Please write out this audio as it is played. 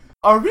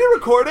Are we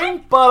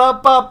recording?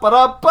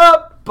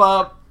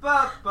 Ba-da-ba-ba-da-ba-ba.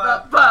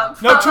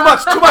 No, too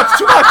much.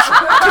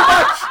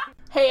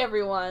 Hey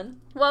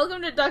everyone,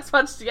 welcome to Ducks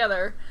Watch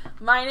Together.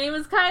 My name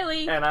is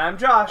Kylie. And I'm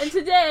Josh. And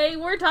today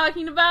we're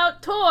talking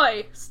about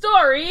Toy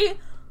Story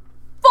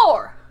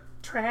 4.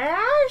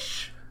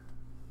 Trash?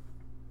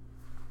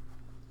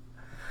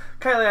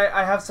 Kylie,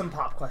 I have some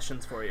pop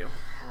questions for you.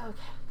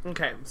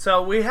 Okay,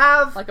 so we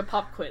have... Like a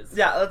pop quiz.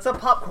 Yeah, it's a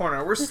pop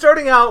corner. We're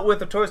starting out with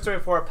the Toy Story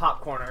 4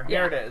 pop corner.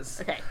 Here it is.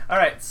 Okay.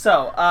 Alright,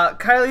 so,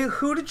 Kylie,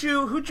 who'd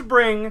you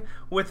bring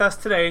with us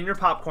today in your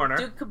pop corner?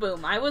 Duke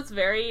Kaboom. I was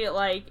very,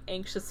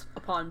 anxious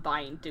upon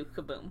buying Duke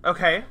Kaboom.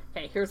 Okay.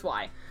 Okay, here's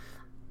why.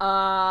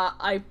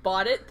 I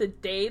bought it the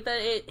day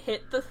that it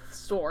hit the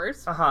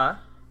stores. Uh-huh.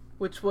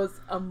 Which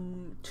was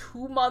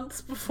 2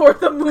 months before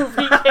the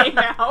movie came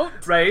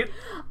out. Right.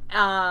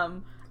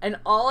 And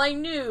all I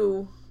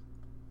knew...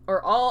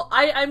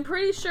 I'm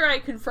pretty sure I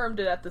confirmed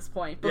it at this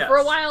point. But for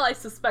a while I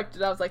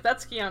suspected. I was like,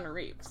 that's Keanu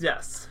Reeves.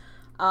 Yes.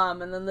 And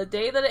then the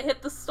day that it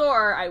hit the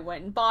store, I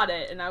went and bought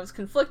it. And I was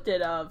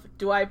conflicted of,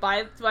 do I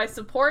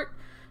support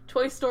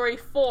Toy Story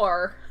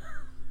 4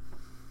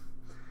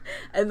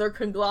 and their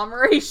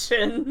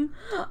conglomeration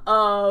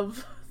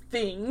of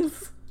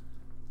things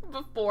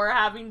before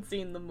having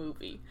seen the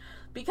movie?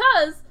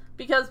 Because,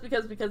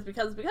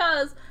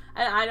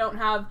 and I don't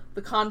have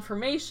the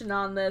confirmation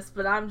on this,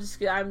 but I'm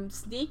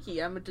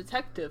sneaky. I'm a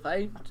detective.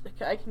 I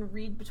can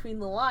read between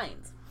the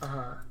lines.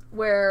 Uh-huh.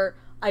 Where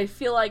I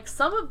feel like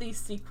some of these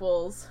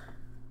sequels,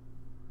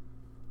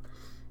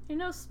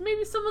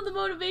 maybe some of the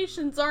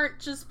motivations aren't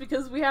just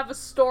because we have a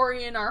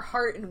story in our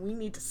heart and we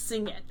need to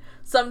sing it.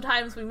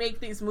 Sometimes we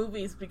make these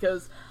movies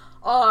because,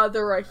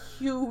 they're a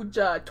huge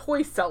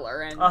toy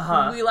seller and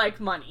we like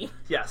money.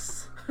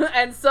 Yes.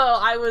 And so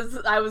I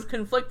was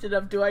conflicted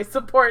of, do I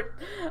support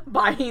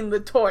buying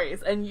the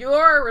toys? And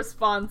your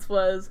response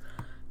was,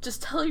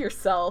 just tell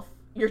yourself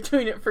you're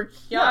doing it for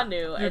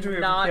Keanu and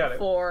not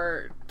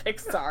for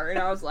Pixar. And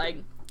I was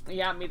like,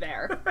 yeah, me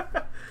there.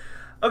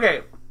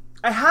 Okay,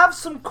 I have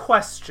some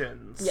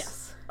questions.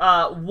 Yes.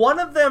 One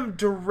of them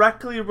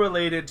directly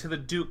related to the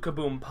Duke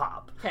Kaboom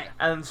pop. Okay.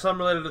 And some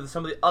related to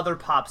some of the other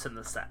pops in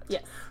the set.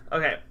 Yes.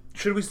 Okay.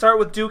 Should we start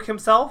with Duke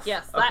himself?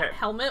 Yes, that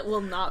helmet will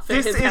not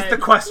fit his head. This is the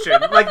question.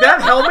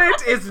 That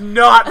helmet is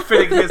not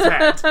fitting his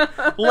head.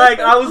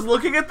 I was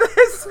looking at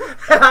this,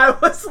 and I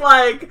was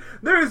like,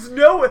 there's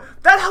no way.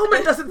 That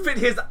helmet doesn't fit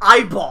his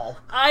eyeball.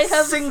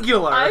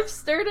 Singular. I've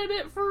stared at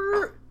it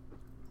for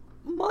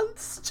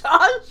months,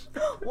 Josh,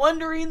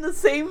 wondering the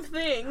same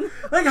thing.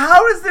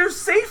 How is there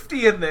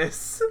safety in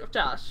this?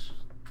 Josh.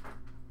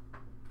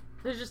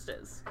 There just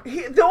is.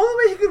 The only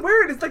way he could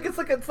wear it is it's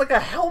like a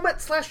helmet /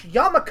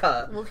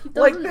 yarmulke. Well, he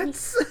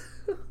doesn't.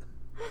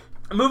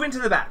 Moving to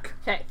the back.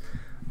 Okay.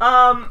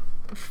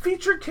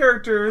 Featured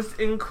characters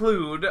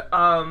include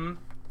Now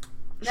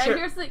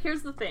here's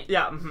the thing.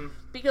 Yeah. Mm-hmm.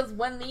 Because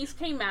when these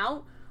came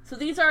out, so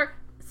these are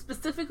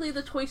specifically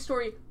the Toy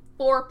Story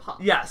 4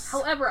 pops. Yes.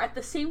 However, at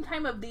the same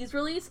time of these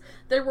release,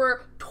 there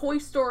were Toy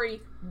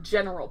Story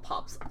General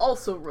pops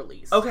also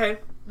released. Okay.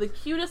 The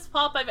cutest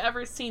pop I've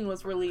ever seen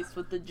was released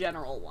with the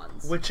general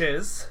ones. Which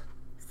is?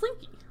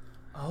 Slinky.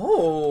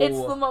 Oh.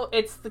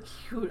 It's the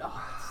cute.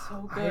 Oh, it's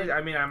so good.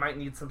 I might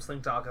need some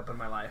Slink Dog up in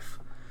my life.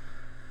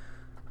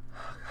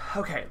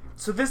 Okay,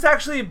 so this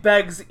actually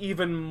begs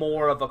even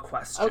more of a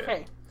question.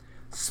 Okay.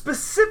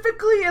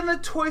 Specifically in the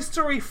Toy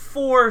Story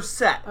 4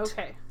 set.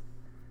 Okay.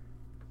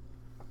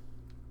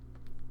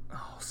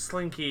 Oh,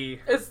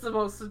 Slinky. It's the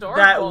most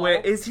adorable.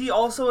 Is he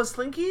also a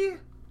Slinky?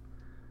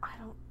 I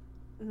don't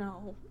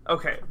know.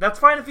 Okay, that's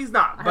fine if he's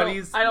not, but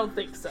I don't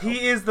think so.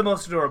 He is the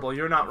most adorable.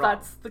 You're not wrong.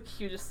 That's the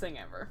cutest thing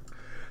ever.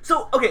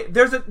 So, okay,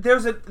 there's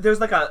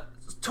like a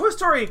Toy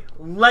Story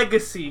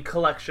Legacy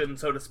collection,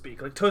 so to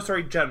speak, like Toy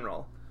Story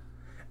General.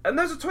 And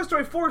there's a Toy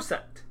Story 4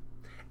 set.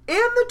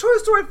 And the Toy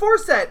Story 4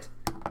 set,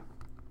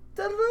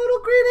 the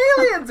little green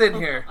aliens in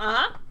here.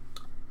 Uh-huh.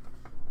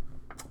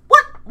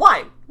 What?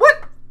 Why?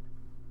 What?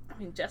 I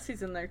mean,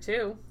 Jessie's in there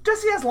too.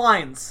 Jessie has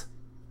lines.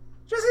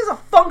 Jessie has a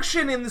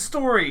function in the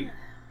story.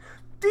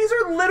 These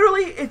are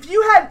literally, if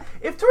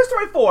Toy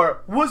Story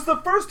 4 was the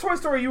first Toy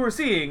Story you were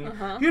seeing,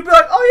 you'd be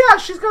like, oh yeah,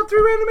 she's got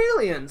 3 random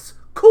aliens.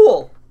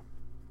 Cool.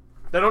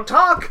 They don't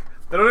talk.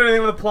 They don't do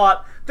anything with the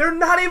plot. They're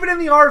not even in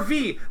the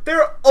RV.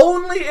 They're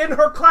only in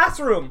her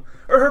classroom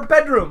or her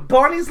bedroom.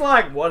 Bonnie's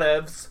like,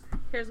 whatevs.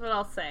 Here's what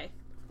I'll say.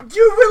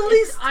 You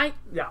released...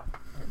 Yeah.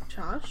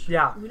 Josh?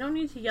 Yeah. We don't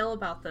need to yell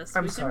about this.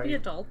 I'm we sorry. can be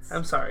adults.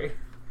 I'm sorry.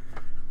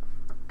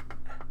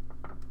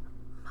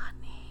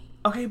 Money.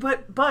 Okay,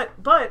 but...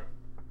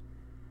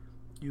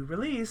 You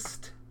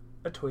released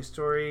a Toy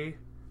Story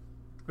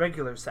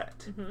regular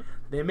set. Mm-hmm.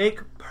 They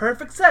make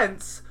perfect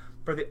sense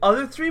for the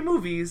other 3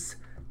 movies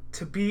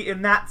to be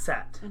in that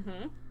set. Mm-hmm.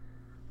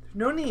 There's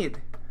no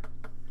need.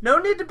 No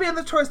need to be in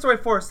the Toy Story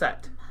 4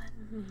 set.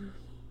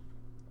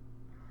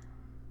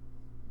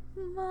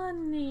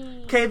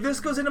 Money. Okay, this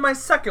goes into my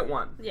second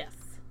one. Yes.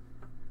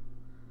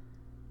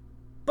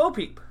 Bo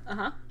Peep.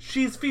 Uh-huh.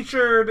 She's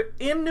featured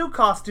in new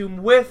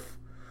costume with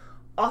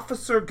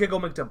Officer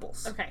Giggle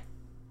McDimples. Okay.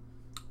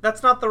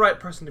 That's not the right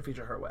person to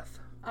feature her with.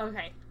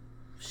 Okay.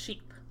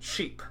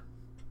 Sheep.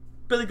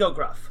 Billy Goat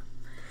Gruff.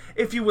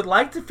 If you would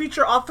like to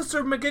feature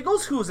Officer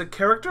McGiggles, who is a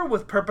character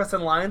with purpose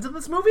and lines in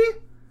this movie,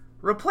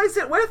 replace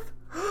it with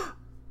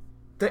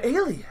the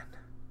alien,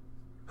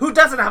 who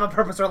doesn't have a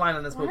purpose or line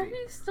in this movie. Why are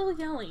you still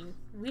yelling?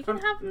 We can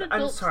have an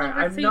adult I'm sorry,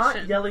 conversation. I'm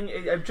not yelling.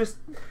 I'm just...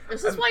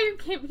 This is why you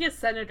can't be a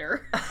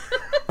senator.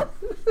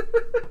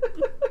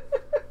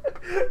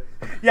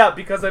 Yeah,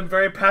 because I'm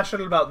very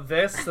passionate about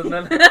this, and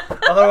then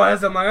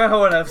otherwise I'm like,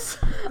 oh, whatevs.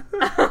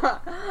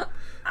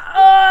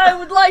 I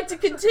would like to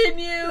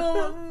continue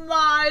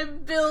my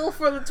bill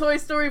for the Toy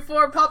Story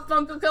 4 Pop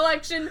Funko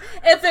collection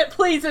if it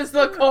pleases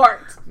the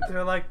court.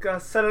 They're like,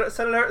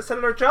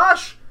 Senator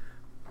Josh,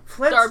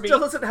 Flint Darby. still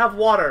doesn't have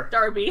water.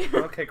 Darby.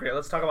 Okay, great.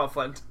 Let's talk about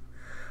Flint.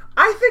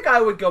 I think I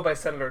would go by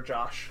Senator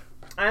Josh.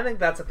 I think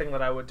that's a thing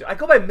that I would do. I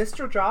go by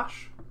Mr.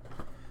 Josh.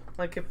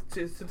 Like, if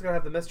it's gonna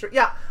have the Mr.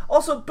 Yeah.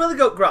 Also, Billy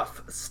Goat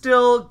Gruff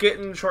still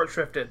getting short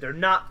shrifted. They're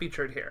not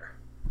featured here.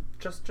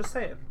 Just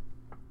saying.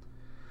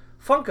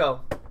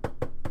 Funko.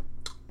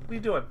 What are you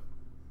doing?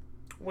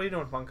 What are you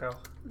doing, Funko?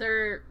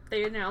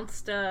 They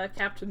announced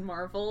Captain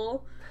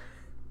Marvel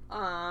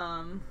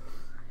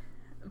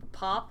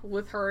pop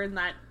with her in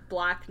that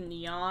black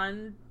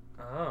neon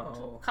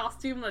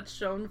costume that's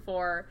shown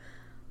for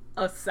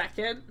a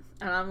second,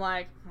 and I'm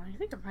like, I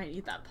think I might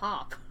need that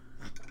pop.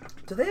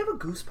 Do they have a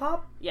Goose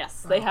Pop?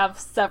 Yes, they have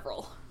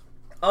several.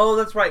 Oh,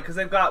 that's right, because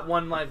they've got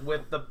one like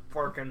with the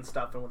fork and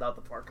stuff and without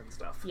the fork and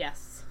stuff.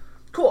 Yes.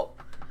 Cool.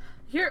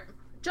 Here,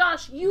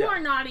 Josh, you are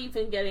not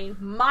even getting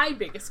my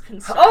biggest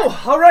concern.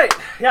 Oh, all right.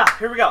 Yeah,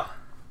 here we go.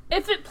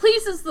 If it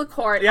pleases the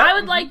court, I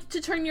would like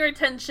to turn your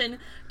attention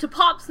to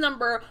Pops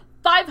number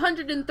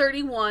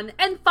 531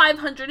 and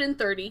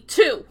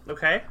 532.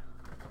 Okay.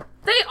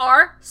 They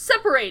are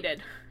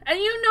separated. And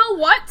you know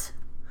what?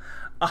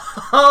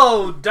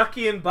 Oh,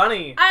 Ducky and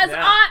Bunny. As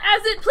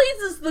it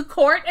pleases the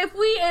court, if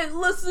we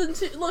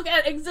look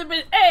at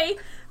Exhibit A,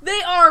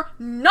 they are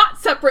not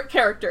separate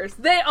characters.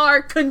 They are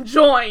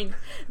conjoined.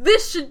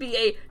 This should be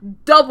a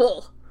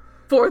double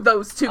for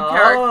those two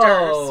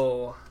characters.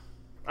 Oh,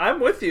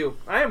 I'm with you.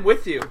 I am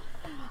with you.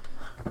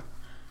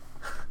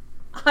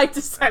 I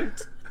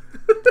dissent.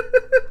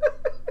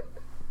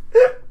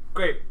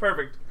 Great.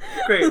 Perfect.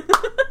 Great.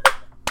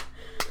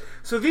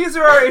 So these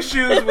are our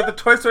issues with the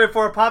Toy Story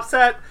 4 Pop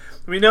set.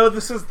 We know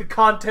this is the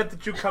content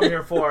that you come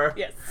here for.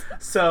 Yes.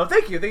 So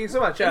thank you so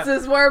much. This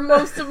is where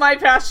most of my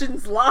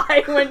passions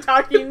lie when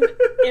talking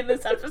in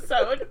this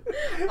episode,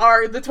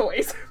 are the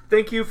toys.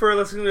 Thank you for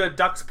listening to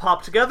Ducks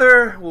Pop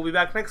Together. We'll be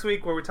back next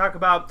week where we talk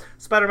about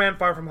Spider-Man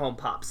Far From Home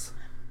Pops.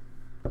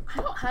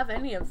 I don't have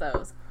any of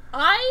those.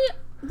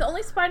 The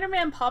only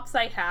Spider-Man pops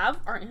I have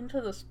are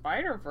Into the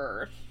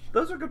Spider-Verse.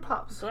 Those are good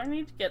pops. Do I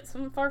need to get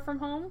some Far From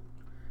Home?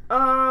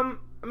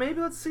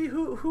 Maybe let's see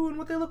who and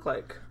what they look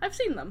like. I've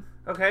seen them.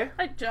 Okay.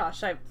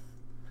 Josh,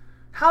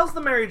 How's the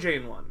Mary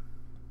Jane one?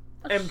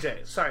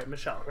 MJ. Sorry,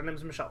 Michelle. Her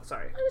name's Michelle.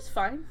 Sorry. It was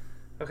fine.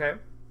 Okay.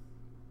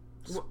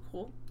 It's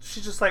cool.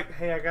 She's just like,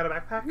 hey, I got a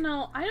backpack?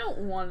 No, I don't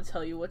want to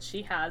tell you what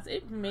she has.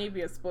 It may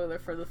be a spoiler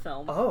for the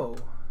film. Oh.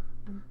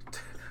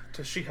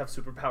 Does she have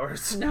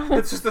superpowers? No.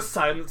 It's just a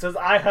sign that says,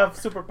 I have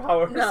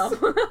superpowers. No.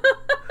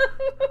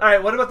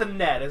 Alright, what about the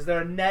Ned? Is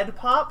there a Ned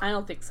pop? I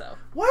don't think so.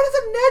 Why does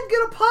a Ned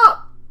get a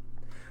pop?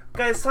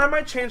 Guys, sign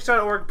my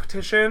Change.org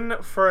petition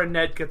for a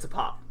Ned gets a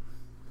pop.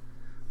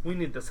 We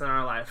need this in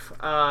our life.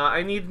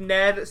 I need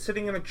Ned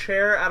sitting in a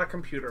chair at a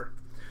computer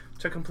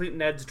to complete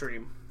Ned's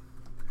dream.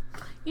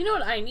 You know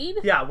what I need?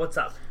 Yeah, what's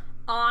up?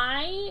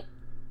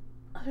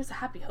 There's a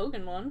Happy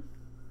Hogan one.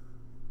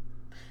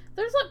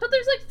 There's like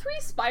 3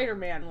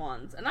 Spider-Man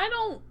ones, and I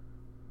don't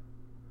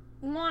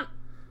want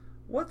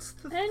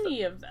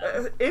any of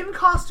them. In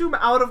costume,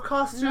 out of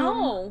costume?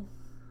 No.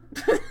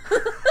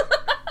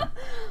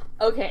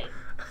 Okay.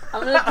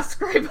 I'm gonna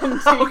describe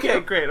them to you. Okay,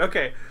 great,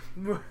 okay.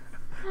 We're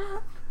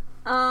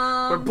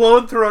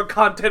blowing through our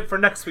content for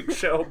next week's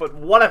show, but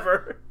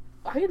whatever.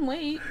 I can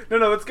wait.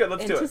 No, it's good.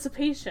 Let's do it.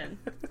 Anticipation.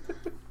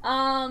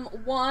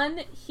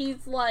 One,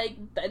 he's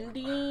like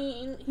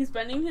bending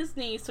his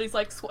knee, so he's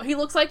like he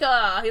looks like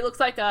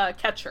a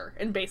catcher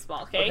in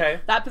baseball. Okay,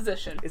 that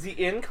position. Is he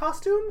in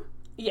costume?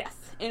 Yes.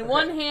 In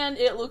one hand,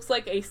 it looks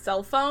like a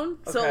cell phone,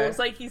 so it looks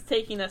like he's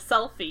taking a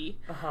selfie,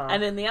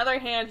 and in the other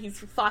hand, he's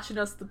flashing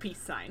us the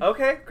peace sign.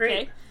 Okay, great.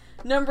 Okay.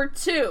 Number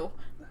 2,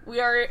 we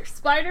are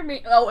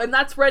Spider-Man. Oh, and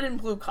that's red and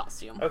blue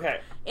costume. Okay.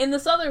 In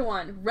this other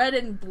one, red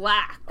and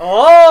black.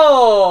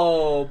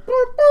 Oh!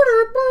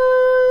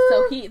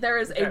 So there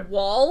is a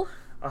wall.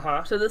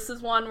 So this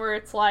is one where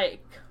it's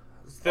like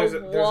there's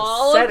a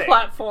wall and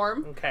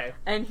platform. Okay.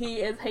 And he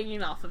is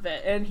hanging off of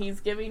it, and he's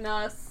giving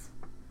us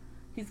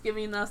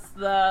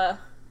the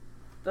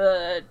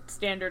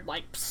standard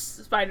like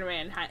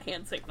Spider-Man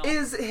hand signal.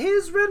 Is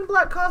his red and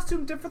black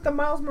costume different than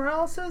Miles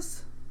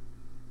Morales'?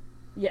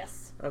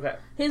 Yes. Okay.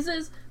 His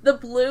is the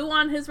blue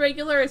on his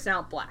regular is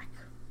now black.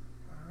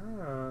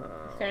 Oh.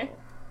 Okay.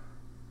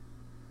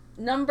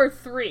 Number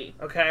 3.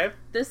 Okay.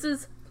 This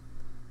is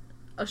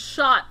a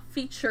shot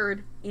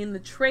featured in the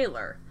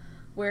trailer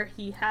where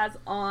he has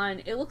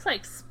on, it looks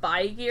like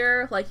spy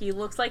gear, like he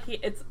looks like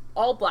it's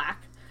all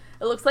black.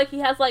 It looks like he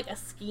has like a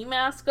ski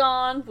mask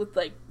on with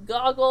like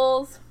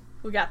goggles.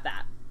 We got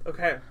that.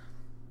 Okay.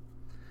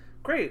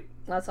 Great.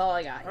 That's all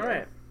I got here.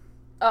 Alright.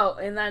 Oh,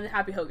 and then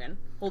Happy Hogan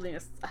holding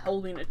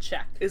a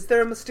check. Is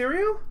there a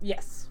Mysterio?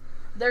 Yes.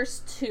 There's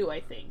 2, I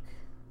think.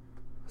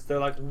 Is there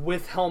like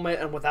with helmet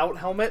and without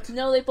helmet?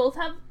 No, they both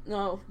have...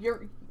 No,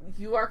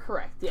 you are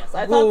correct, yes.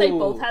 I thought they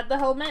both had the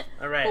helmet.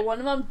 Alright. But one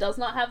of them does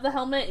not have the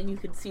helmet, and you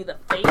can see the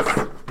face.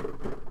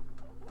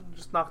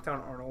 Just knock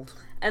down Arnold.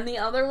 And the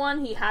other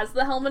one, he has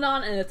the helmet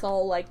on, and it's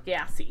all, like,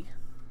 gassy.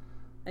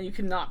 And you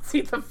cannot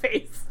see the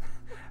face.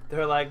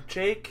 They're like,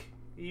 Jake,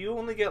 you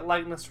only get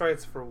likeness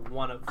rights for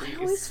one of these.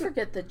 I always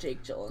forget that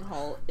Jake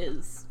Gyllenhaal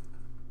is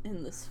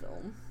in this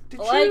film. Did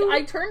you?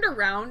 I turned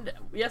around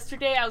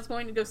yesterday. I was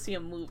going to go see a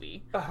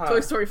movie, Toy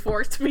Story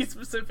 4 to be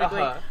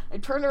specifically. I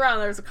turned around.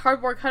 There was a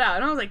cardboard cutout,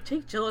 and I was like,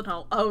 "Jake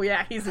Gyllenhaal." Oh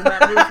yeah, he's in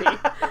that movie.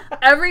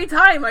 Every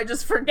time I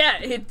just forget.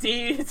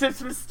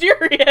 It's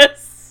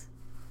mysterious.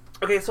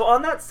 Okay, so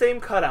on that same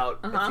cutout,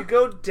 if you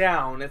go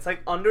down, it's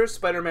like under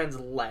Spider-Man's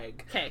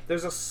leg. Okay.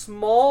 There's a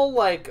small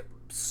like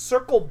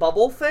circle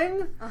bubble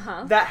thing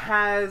that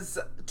has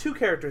 2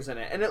 characters in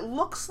it, and it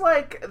looks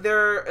like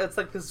it's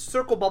like this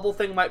circle bubble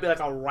thing might be like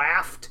a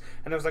raft,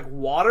 and there's like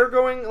water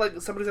going,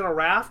 like somebody's in a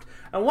raft,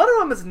 and one of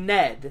them is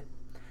Ned,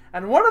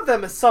 and one of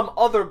them is some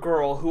other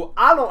girl who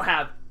I don't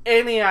have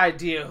any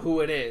idea who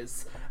it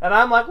is, and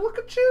I'm like, look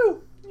at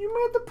you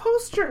made the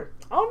poster,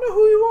 I don't know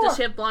who you are. Does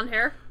she have blonde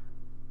hair?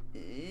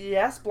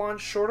 Yes,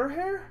 blonde shorter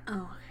hair. Oh,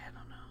 okay, I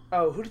don't know.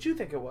 Oh, who did you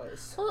think it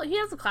was? Well, he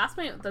has a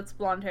classmate that's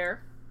blonde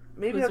hair.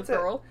 Maybe that's a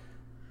girl.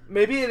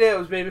 Maybe it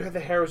is. Maybe the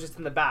hair was just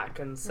in the back,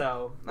 and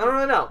so I don't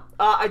really know.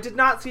 I did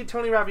not see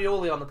Tony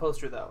Ravioli on the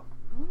poster, though.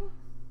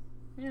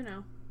 You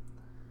know.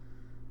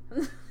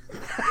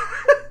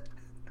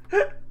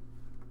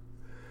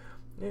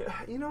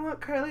 Yeah, you know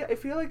what, Kylie? I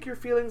feel like your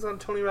feelings on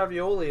Tony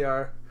Ravioli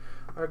are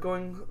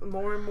going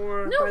more and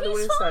more by the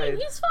wayside. No,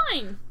 he's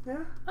fine.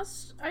 Yeah.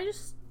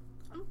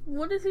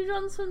 What has he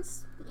done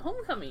since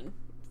Homecoming?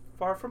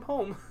 Far From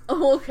Home.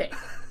 Oh, okay.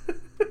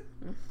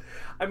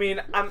 I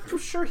mean, I'm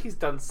sure he's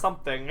done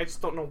something. I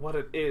just don't know what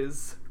it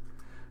is.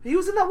 He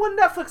was in that one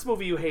Netflix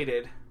movie you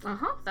hated.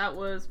 That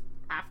was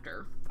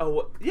after.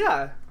 Oh,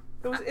 yeah.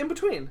 It was in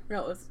between.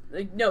 No,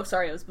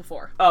 it was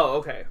before. Oh,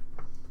 okay.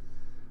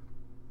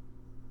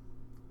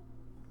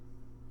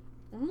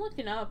 I'm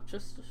looking up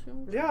just to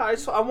show. Yeah,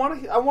 I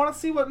want to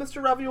see what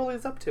Mr. Ravioli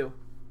is up to.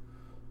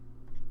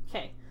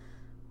 Okay.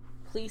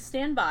 Please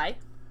stand by.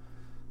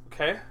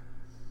 Okay.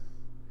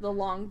 The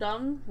Long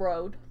Dumb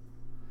Road.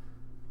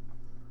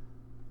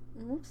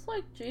 It looks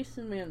like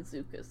Jason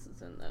Mantzoukas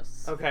is in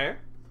this. Okay.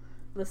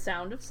 The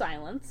Sound of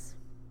Silence.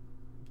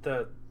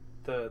 The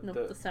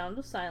Sound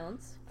of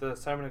Silence. The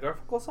Simon and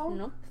Garfunkel song?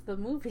 Nope, the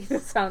movie The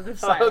Sound of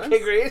Silence. Okay,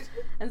 great.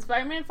 And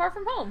Spider-Man Far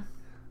From Home.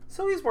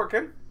 So he's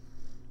working.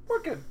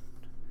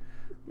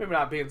 Maybe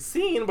not being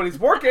seen, but he's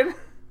working.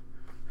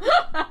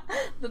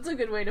 That's a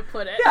good way to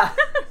put it. Yeah.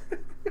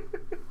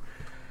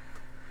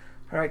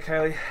 All right,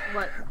 Kylie.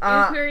 What?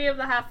 Inquiry of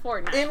the Half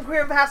Fortnight. Inquiry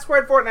of the Half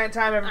Squared Fortnight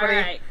time, everybody.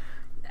 All right.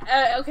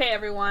 Okay,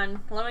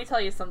 everyone. Let me tell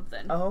you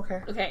something. Oh,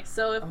 okay. Okay,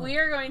 so if we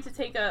are going to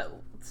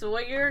so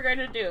what you're going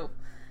to do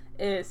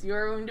is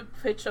you're going to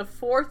pitch a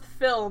 4th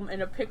film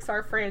in a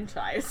Pixar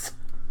franchise.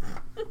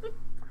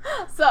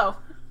 So,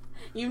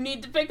 you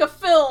need to pick a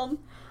film,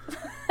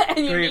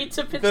 and you need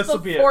to pitch the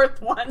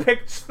 4th one.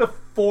 Pitch the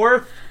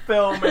 4th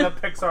film in a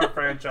Pixar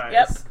franchise.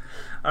 Yep.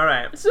 All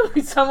right. So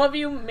some of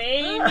you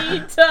may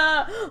need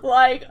to,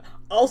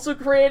 also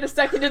create a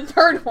 2nd and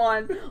 3rd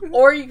one,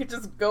 or you could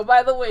just go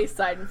by the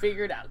wayside and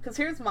figure it out. Because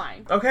here's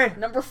mine. Okay.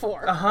 Number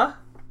 4.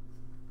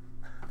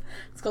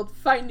 It's called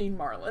Finding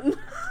Marlin.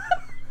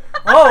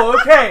 Oh,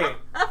 okay.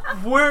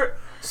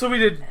 So we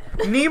did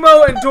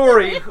Nemo and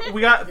Dory. We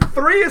got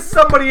 3 is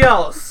somebody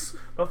else,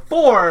 but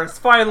 4 is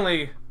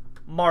finally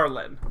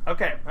Marlin.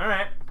 Okay, all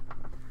right.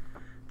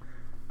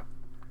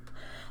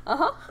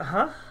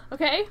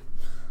 Okay.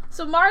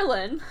 So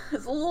Marlin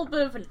is a little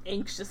bit of an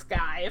anxious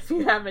guy, if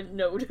you haven't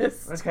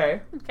noticed.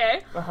 Okay.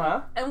 Okay?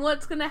 And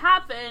what's going to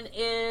happen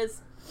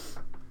is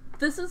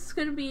this is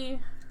going to be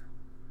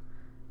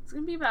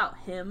about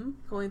him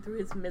going through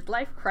his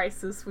midlife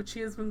crisis, which he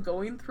has been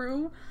going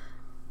through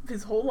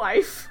his whole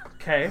life.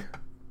 Okay.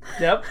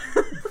 Yep.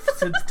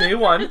 Since day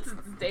one.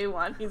 Since day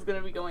one, he's going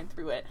to be going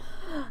through it.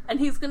 And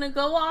he's going to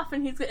go off,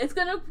 and it's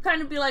going to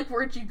kind of be like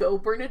Where'd You Go,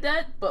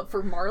 Bernadette, but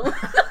for Marlin.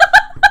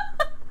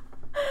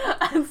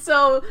 And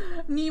so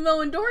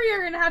Nemo and Dory are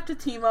going to have to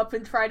team up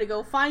and try to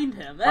go find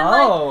him.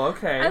 And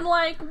okay. And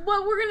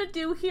what we're going to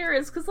do here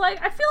is, because I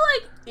feel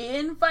like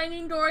in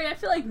Finding Dory, I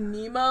feel like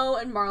Nemo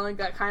and Marlin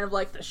got kind of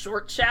like the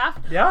short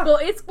shaft. Yeah.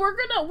 But we're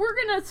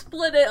gonna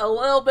split it a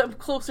little bit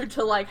closer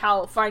to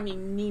how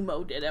Finding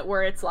Nemo did it,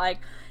 where it's like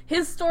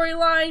his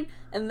storyline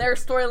and their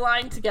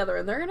storyline together,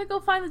 and they're gonna go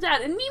find the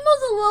dad. And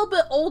Nemo's a little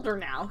bit older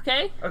now,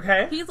 okay?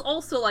 Okay. He's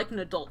also an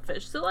adult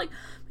fish, so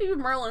maybe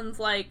Marlin's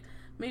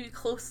maybe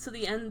close to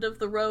the end of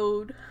the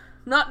road.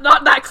 Not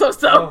that close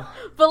though.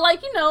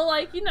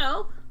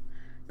 But,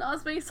 not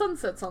as many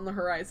sunsets on the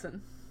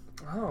horizon.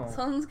 Oh.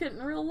 Sun's getting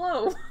real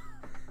low.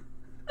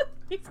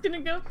 He's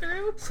gonna go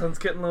through. Sun's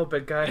getting low,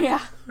 big guy.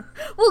 Yeah.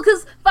 Well,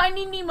 because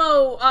Finding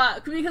Nemo,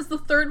 because the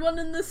third one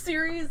in this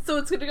series, so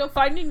it's gonna go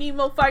Finding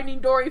Nemo, Finding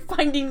Dory,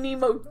 Finding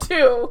Nemo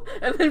 2,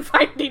 and then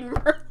Finding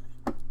Merlin.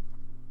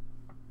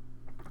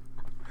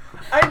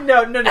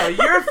 No.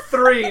 Your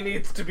 3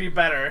 needs to be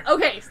better.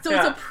 Okay, so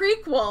it's a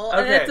prequel,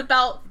 and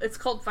it's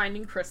called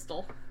Finding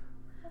Crystal.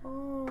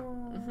 Oh.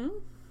 Mm-hmm.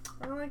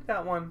 I like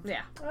that one.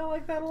 Yeah. I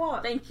like that a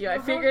lot. Thank you. I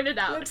figured it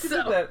out. You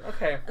did that.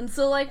 Okay. And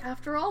so,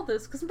 after all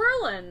this, because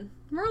Merlin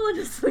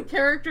is the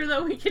character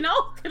that we can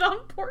all get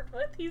on board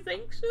with. He's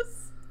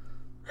anxious.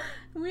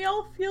 And we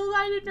all feel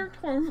that inner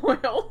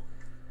turmoil.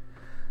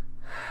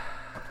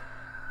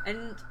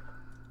 And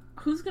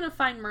who's going to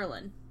find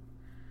Merlin?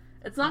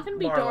 It's not going to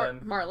be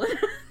Marlin.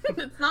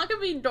 It's not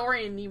going to be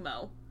Dory and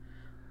Nemo.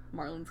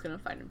 Marlin's going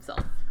to find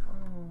himself.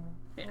 Oh.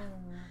 Yeah.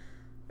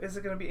 Is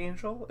it going to be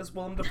Angel? Is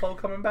Willem Dafoe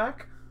coming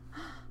back?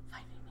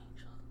 Finding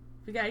Angel.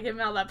 We gotta get him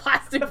out of that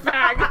plastic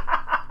bag.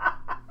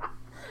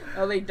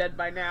 Oh, they dead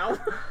by now.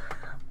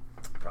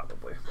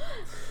 Probably.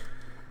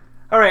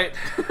 Alright.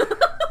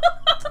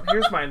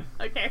 Here's mine.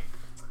 Okay.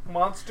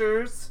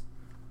 Monsters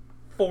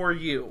for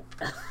You.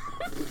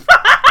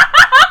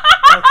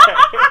 Okay.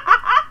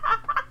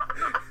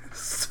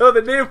 So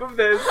the name of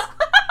this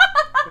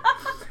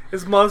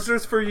is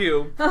Monsters for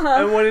You.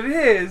 And what it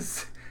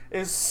is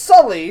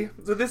Sully.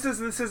 So this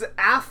is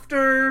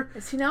after.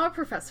 Is he now a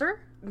professor?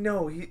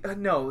 No,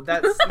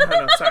 that's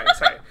no.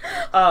 Sorry.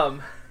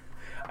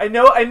 I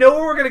know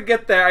where we're gonna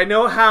get there. I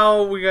know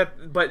how we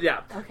got, but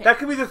yeah, okay. That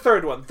could be the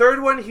third one.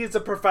 Third one, he's a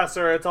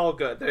professor. It's all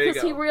good. There you go.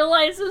 Because he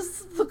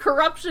realizes the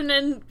corruption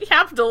in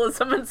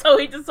capitalism, and so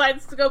he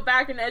decides to go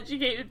back and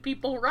educate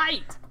people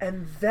right.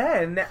 And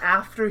then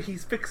after he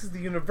fixes the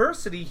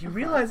university, he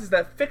realizes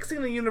that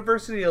fixing the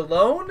university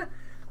alone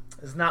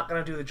is not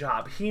gonna do the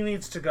job. He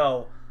needs to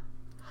go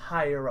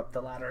higher up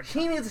the ladder.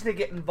 He needs to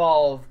get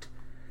involved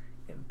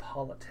in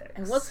politics.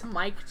 And what's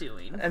Mike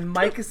doing? And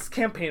Mike is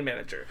campaign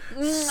manager.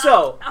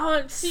 So,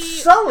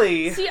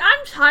 Sully... See,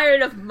 I'm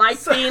tired of Mike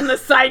being the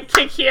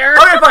sidekick here.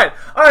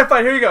 Alright,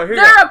 fine. Here you go.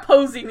 They're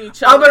opposing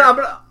each other. I'm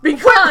gonna...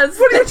 Because...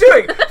 What are you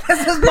doing?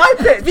 This is my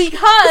pitch.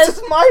 Because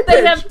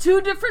they have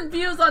two different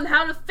views on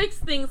how to fix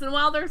things, and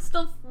while they're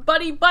still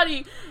buddy,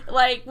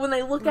 when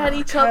they look at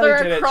each other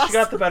across... She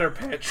got the better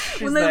pitch.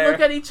 When they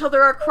look at each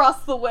other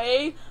across the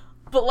way...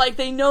 But,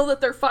 they know that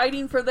they're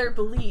fighting for their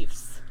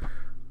beliefs.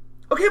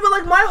 Okay,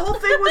 but, my whole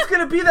thing was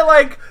gonna be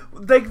that,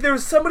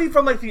 there's somebody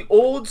from, the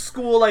old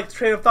school,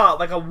 train of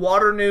thought, a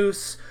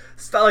Waternoose,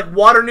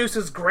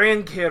 Waternoose's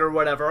grandkid or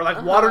whatever,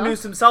 or,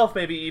 Waternoose himself,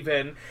 maybe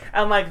even,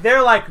 and,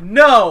 they're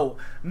no,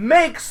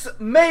 make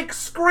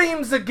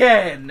Screams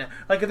again!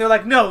 And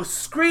they're no,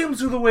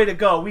 Screams are the way to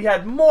go, we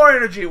had more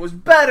energy, it was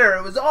better,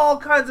 it was all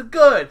kinds of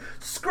good,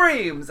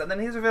 Screams! And then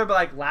he's over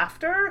there,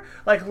 Laughter?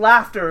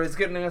 Laughter is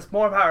getting us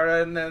more power,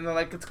 and then they're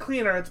it's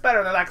cleaner, it's better,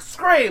 and they're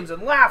Screams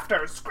and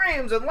Laughter!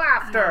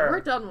 We're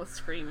done with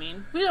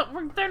screaming.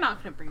 They're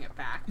not gonna bring it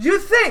back. You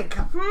think?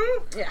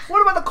 Yeah.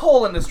 What about the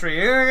coal industry?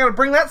 You're gonna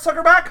bring that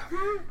sucker back?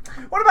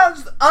 What about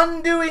just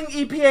undoing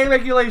EPA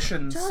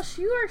regulations? Josh,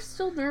 you are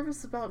still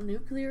nervous about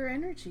nuclear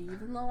energy,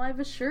 even though I've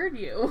assured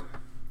you.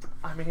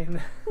 I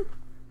mean,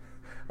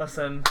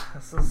 listen,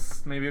 this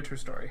is maybe a true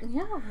story.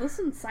 Yeah,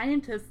 listen,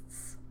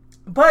 scientists.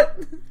 But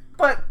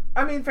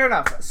I mean, fair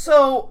enough.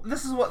 So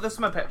this is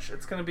my pitch.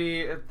 It's gonna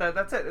be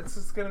that's it. It's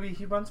just gonna be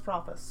he runs for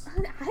office.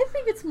 I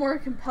think it's more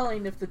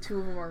compelling if the two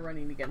of them are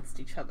running against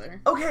each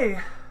other. Okay.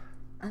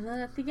 And then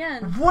at the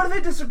end... What do they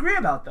disagree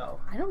about,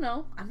 though? I don't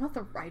know. I'm not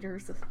the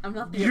writers. I'm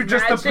not the You're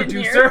just the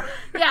producer?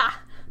 Yeah.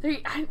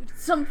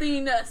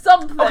 Something.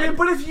 Okay,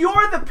 but if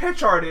you're the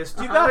pitch artist,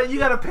 you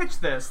gotta pitch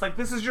this.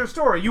 This is your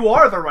story. You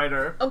are the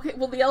writer. Okay,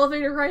 well, the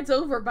elevator ride's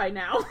over by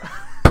now.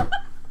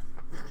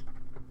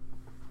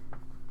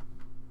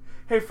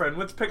 Hey friend,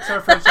 which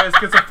Pixar franchise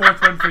gets a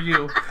fourth one for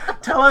you?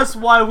 Tell us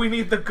why we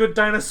need The Good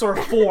Dinosaur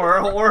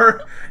 4,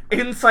 or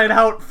Inside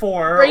Out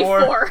 4, Brave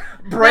or 4.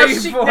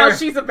 Brave 4. Now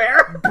she's a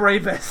bear.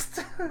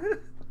 Bravest.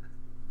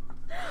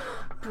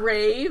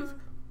 Brave,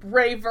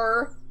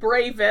 Braver,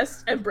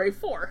 Bravest, and Brave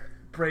 4.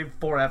 Brave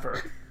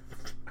forever.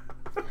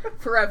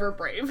 Forever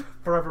Brave.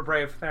 Forever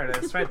Brave. There it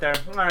is, right there.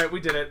 Alright, we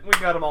did it. We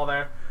got them all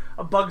there.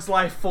 A Bug's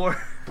Life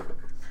 4.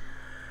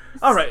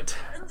 Alright.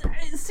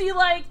 See,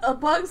 A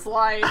Bug's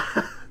Life...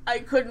 I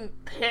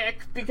couldn't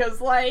pick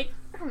because, I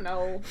don't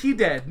know. He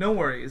dead. No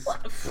worries.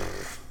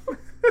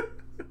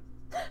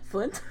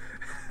 Flint?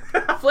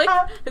 Flick?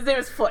 His name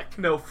is Flick.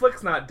 No,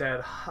 Flick's not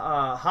dead.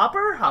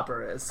 Hopper?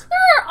 Hopper is.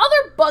 There are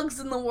other bugs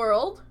in the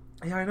world.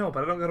 Yeah, I know,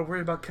 but I don't gotta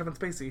worry about Kevin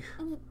Spacey.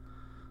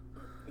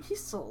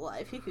 He's still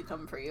alive. He could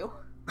come for you.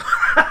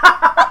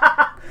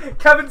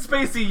 Kevin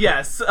Spacey,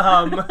 yes.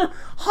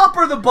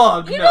 Hopper the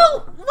bug, you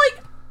know,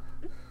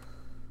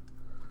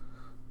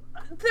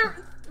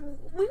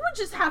 we would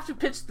just have to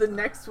pitch the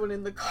next one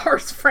in the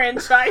Cars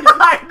franchise.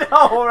 I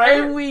know,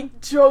 right? And we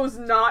chose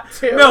not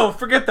to. No,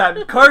 forget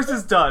that. Cars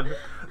is done.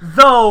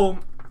 Though,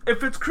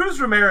 If it's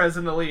Cruz Ramirez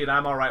in the lead,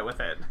 I'm alright with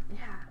it.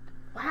 Yeah.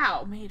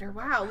 Wow, Mater.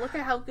 Wow, look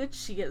at how good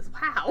she is.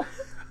 Wow.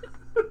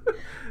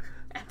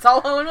 That's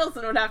all Owen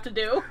Wilson would have to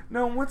do.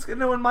 No,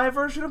 in my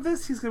version of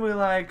this, he's gonna be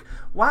like,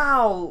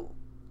 wow,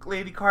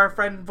 lady car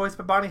friend voiced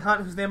by Bonnie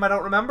Hunt, whose name I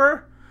don't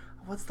remember.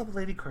 What's the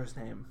lady car's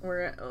name?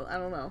 I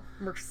don't know.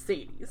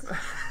 Mercedes.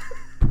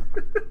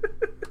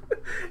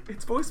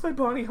 It's voiced by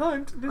Bonnie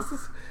Hunt.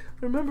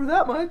 Remember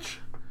that much.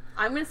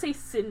 I'm gonna say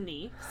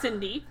Sydney.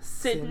 Cindy.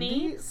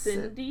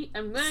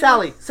 I'm gonna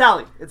Sally.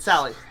 It's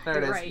Sally. There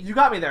it is. Right. You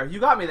got me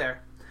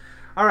there.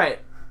 All right.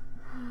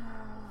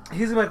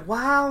 He's gonna be like,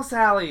 wow,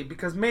 Sally,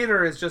 because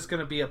Mater is just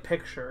gonna be a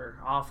picture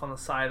off on the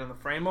side of the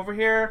frame over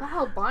here.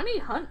 Wow, Bonnie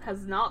Hunt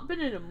has not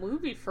been in a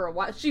movie for a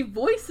while. She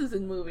voices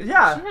in movies.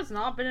 Yeah. But she has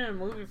not been in a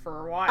movie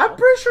for a while. I'm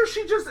pretty sure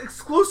she just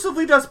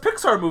exclusively does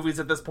Pixar movies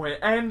at this point,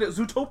 and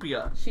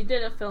Zootopia. She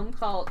did a film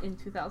in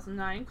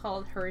 2009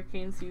 called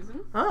Hurricane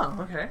Season. Oh,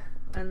 okay.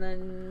 And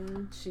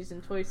then she's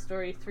in Toy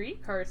Story 3,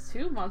 Cars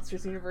 2,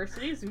 Monsters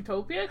University,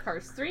 Zootopia,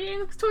 Cars 3,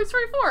 and Toy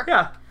Story 4.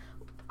 Yeah.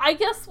 I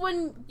guess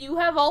when you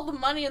have all the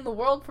money in the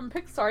world from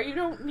Pixar, you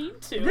don't need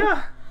to.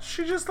 Yeah.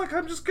 She just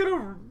I'm just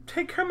gonna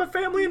take care of my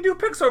family and do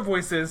Pixar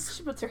voices.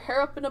 She puts her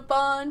hair up in a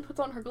bun, puts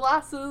on her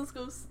glasses,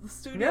 goes to the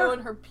studio in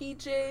her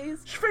PJs.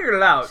 She figured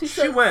it out.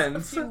 She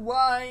wins. A few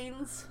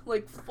lines,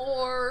 like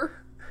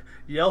 4.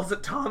 Yells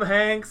at Tom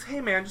Hanks,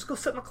 hey man, just go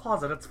sit in the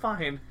closet, it's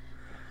fine.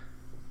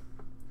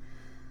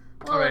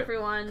 Well, right.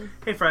 Everyone.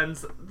 Hey,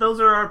 friends. Those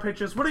are our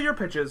pitches. What are your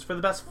pitches for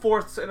the best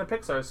fourths in a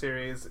Pixar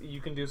series?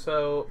 You can do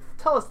so.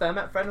 Tell us them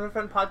at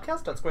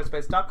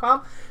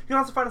friendofafriendpodcast.squarespace.com. You can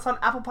also find us on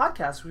Apple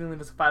Podcasts. You can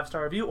leave us a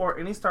 5-star review or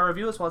any star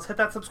review, as well as hit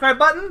that subscribe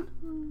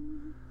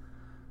button.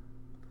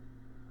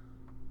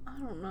 I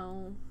don't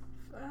know.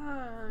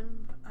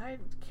 I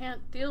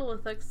can't deal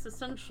with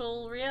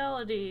existential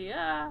reality.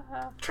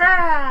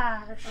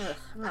 Trash! Ugh,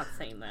 I'm not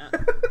saying that.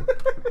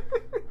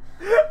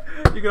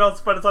 You can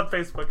also find us on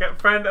Facebook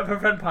at Friend of a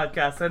Friend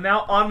Podcast. And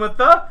now on with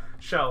the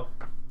show.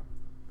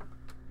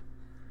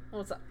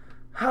 What's up?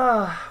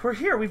 We're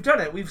here. We've done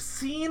it. We've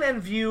seen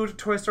and viewed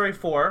Toy Story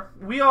 4.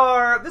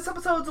 This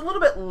episode's a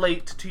little bit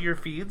late to your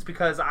feeds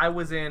because I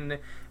was in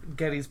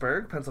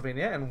Gettysburg,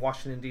 Pennsylvania, and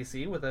Washington,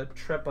 D.C. with a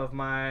troop of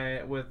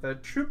my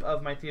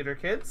theater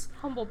kids.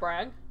 Humble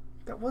brag.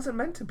 That wasn't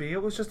meant to be.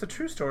 It was just a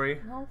true story.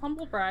 Well,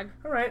 humble brag.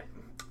 All right.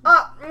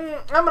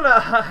 I'm gonna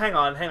hang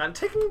on.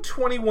 Taking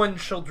 21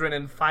 children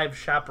and 5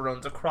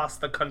 chaperones across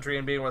the country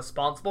and being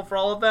responsible for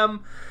all of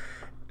them,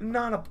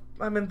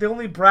 the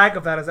only brag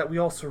of that is that we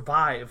all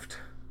survived.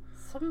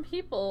 Some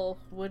people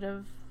would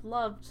have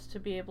loved to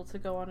be able to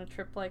go on a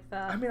trip like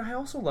that. I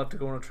also love to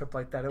go on a trip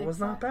like that. It was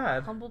not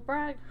bad. Humble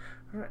brag.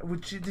 All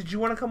right. Did you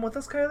want to come with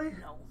us, Kylie?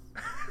 No.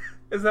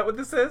 Is that what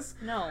this is?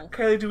 No.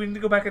 Kylie, do we need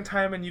to go back in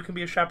time and you can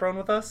be a chaperone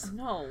with us?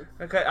 No.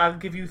 Okay, I'll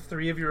give you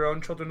 3 of your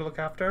own children to look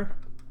after.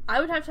 I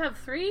would have to have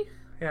 3?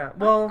 Yeah,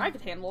 well... I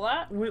could handle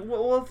that.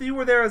 Well, if you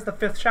were there as the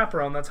 5th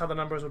chaperone, that's how the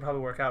numbers would probably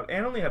work out.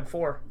 Anne only had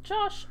 4.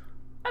 Josh,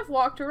 I've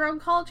walked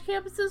around college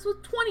campuses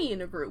with 20 in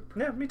a group.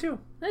 Yeah, me too.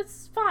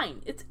 That's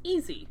fine. It's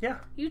easy. Yeah.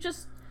 You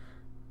just...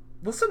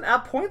 Listen,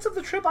 at points of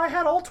the trip, I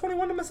had all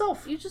 21 to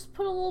myself. You just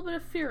put a little bit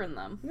of fear in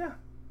them. Yeah.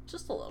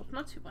 Just a little,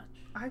 not too much.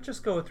 I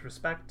just go with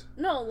respect.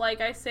 No,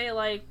 I say,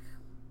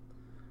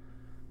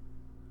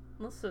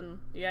 listen,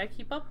 you gotta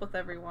keep up with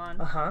everyone.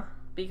 Uh-huh.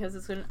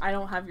 Because I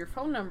don't have your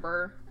phone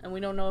number, and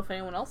we don't know if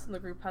anyone else in the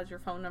group has your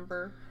phone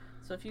number.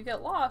 So if you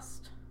get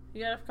lost,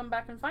 you gotta come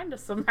back and find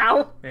us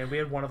somehow. Man, we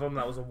had one of them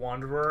that was a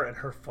wanderer, and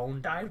her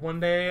phone died one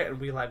day, and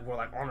we were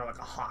on her like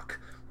a hawk.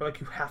 We're like,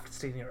 you have to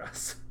stay near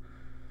us.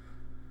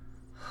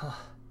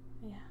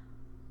 Yeah.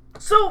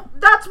 So,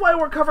 that's why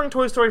we're covering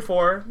Toy Story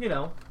 4,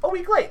 a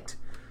week late.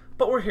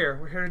 But we're here.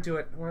 We're here to do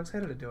it. We're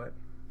excited to do it.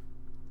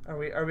 Are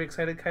we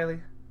excited,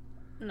 Kylie?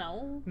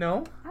 No.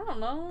 No? I don't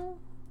know.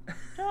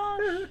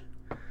 Josh,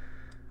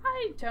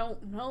 I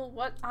don't know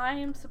what I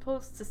am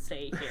supposed to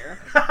say here.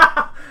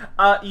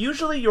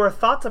 Usually your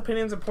thoughts,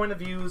 opinions, and point of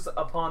views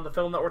upon the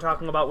film that we're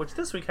talking about, which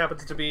this week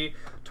happens to be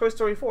Toy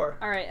Story 4.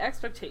 Alright,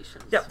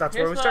 expectations. Yep, that's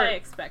Here's where we start. what I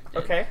expected.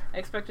 Okay. I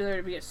expected there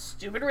to be a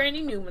stupid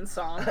Randy Newman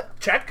song.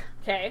 Check.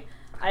 Okay.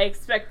 I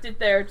expected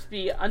there to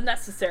be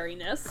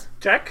unnecessariness.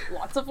 Check.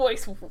 Lots of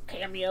voice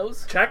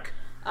cameos. Check.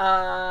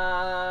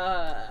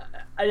 An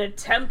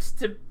attempt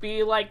to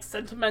be,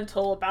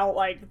 sentimental about,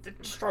 the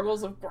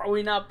struggles of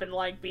growing up and,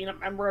 being a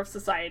member of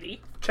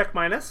society. Check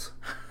minus.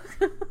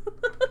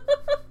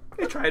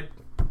 I tried.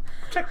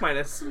 Check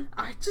minus.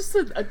 I just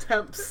said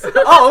attempts.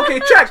 Oh, okay,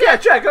 check, yeah,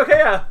 check, okay,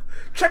 yeah.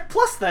 Check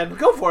plus then,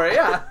 go for it,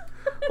 yeah.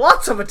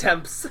 Lots of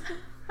attempts.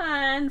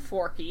 And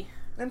Forky.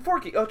 And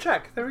Forky, oh,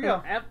 check, there we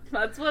go. Yep,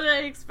 that's what I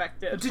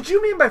expected. Did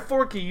you mean by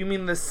Forky, you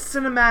mean the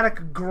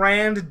cinematic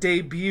grand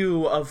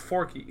debut of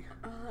Forky?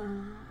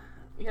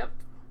 Yep.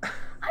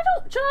 I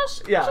don't,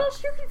 Josh, Yeah.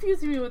 Josh, you're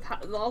confusing me with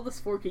all this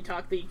Forky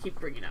talk that you keep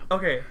bringing up.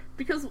 Okay.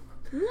 Because,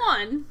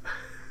 one,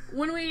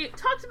 when we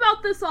talked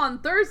about this on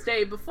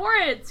Thursday, before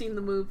I had seen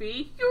the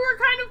movie, you were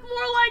kind of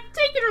more like,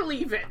 take it or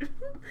leave it.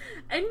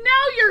 And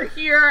now you're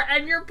here,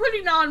 and you're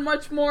putting on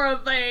much more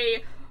of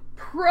a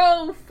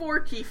pro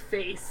Forky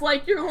face.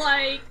 Like you're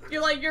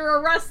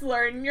a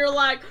wrestler and you're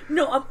like,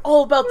 no, I'm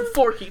all about the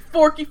Forky.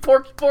 Forky.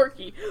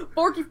 Forky.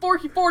 Well,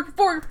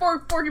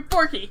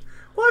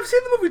 I've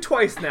seen the movie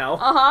twice now.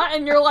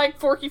 And you're like,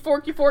 Forky.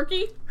 Kind of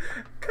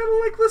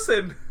like,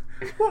 listen,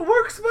 what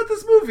works about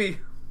this movie?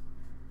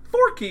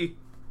 Forky.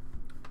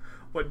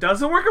 What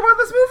doesn't work about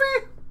this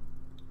movie?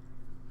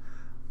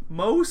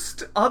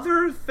 Most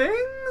other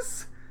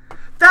things?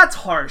 That's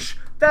harsh.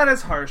 That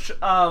is harsh.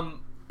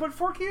 But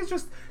Forky is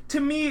just, to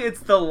me, it's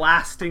the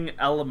lasting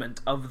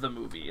element of the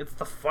movie. It's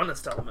the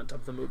funnest element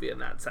of the movie in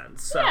that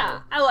sense. So.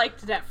 Yeah, I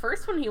liked it at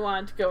first when he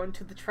wanted to go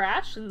into the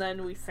trash, and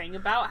then we sang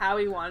about how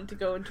he wanted to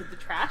go into the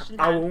trash. And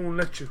I won't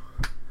let you.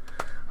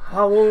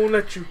 I won't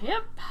let you.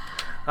 Yep.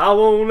 I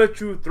won't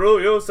let you throw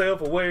yourself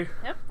away.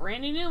 Yep,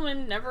 Randy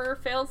Newman never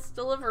fails to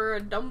deliver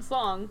a dumb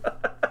song.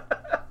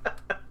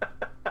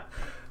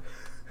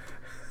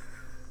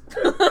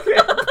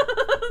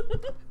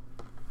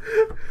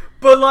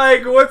 But,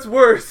 like, what's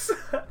worse?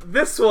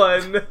 This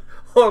one,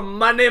 or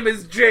My Name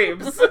is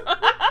James.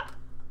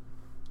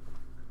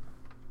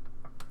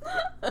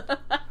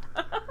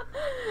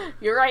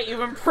 You're right, you've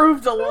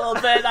improved a little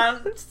bit.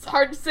 It's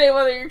hard to say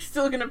whether you're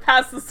still gonna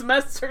pass the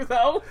semester,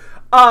 though.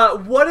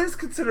 What is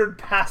considered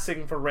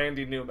passing for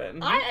Randy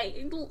Newman?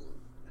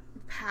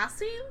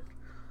 Passing?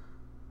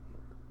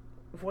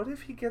 What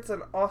if he gets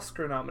an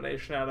Oscar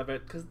nomination out of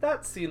it? Because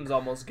that seems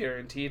almost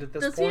guaranteed at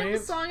this point. Does he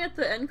have a song at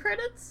the end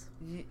credits?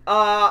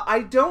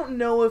 I don't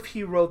know if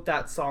he wrote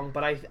that song,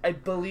 but I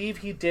believe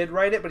he did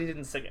write it, but he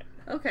didn't sing it.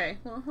 Okay,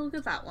 well, he'll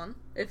get that one,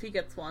 if he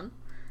gets one.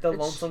 The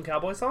Lonesome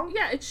Cowboy song?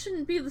 Yeah, it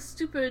shouldn't be the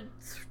stupid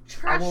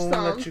trash song. I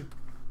won't let you.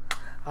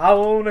 I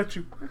won't let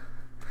you.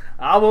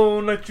 I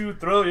won't let you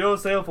throw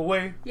yourself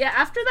away. Yeah,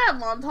 after that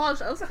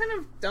montage, I was kind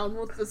of done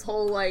with this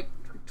whole, like,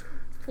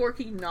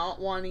 Forky not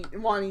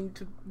wanting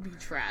to be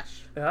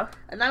trash. Yeah?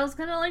 And I was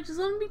kind of like, just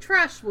let him be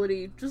trash,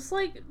 Woody. Just,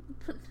 like,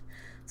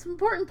 it's an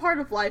important part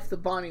of life that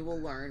Bonnie will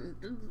learn.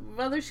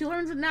 Whether she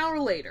learns it now or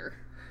later.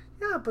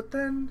 Yeah, but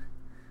then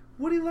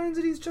Woody learns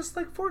that he's just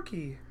like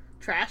Forky.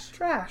 Trash?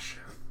 Trash.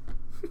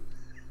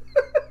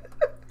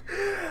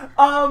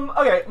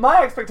 Okay,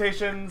 my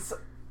expectations,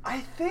 I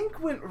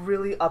think, went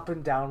really up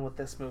and down with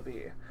this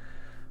movie.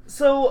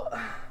 So,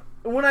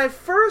 when I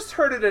first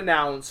heard it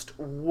announced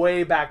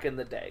way back in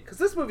the day, because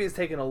this movie has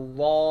taken a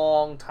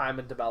long time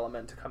in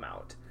development to come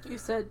out. You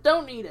said,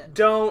 don't need it.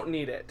 Don't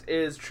need it,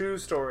 is true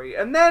story.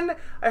 And then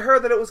I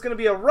heard that it was going to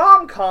be a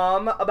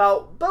rom-com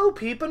about Bo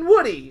Peep and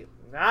Woody.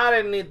 I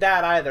didn't need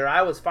that either.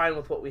 I was fine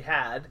with what we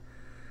had.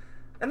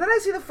 And then I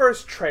see the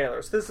first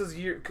trailer. So this is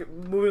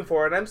moving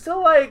forward, and I'm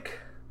still like...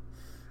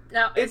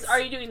 Now, are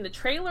you doing the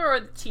trailer or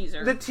the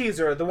teaser? The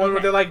teaser, the one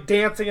where they're like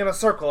dancing in a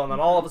circle and then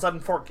all of a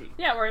sudden Forky.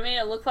 Yeah, where it made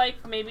it look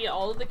like maybe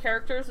all of the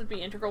characters would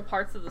be integral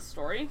parts of the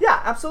story.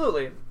 Yeah,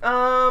 absolutely.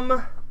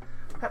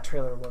 That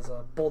trailer was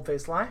a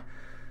bold-faced lie.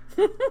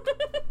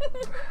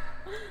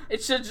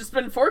 It should have just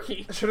been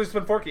Forky. It should have just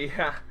been Forky,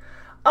 yeah.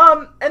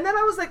 And then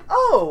I was like,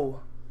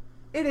 oh,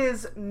 it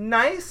is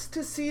nice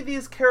to see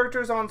these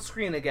characters on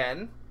screen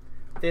again.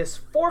 This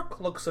fork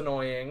looks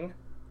annoying.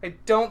 I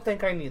don't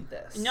think I need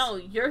this. No,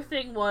 your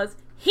thing was,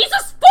 he's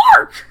a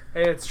spork!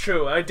 It's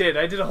true, I did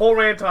a whole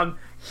rant on,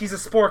 he's a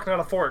spork, not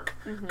a fork.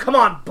 Mm-hmm. Come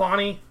on,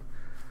 Bonnie!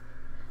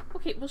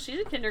 Okay, well,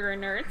 she's a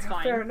kindergartner, it's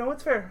fine. Fair. No,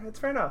 it's fair. It's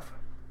fair enough.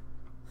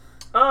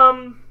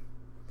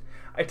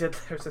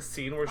 There's a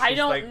scene where she's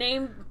I wouldn't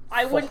name...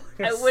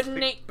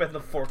 And the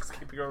fork's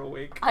keeping her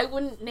awake. I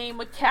wouldn't name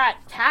a cat.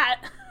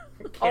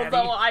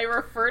 Although I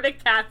refer to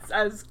cats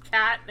as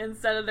cat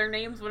instead of their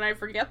names when I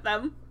forget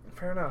them.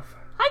 Fair enough.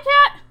 Hi,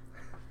 cat!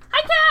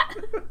 Hi, cat!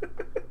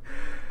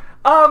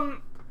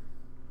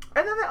 And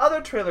then the other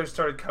trailers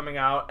started coming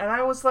out, and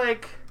I was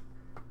like,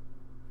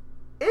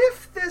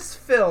 if this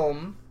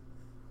film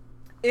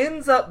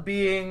ends up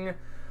being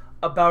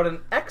about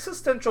an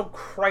existential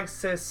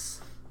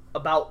crisis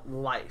about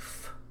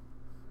life,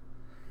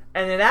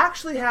 and it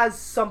actually has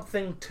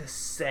something to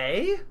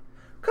say,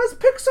 because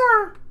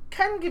Pixar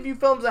can give you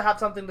films that have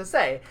something to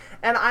say,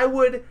 and I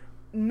would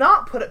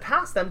not put it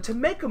past them to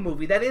make a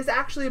movie that is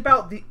actually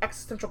about the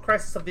existential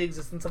crisis of the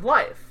existence of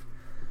life.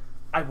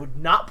 I would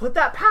not put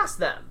that past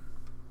them.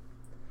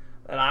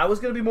 And I was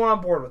going to be more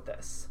on board with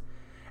this.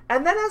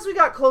 And then as we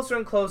got closer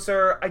and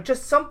closer,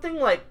 something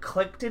like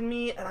clicked in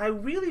me, and I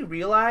really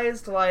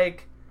realized,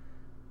 like,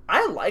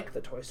 I like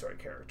the Toy Story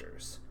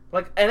characters.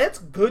 Like, and it's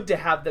good to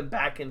have them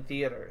back in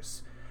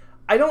theaters.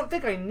 I don't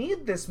think I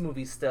need this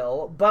movie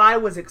still, but I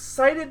was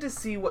excited to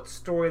see what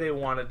story they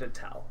wanted to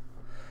tell.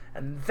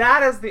 And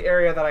that is the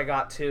area that I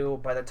got to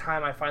by the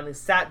time I finally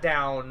sat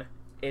down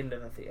into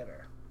the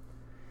theater.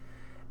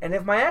 And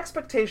if my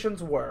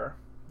expectations were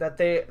that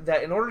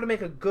in order to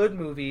make a good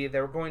movie, they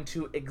were going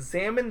to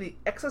examine the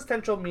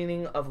existential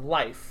meaning of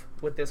life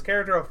with this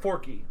character of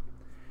Forky,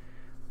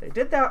 they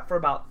did that for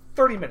about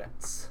 30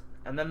 minutes.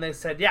 And then they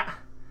said, yeah,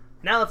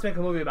 now let's make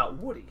a movie about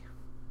Woody.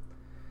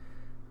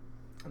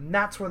 And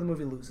that's where the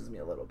movie loses me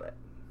a little bit.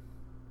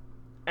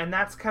 And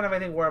that's kind of, I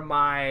think, where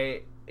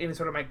my any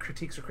sort of my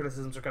critiques or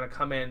criticisms are going to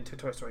come in to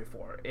Toy Story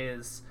 4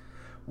 is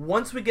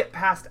once we get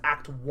past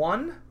Act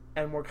 1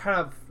 and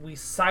we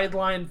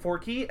sideline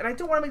Forky, and I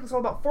don't want to make this all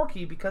about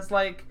Forky because,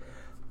 like,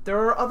 there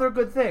are other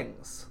good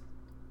things.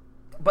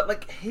 But,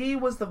 like, he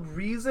was the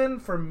reason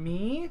for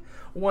me,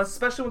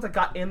 especially once I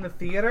got in the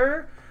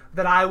theater,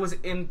 that I was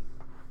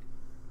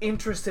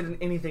interested in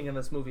anything in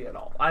this movie at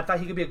all. I thought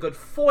he could be a good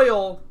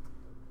foil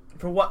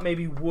for what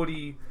maybe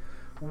Woody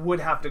would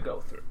have to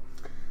go through.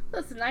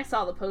 Listen, I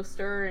saw the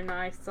poster, and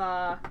I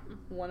saw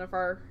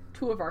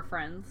two of our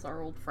friends,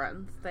 our old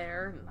friends,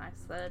 there, and I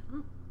said,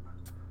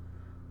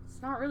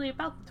 it's not really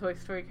about the Toy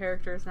Story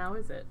characters now,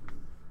 is it?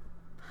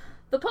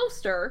 The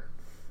poster,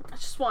 I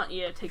just want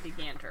you to take a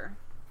gander.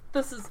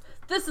 This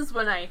is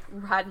when I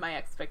had my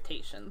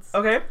expectations.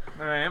 Okay,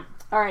 alright.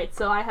 Alright,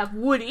 so I have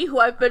Woody, who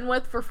I've been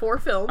with for 4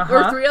 films,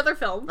 or 3 other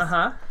films.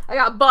 I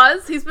got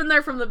Buzz, he's been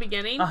there from the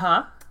beginning.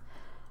 Oh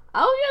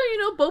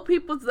yeah, Bo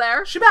Peep was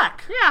there. She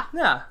back.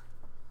 Yeah.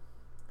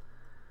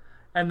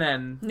 And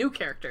then... New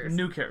characters.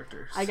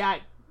 I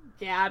got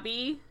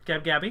Gabby.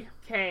 Gabby.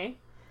 Okay.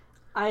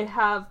 I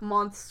have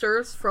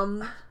monsters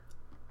from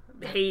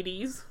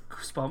Hades.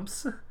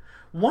 Goosebumps.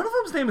 One of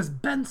them's name is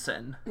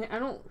Benson. I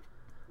don't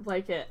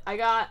like it. I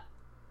got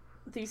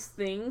these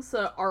things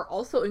that are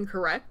also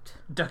incorrect.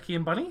 Ducky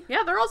and Bunny?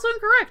 Yeah, they're also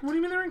incorrect. What do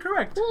you mean they're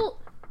incorrect? Well,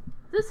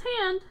 this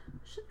hand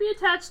should be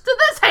attached to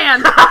this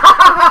hand.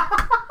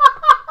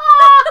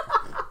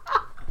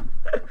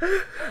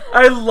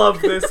 I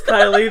love this,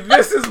 Kylie.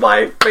 This is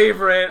my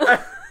favorite.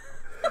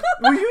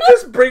 Will you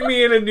just bring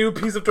me in a new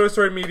piece of Toy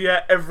Story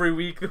media every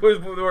week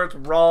where it's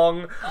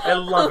wrong? I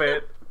love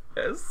it.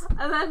 Yes.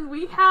 And then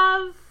we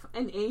have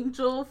an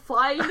angel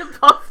flying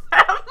above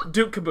them.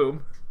 Duke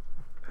Kaboom.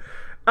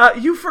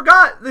 You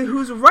forgot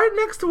who's right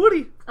next to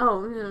Woody.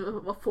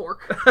 Oh, a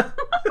fork.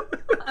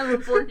 I'm a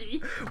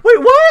Forky. Wait,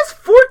 why is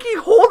Forky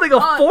holding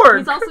a fork?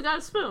 He's also got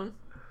a spoon.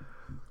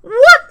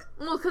 What?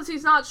 Well, because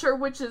he's not sure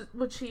which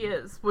he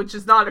is, which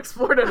is not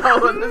explored at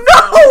all in this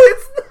film.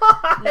 It's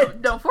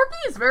not! No, Forky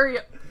is very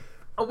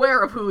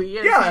aware of who he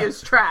is. Yeah. He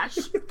is trash.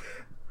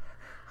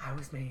 I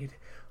was made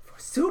for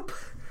soup,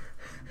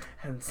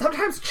 and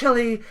sometimes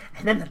chili,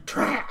 and then the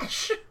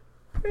trash.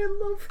 I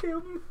love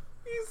him.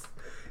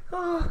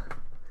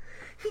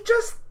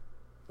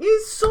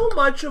 He's so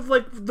much of,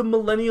 like, the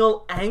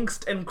millennial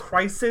angst and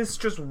crisis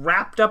just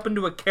wrapped up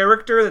into a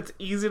character that's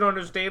easy to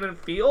understand and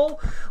feel.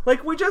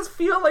 Like, we just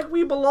feel like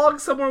we belong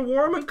somewhere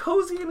warm and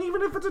cozy, and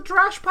even if it's a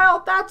trash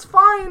pile, that's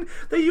fine.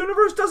 The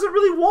universe doesn't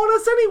really want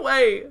us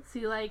anyway.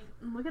 See, like,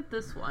 look at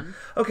this one.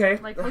 Okay.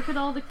 Like, look at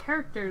all the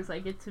characters I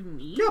get to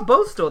meet. Yeah,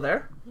 Bo's still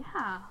there.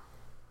 Yeah.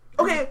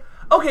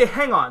 Okay,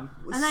 hang on.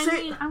 And I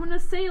mean, I'm gonna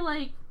say,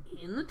 like,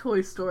 in the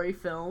Toy Story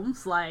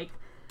films, like,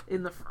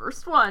 in the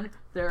first one,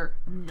 they're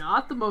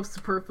not the most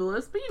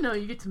superfluous, but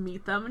you get to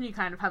meet them and you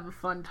kind of have a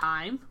fun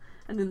time.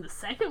 And in the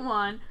second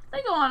one,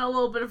 they go on a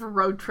little bit of a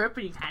road trip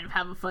and you kind of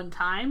have a fun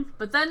time.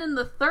 But then in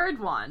the third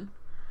one,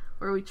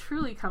 where we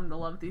truly come to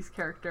love these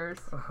characters,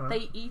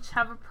 they each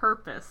have a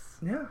purpose.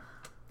 Yeah,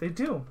 they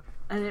do.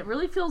 And it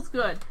really feels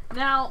good.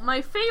 Now,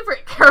 my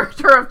favorite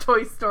character of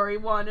Toy Story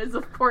 1 is,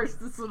 of course,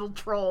 this little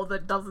troll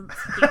that doesn't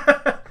speak.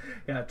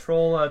 Yeah,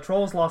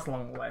 Troll's lost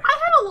along the way. I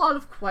had a lot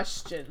of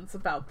questions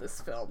about this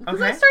film.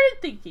 Because I started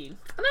thinking,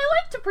 and I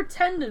like to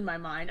pretend in my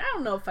mind, I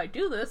don't know if I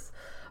do this,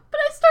 but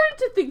I started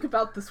to think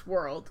about this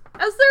world.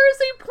 As there is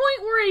a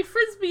point where a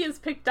Frisbee is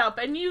picked up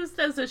and used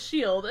as a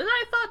shield, and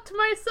I thought to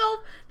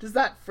myself, does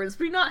that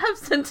Frisbee not have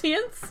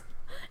sentience?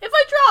 If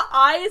I draw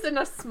eyes and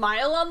a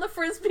smile on the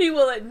Frisbee,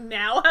 will it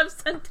now have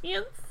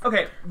sentience?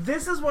 Okay,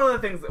 this is one of the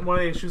things I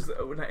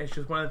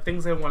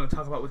want to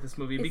talk about with this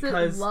movie.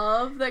 Because is it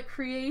love that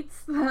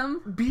creates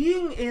them?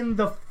 Being in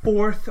the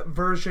 4th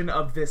version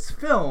of this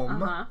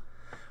film,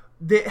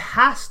 it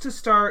has to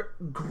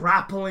start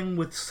grappling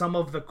with some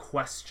of the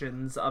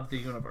questions of the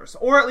universe.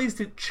 Or at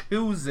least it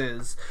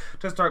chooses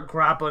to start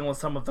grappling with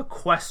some of the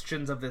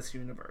questions of this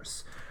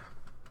universe.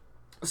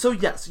 So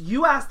yes,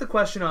 you asked the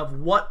question of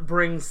what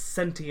brings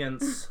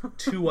sentience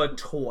to a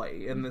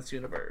toy in this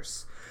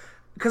universe.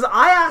 Because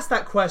I asked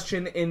that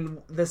question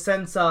in the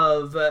sense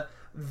of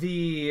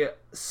the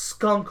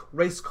skunk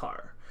race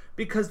car.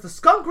 Because the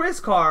skunk race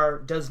car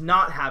does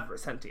not have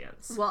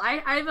sentience. Well,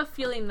 I have a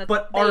feeling that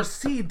But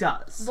RC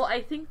does. Well,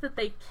 I think that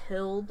they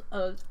killed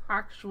an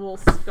actual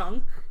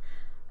skunk.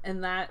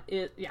 And that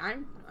it, I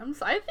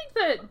think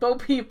that Bo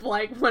Peep,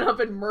 like, went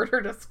up and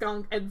murdered a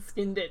skunk and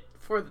skinned it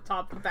for the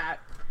top of that.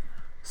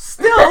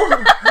 Still,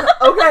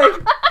 okay,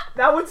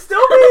 that would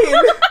still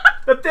mean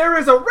that there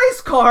is a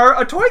race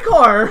car, a toy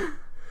car,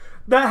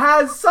 that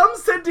has some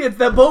sentience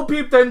that Bo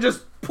Peep then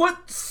just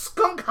put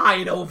skunk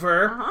hide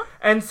over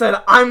and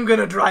said, I'm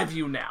gonna drive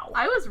you now.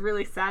 I was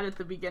really sad at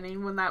the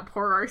beginning when that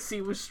poor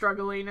RC was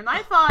struggling, and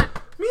I thought...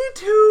 Me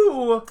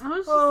too! I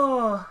was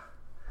just...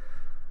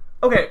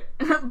 Okay.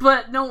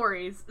 But no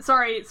worries.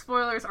 Sorry,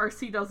 spoilers,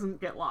 RC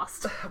doesn't get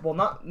lost. Well,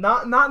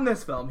 not in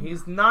this film.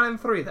 He's not in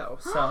 3, though,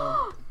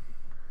 so...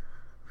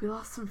 We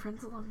lost some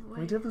friends along the way.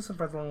 We did lose some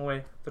friends along the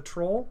way. The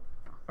troll?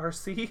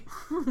 RC.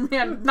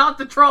 Man, not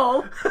the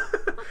troll.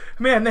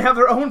 Man, they have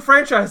their own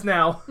franchise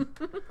now.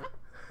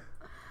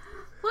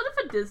 What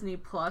if a Disney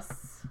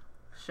Plus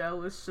show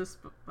was just...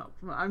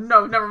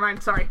 no, never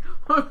mind, sorry.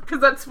 Because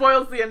that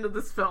spoils the end of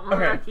this film.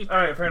 Okay,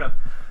 alright, fair enough.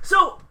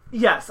 So,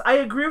 yes, I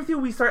agree with you.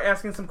 We start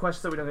asking some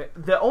questions that we don't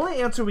get. The only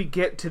answer we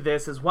get to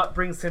this is what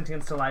brings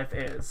sentience to life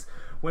is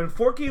when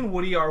Forky and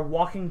Woody are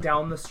walking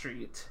down the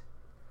street,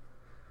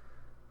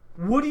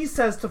 Woody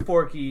says to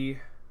Forky,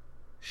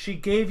 she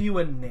gave you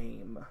a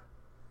name.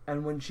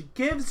 And when she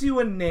gives you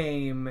a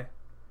name...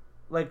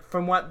 Like,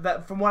 from what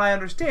I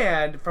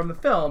understand from the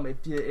film,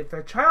 if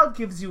a child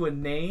gives you a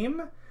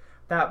name,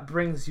 that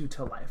brings you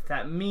to life.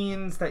 That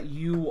means that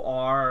you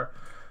are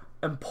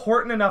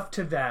important enough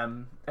to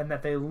them and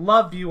that they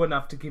love you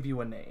enough to give you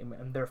a name,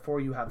 and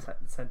therefore you have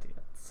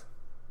sentience.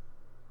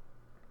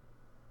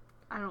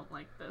 I don't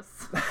like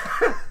this.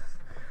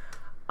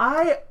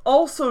 I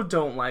also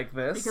don't like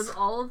this. Because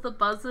all of the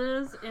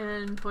Buzzes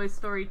in Toy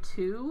Story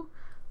 2,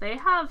 they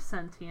have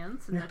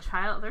sentience, and the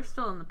child, they're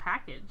still in the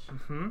package.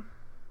 Mm-hmm.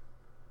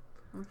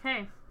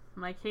 Okay,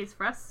 my case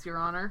rests, Your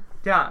Honor.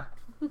 Yeah.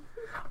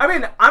 I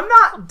mean, I'm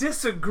not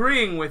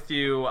disagreeing with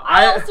you.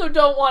 I also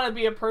don't want to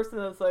be a person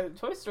that's like, the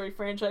Toy Story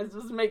franchise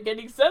doesn't make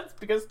any sense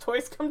because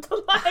toys come to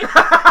life.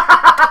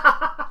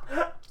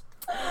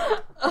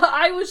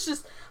 I was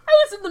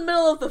in the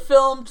middle of the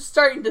film just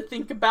starting to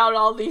think about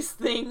all these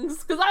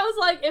things. Because I was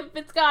like, if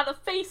it's got a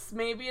face,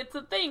 maybe it's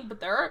a thing.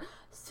 But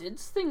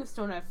Sid's things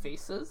don't have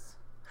faces.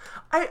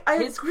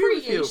 His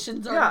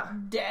creations are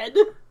dead.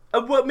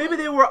 Well, maybe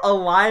they were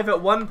alive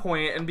at one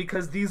point, and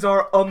because these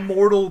are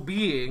immortal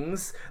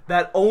beings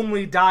that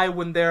only die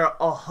when they're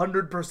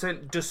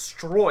 100%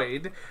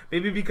 destroyed,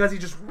 maybe because he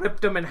just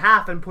ripped them in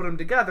half and put them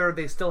together,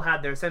 they still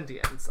had their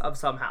sentience of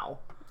somehow.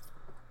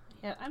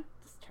 Yeah,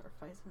 this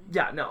terrifies me.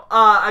 Yeah, no,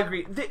 I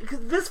agree.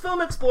 This film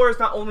explores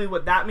not only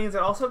what that means,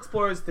 it also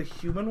explores the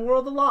human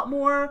world a lot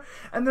more,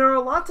 and there are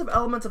lots of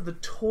elements of the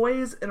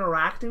toys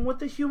interacting with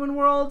the human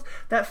world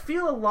that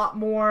feel a lot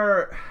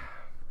more...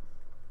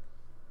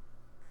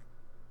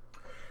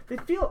 They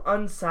feel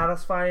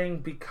unsatisfying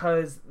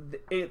because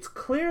it's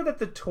clear that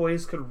the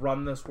toys could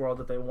run this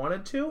world if they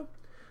wanted to.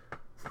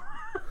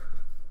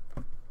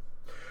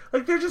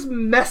 Like, they're just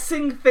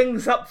messing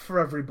things up for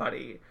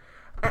everybody.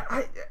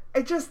 I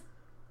just...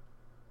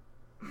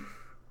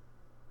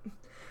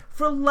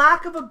 For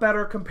lack of a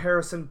better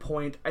comparison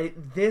point,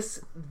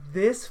 this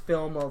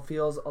film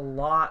feels a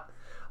lot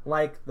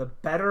like the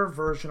better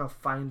version of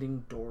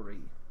Finding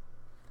Dory.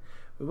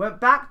 We went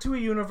back to a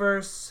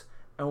universe...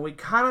 And we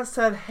kind of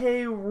said,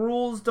 hey,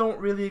 rules don't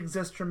really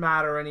exist or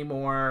matter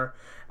anymore.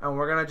 And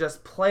we're going to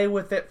just play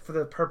with it for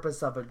the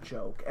purpose of a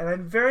joke. And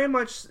I'm very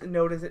much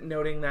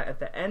noting that at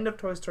the end of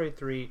Toy Story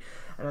 3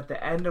 and at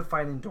the end of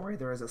Finding Dory,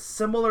 there is a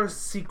similar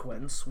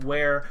sequence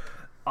where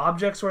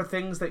objects or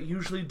things that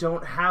usually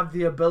don't have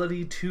the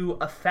ability to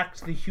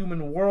affect the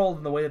human world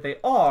in the way that they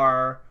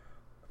are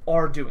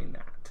doing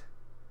that.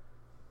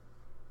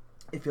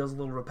 It feels a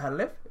little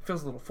repetitive. It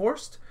feels a little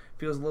forced. It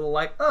feels a little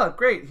like, oh,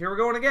 great, here we're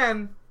going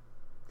again.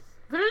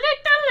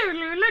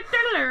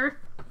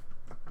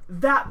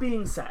 That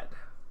being said,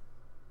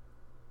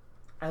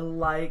 I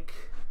like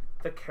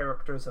the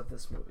characters of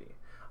this movie.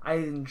 I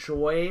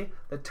enjoy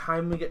the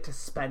time we get to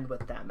spend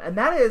with them. And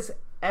that is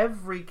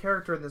every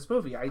character in this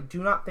movie. I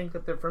do not think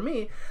that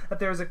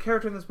there's a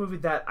character in this movie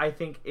that I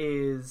think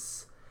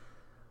is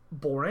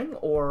boring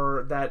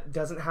or that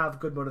doesn't have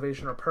good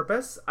motivation or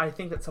purpose. I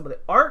think that some of the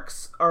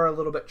arcs are a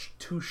little bit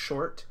too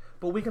short.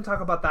 But we can talk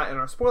about that in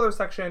our spoiler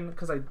section,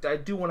 because I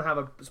do want to have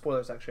a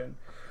spoiler section.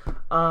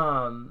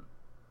 But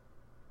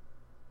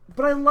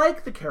I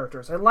like the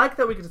characters. I like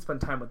that we get to spend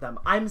time with them.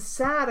 I'm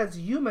sad, as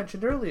you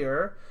mentioned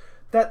earlier,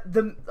 that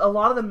a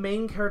lot of the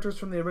main characters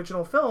from the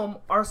original film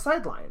are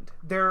sidelined.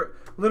 They're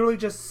literally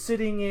just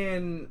sitting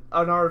in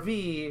an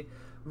RV,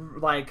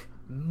 like,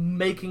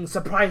 making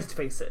surprised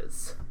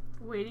faces.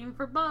 Waiting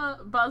for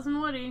Buzz and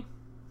Woody.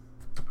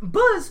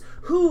 Buzz,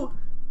 who,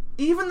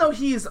 even though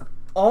he's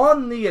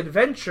on the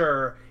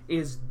adventure,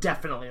 is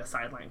definitely a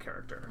sideline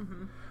character.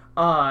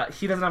 Mm-hmm.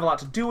 He doesn't have a lot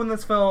to do in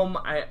this film.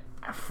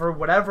 For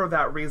whatever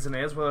that reason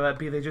is, whether that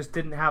be they just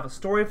didn't have a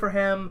story for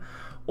him,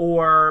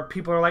 or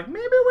people are like,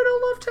 maybe we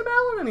don't love Tim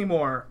Allen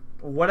anymore.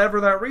 Whatever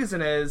that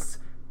reason is,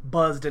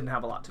 Buzz didn't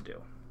have a lot to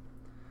do.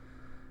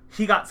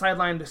 He got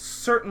sidelined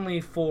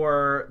certainly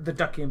for the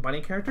Ducky and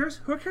Bunny characters,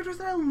 who are characters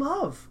that I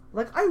love.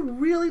 Like, I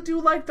really do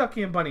like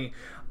Ducky and Bunny.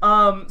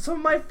 Some of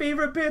my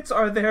favorite bits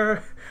are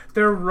their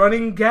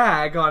running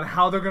gag on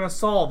how they're gonna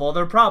solve all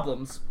their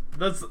problems.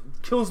 That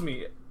kills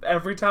me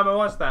every time I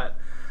watch that.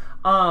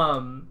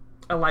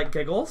 I like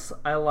Giggles.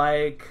 I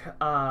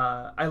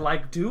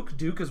like Duke.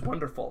 Duke is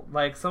wonderful.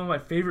 Like, some of my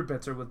favorite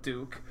bits are with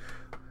Duke.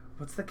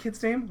 What's the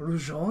kid's name?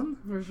 Roujon?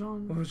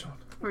 Roujon.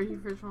 Are you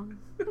Roujon?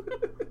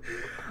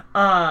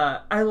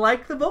 I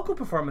like the vocal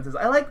performances.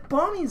 I like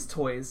Bonnie's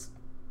toys.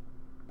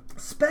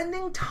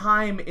 Spending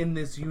time in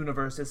this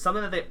universe is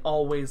something that they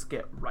always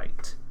get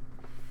right.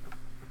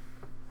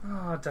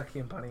 Oh, Ducky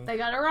and Bunny. They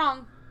got it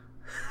wrong.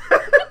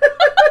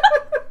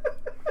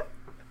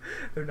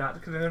 They're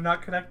not connected. They're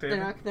not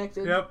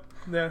connected. Yep.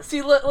 Yeah.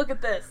 See, look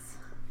at this.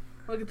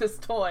 Look at this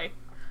toy.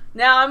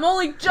 Now, I'm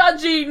only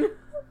judging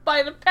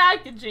by the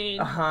packaging.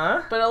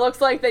 Uh-huh. But it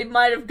looks like they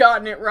might have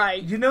gotten it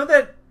right. You know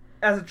that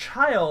as a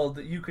child,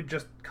 you could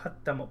just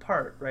cut them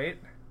apart, right?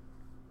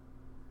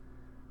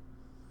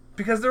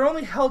 Because they're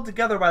only held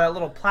together by that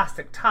little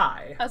plastic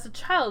tie. As a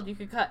child, you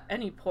could cut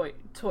any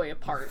toy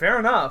apart. Fair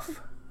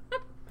enough.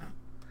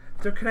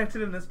 They're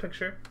connected in this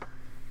picture.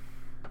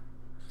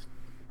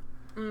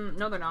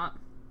 No, they're not.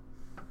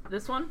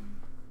 This one?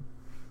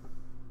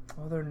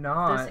 Oh, they're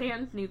not. This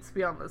hand needs to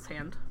be on this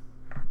hand.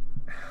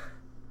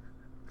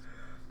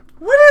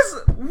 What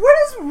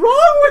is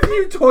wrong with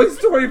you, Toy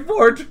Story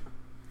 4?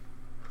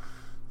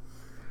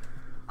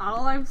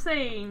 All I'm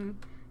saying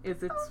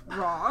is it's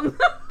wrong.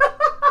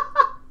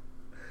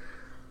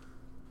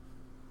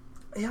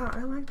 Yeah,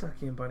 I like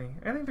Ducky and Bunny.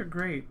 I think they're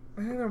great.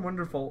 I think they're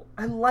wonderful.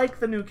 I like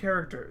the new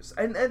characters.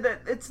 And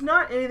that it's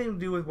not anything to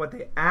do with what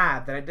they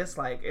add that I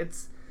dislike.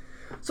 It's...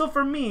 So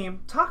for me,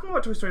 talking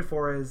about Toy Story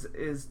 4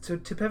 is to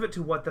pivot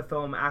to what the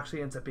film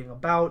actually ends up being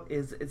about,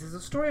 is a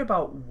story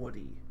about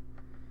Woody.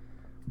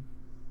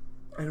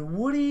 And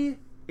Woody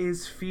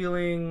is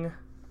feeling...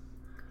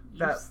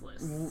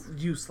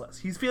 useless.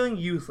 He's feeling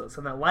useless,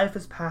 and that life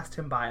has passed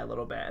him by a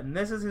little bit. And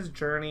this is his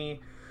journey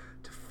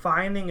to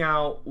finding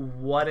out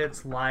what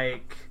it's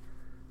like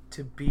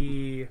to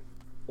be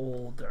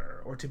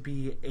older, or to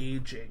be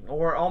aging,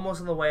 or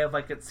almost in the way of,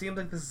 like, it seems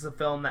like this is a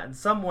film that in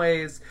some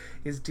ways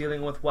is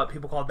dealing with what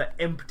people call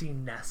the empty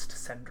nest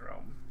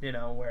syndrome. You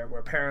know,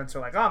 where parents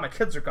are like, oh, my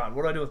kids are gone,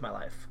 what do I do with my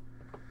life?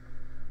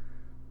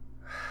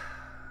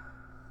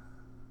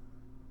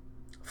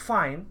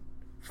 Fine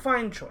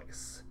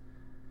choice.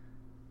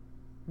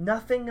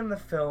 Nothing in the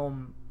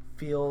film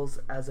feels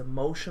as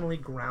emotionally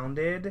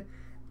grounded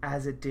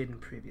as it did in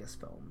previous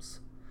films.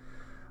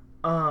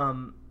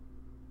 Because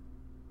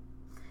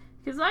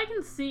I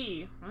can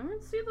see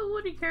that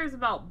Woody cares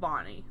about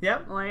Bonnie.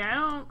 Yep. Like,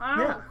 I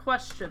don't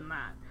question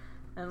that.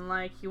 And,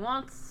 like, he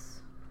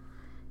wants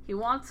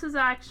his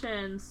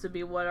actions to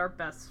be what are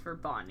best for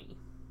Bonnie.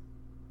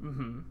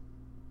 Mm-hmm.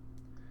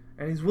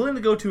 And he's willing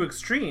to go to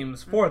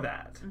extremes for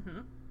that.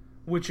 Mm-hmm.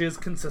 Which is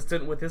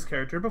consistent with his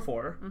character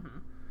before. Mm-hmm.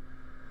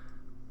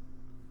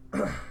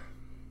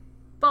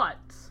 But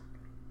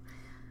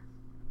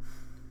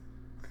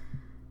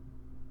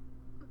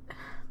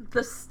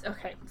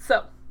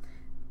so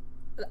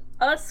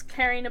us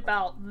caring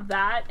about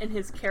that and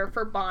his care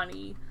for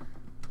Bonnie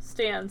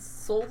stands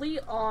solely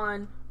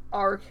on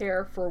our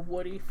care for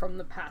Woody from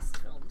the past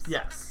films.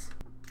 Yes.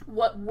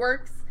 What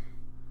works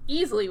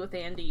easily with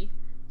Andy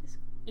is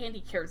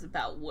Andy cares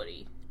about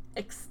Woody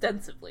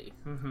extensively.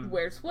 Mm-hmm.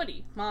 Where's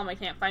Woody? Mom, I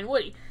can't find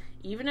Woody.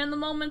 Even in the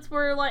moments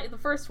where, like, the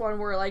first one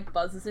where, like,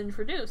 Buzz is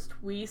introduced,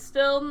 we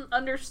still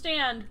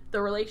understand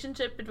the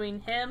relationship between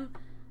him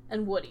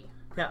and Woody.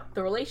 Yeah.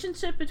 The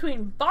relationship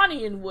between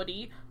Bonnie and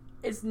Woody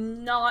is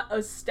not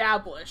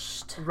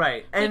established.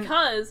 Right.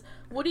 Because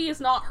Woody is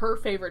not her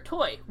favorite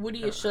toy.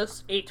 Woody is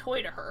just a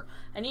toy to her.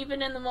 And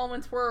even in the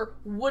moments where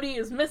Woody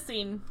is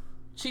missing,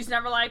 she's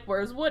never like,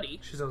 where's Woody?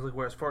 She's always like,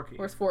 where's Forky?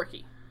 Where's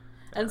Forky?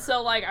 And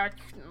so, like, I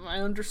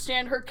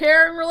understand her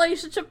care and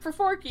relationship for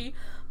Forky,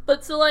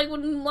 but so, like,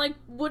 when, like,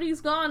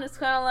 Woody's gone, it's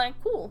kind of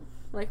like, cool.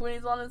 Like, when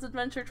he's on his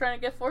adventure trying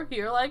to get Forky,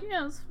 you're like,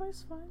 yeah, it's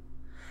fine.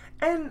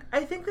 And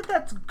I think that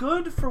that's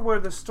good for where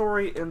the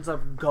story ends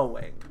up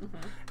going.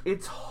 Mm-hmm.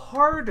 It's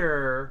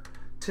harder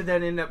to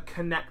then end up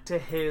connect to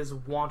his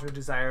want or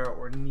desire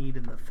or need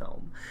in the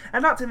film.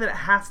 I'm not saying that it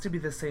has to be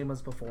the same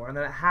as before, and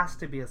that it has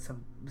to be as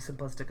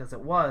simplistic as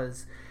it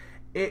was.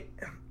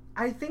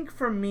 I think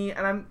for me,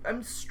 and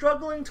I'm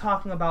struggling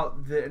talking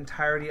about the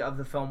entirety of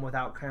the film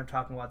without kind of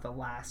talking about the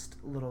last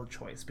little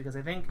choice, because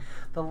I think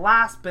the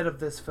last bit of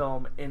this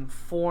film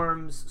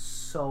informs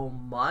so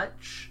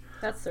much.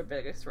 That's their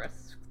biggest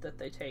risk that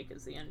they take,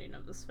 is the ending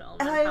of this film,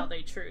 and how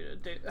they choose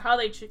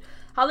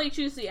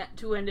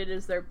to end it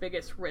is their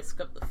biggest risk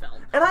of the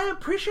film. And I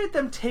appreciate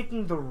them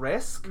taking the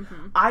risk.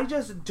 Mm-hmm. I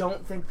just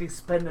don't think they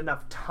spend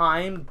enough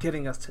time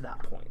getting us to that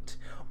point,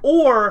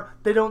 or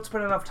they don't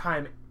spend enough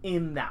time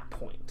in that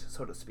point,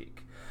 so to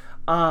speak.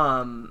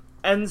 And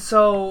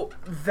so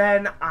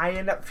then I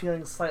end up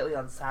feeling slightly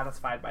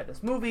unsatisfied by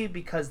this movie,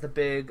 because the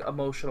big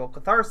emotional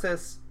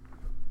catharsis,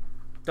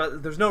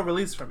 there's no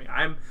release for me.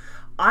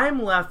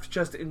 I'm left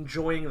just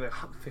enjoying the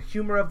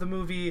humor of the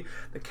movie,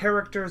 the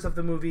characters of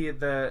the movie,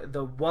 the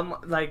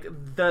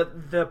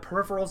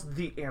peripherals,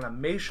 the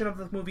animation of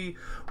the movie,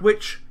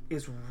 which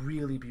is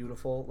really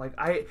beautiful. Like,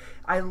 I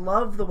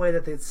love the way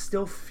that it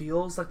still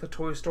feels like the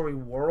Toy Story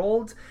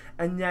world,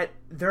 and yet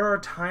there are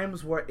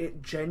times where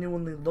it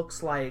genuinely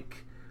looks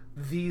like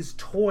these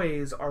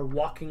toys are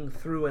walking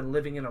through and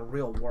living in a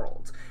real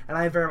world. And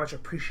I very much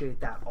appreciate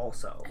that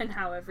also. And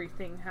how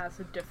everything has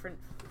a different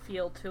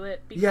feel to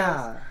it.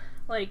 Because,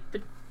 like,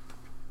 but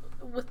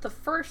with the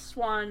first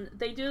one,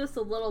 they do this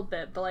a little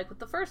bit, but, like, with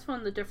the first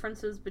one, the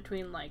differences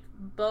between, like,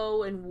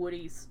 Bo and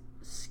Woody's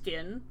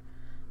skin,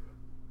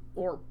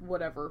 or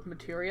whatever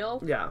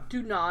material,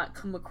 do not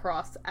come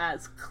across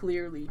as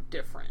clearly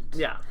different.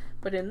 Yeah.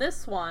 But in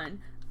this one,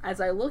 as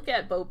I look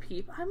at Bo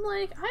Peep, I'm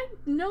like, I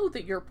know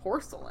that you're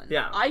porcelain.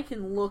 Yeah. I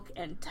can look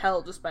and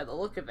tell just by the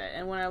look of it.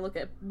 And when I look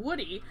at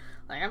Woody,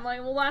 like, I'm like,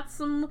 well, that's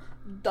some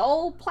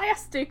dull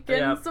plastic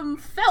and some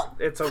felt.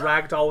 It's a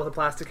rag doll with a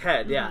plastic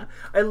head, yeah.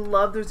 I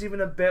love there's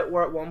even a bit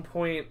where at one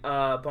point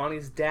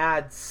Bonnie's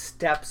dad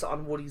steps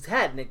on Woody's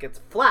head and it gets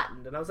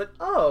flattened. And I was like,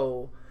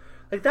 oh.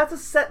 Like,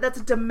 that's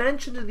a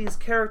dimension to these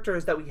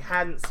characters that we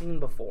hadn't seen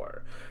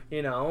before,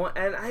 you know?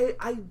 And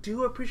I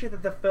do appreciate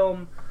that the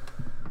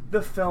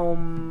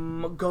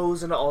film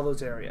goes into all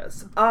those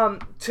areas.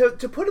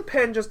 To put a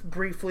pin just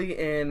briefly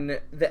in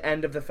the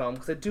end of the film,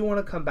 because I do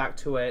want to come back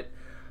to it,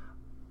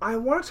 I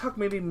want to talk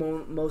maybe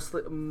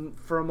mostly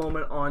for a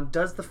moment on,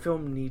 does the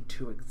film need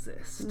to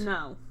exist?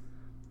 No.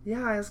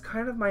 Yeah, it's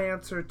kind of my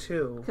answer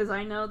too. Because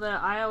I know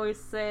that I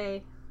always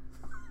say,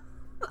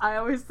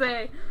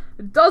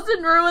 it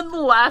doesn't ruin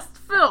the last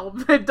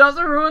film. It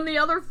doesn't ruin the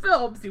other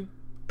films, you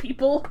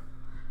people.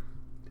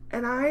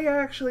 And I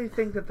actually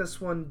think that this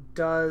one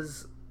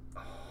does...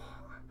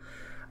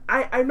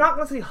 I'm not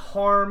going to say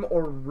harm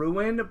or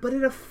ruin, but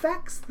it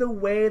affects the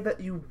way that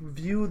you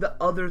view the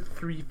other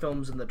 3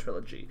 films in the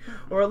trilogy.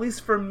 Or at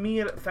least for me,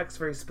 it affects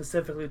very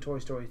specifically Toy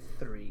Story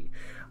 3.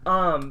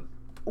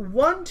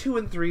 1, 2,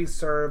 and 3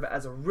 serve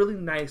as a really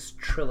nice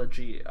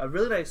trilogy, a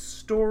really nice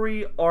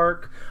story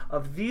arc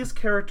of these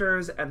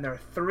characters and their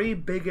 3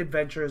 big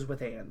adventures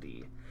with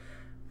Andy.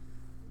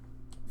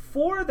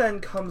 4 then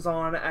comes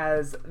on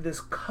as this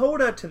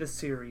coda to the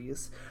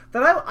series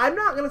that I'm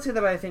not going to say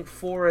that I think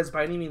 4 is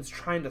by any means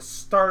trying to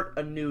start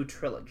a new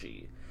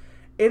trilogy.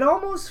 It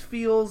almost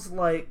feels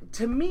like,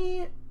 to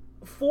me,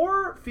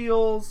 4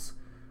 feels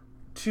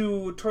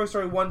to Toy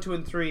Story 1, 2,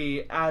 and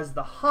 3 as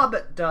The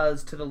Hobbit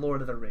does to the Lord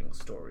of the Rings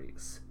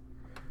stories.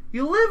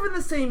 You live in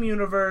the same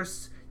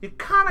universe, you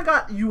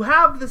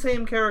have the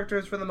same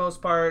characters for the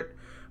most part,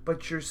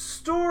 but your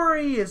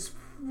story is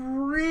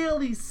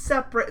really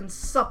separate and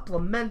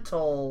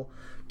supplemental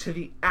to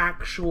the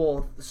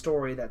actual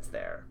story that's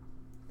there.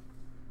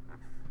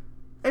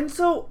 And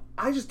so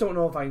I just don't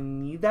know if I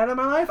need that in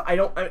my life.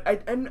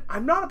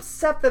 I'm not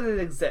upset that it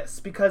exists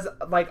because,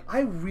 like,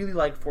 I really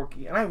like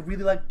Forky and I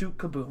really like Duke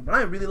Kaboom and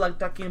I really like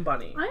Ducky and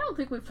Bunny. I don't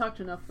think we've talked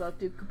enough about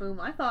Duke Kaboom.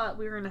 I thought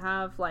we were going to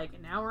have like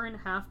an hour and a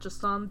half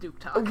just on Duke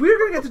Talk. We're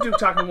going to get to Duke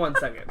Talk in 1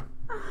 second.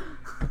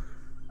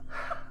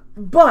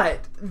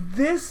 But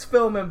this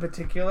film in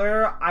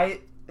particular,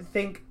 I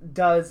think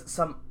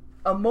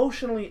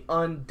emotionally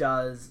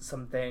undoes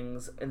some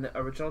things in the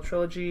original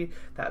trilogy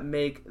that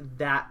make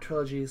that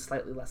trilogy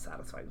slightly less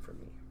satisfying for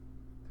me.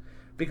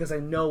 Because I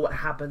know what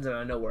happens and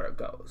I know where it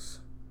goes.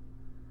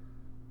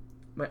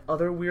 My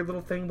other weird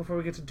little thing before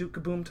we get to Duke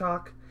Kaboom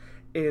talk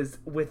is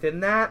within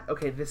that,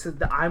 okay,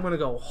 I'm going to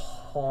go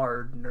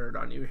hard nerd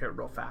on you here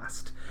real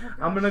fast.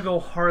 I'm going to go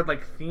hard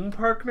like theme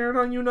park nerd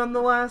on you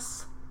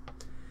nonetheless.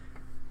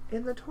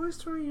 In the Toy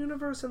Story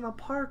universe, in the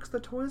parks, the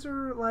toys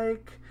are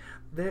like...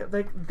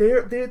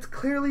 it's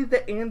clearly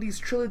the Andy's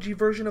trilogy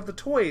version of the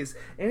toys.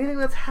 Anything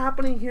that's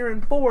happening here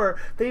in 4,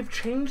 they've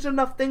changed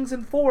enough things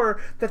in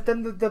 4 that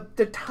then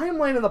the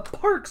timeline in the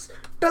parks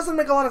doesn't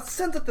make a lot of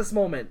sense at this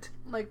moment.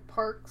 Like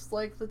parks,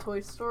 like the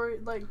Toy Story,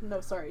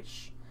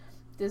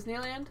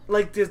 Disneyland?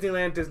 Like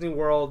Disneyland, Disney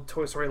World,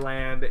 Toy Story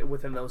Land,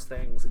 within those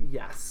things,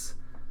 yes.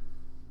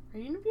 Are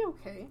you gonna be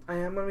okay? I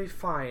am gonna be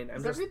fine.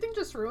 Is everything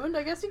just ruined?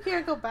 I guess you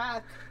can't go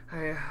back.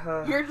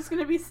 You're just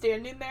gonna be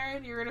standing there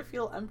and you're gonna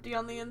feel empty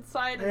on the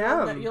inside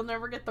and you'll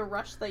never get the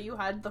rush that you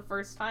had the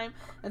first time.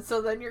 And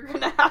so then you're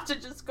gonna have to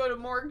just go to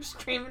more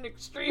extreme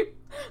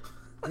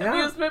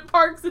amusement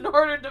parks in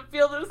order to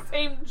feel the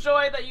same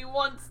joy that you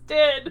once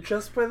did.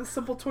 Just by the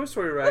simple Toy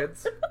Story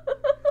rides.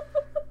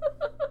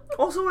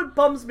 Also, it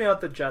bums me out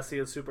that Jessie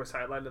is super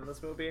sidelined in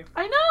this movie.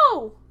 I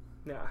know!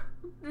 Yeah.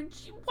 Why did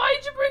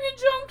you bring in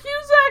Joan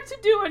Cusack to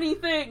do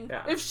anything?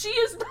 Yeah. If she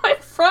is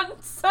not front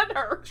and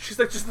center. She's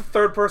like just the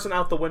third person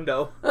out the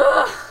window.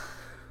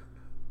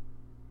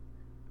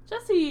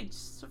 Jessie's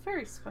just a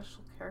very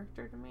special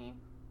character to me.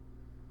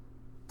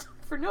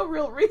 For no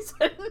real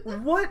reason.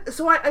 What?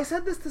 So I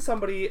said this to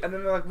somebody, and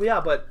then they're like, well,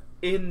 yeah, but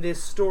in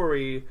this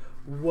story,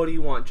 what do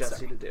you want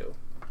Jessie to do?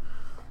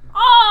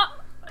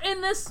 In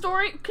this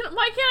story,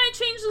 why can't I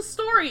change the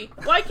story?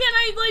 Why can't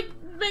I,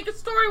 make a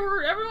story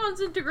where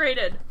everyone's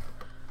integrated?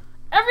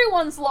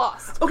 Everyone's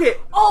lost. Okay.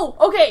 Oh,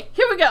 okay,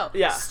 here we go.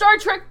 Yeah. Star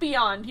Trek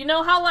Beyond. You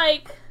know how,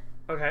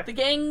 okay, the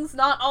gang's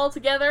not all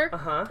together?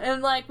 Uh-huh.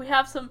 And, we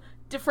have some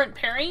different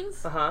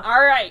pairings? Uh-huh.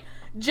 Alright.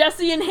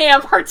 Jessie and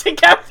Ham are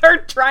together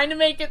trying to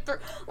make it through.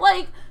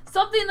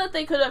 Something that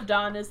they could have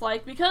done is,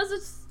 because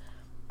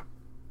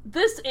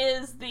this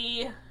is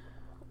the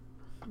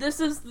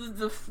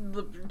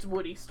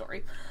Woody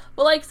story.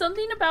 But,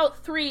 something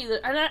about 3,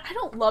 and I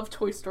don't love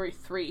Toy Story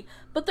 3,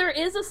 but there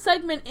is a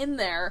segment in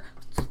there,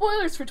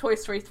 spoilers for Toy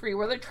Story 3,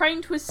 where they're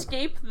trying to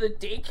escape the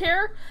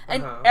daycare,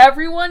 and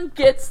everyone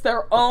gets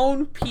their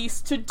own piece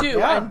to do.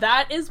 Yeah. And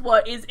that is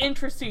what is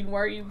interesting,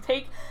 where you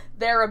take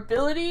their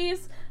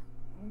abilities,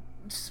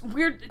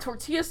 weird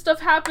tortilla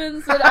stuff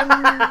happens that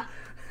I'm...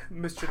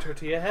 Mr.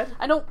 Tortilla Head?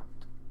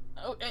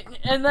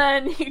 And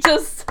then he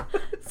just...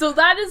 So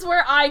that is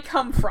where I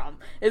come from.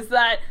 Is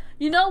that,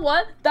 you know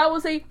what? That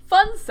was a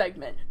fun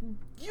segment.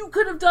 You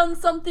could have done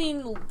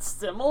something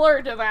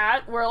similar to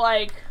that, where,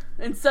 like,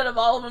 instead of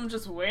all of them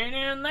just waiting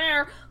in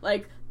there,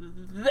 like,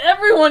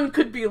 everyone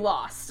could be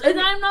lost. And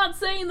I'm not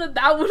saying that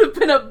that would have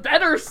been a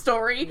better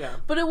story,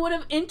 but it would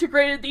have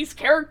integrated these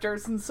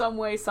characters in some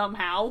way,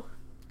 somehow.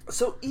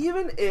 So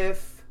even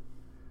if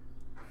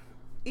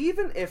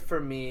for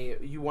me,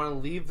 you want to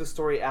leave the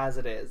story as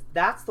it is,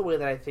 that's the way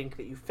that I think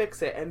that you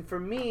fix it. And for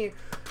me...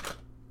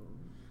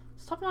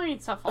 Stop knocking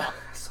stuff off.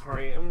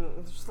 Sorry,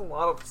 there's just a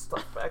lot of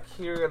stuff back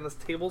here, and this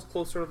table's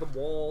closer to the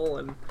wall,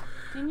 and...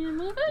 Do you need to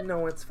move it?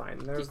 No, it's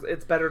fine.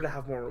 It's better to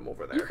have more room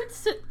over there. You could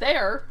sit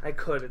there. I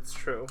could, it's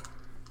true.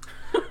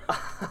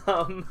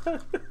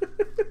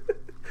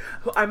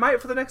 I might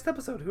for the next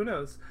episode, who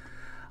knows?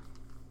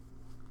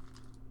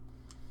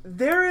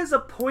 There is a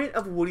point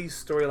of Woody's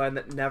storyline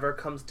that never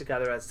comes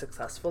together as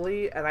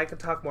successfully, and I can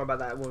talk more about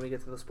that when we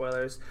get to the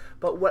spoilers,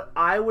 but what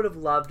I would have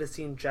loved to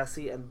see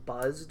Jesse and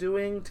Buzz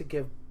doing to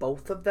give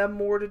both of them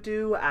more to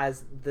do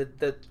as they're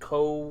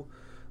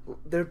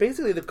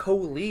basically the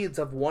co-leads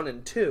of 1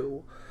 and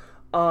 2.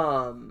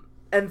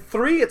 And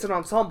 3, it's an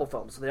ensemble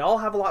film, so they all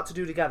have a lot to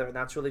do together, and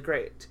that's really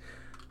great.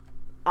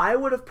 I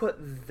would have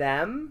put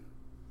them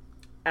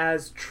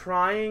as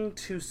trying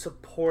to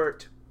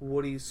support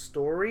Woody's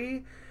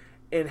story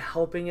in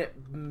helping it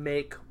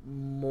make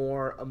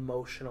more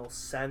emotional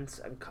sense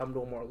and come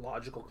to a more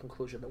logical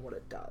conclusion than what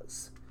it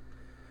does.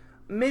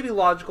 Maybe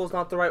logical is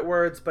not the right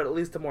words, but at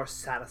least a more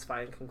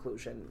satisfying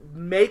conclusion.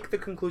 Make the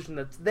conclusion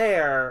that's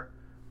there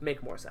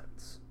make more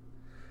sense.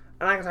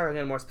 And I can talk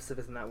again more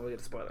specifics than that when we get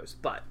to spoilers,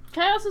 but...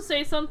 Can I also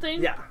say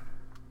something? Yeah.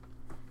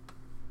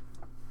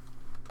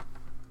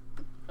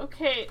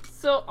 Okay,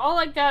 so all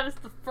I got is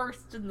the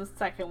first and the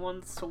second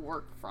ones to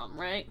work from,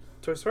 right?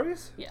 Toy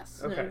Stories? Yes.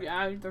 Okay.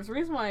 No, there's a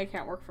reason why I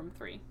can't work from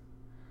 3.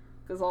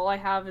 Because all I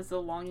have is a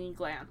longing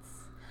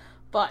glance.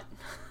 But,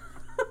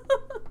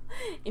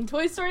 in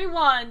Toy Story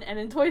 1 and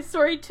in Toy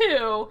Story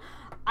 2,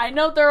 I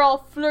know they're all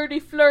flirty,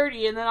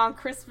 and then on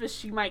Christmas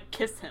she might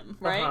kiss him,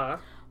 right? Uh-huh.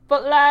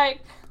 But,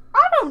 like,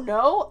 I don't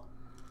know.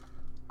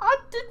 I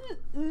didn't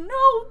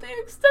know the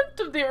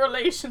extent of the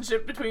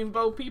relationship between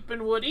Bo Peep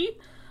and Woody.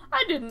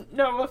 I didn't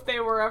know if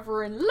they were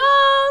ever in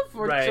love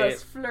or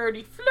just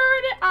flirty.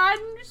 I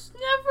just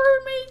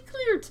never made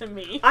clear to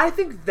me. I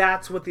think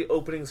that's what the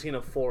opening scene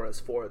of 4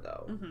 is for,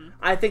 though. Mm-hmm.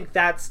 I think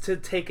that's to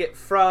take it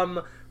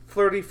from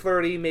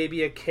flirty,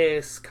 maybe a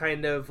kiss,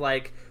 kind of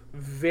like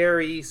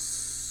very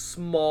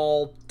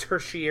small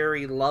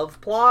tertiary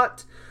love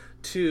plot,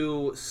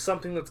 to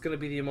something that's going to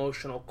be the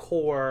emotional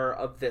core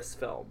of this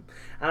film.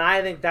 And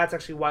I think that's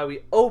actually why we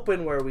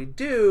open where we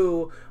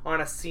do,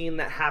 on a scene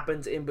that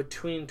happens in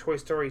between Toy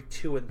Story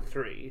 2 and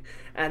 3.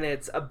 And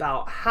it's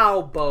about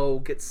how Bo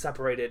gets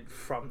separated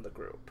from the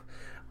group.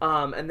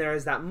 And there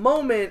is that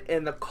moment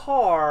in the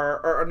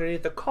car, or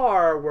underneath the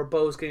car, where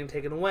Bo's getting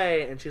taken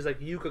away, and she's like,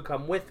 you could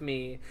come with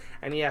me,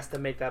 and he has to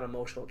make that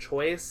emotional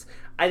choice.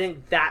 I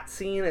think that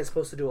scene is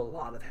supposed to do a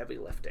lot of heavy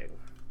lifting.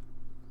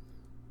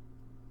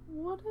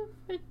 What if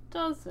it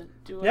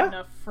doesn't do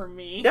enough for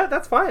me? Yeah,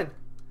 that's fine.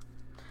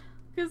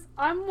 Because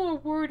I'm more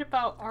worried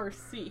about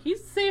RC.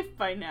 He's safe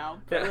by now,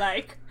 but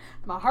like,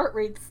 my heart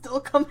rate's still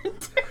coming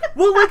down.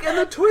 Well, like, and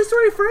the Toy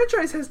Story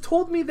franchise has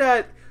told me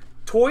that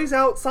toys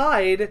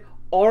outside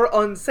are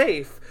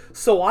unsafe.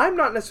 So I'm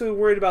not necessarily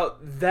worried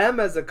about them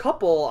as a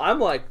couple. I'm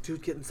like,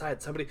 dude, get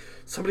inside. Somebody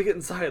get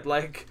inside.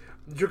 Like,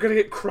 you're gonna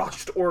get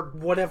crushed or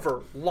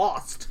whatever.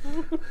 Lost.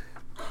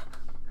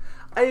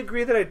 I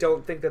agree that I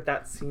don't think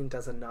that scene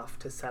does enough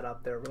to set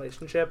up their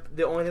relationship.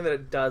 The only thing that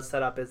it does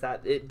set up is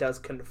that it does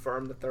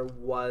confirm that there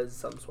was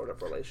some sort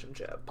of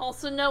relationship.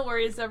 Also, no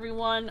worries,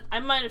 everyone. I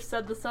might have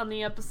said this on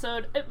the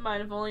episode. It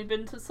might have only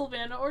been to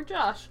Sylvana or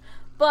Josh.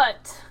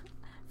 But,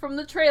 from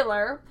the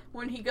trailer,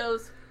 when he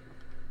goes,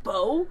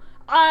 Bo,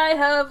 I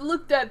have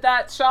looked at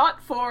that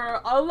shot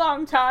for a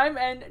long time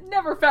and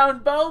never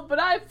found Bo, but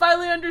I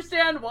finally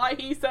understand why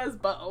he says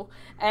Bo.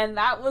 And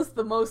that was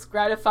the most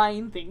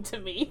gratifying thing to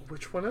me.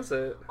 Which one is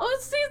it? Oh,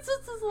 it's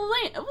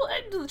the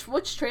lamp.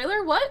 Which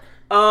trailer? What?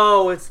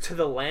 Oh, it's to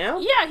the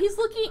lamp? Yeah, he's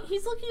looking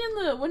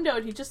in the window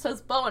and he just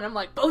says Bo, and I'm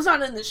like, Bo's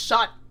not in this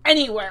shot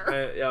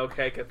anywhere. Yeah,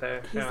 okay, get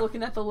there. He's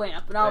looking at the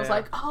lamp, and I was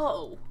like,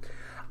 oh.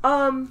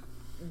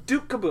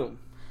 Duke Kaboom.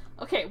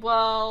 Okay,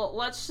 well,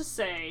 let's just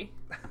say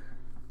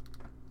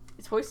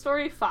Toy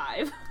Story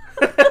 5.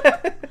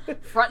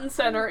 Front and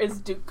center is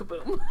Duke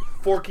Kaboom.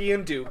 Forky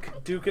and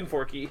Duke. Duke and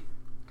Forky.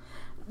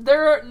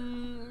 They're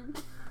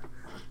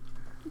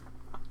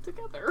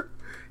together.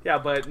 Yeah,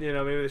 but,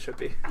 maybe they should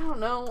be. I don't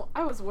know.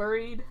 I was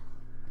worried.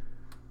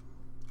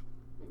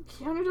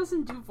 Keanu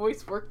doesn't do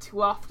voice work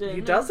too often.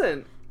 He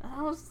doesn't.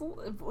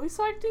 Voice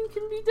acting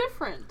can be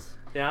different.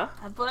 Yeah?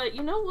 But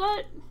you know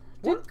what?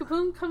 Duke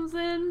Kaboom comes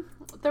in.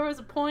 There was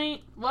a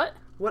point. What?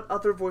 What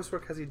other voice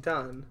work has he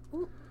done?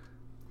 Ooh.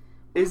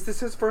 Is this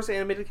his first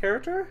animated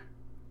character?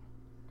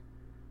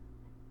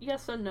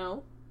 Yes and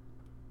no.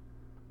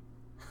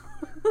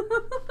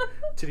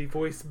 Did he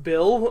voice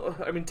Bill?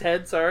 I mean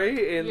Ted,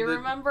 sorry.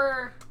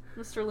 Remember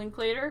Mr.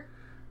 Linklater?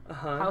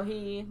 How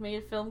he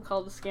made a film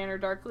called The Scanner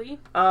Darkly?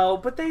 Oh,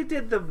 but they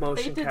did the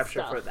motion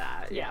capture for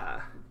that.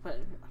 Yeah. But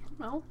I don't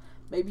know.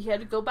 Maybe he had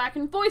to go back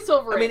and voice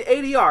over it. I mean,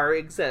 ADR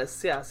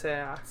exists, yes,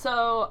 yeah.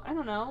 So, I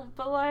don't know.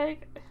 But,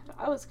 like,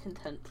 I was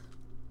content.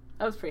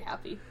 I was pretty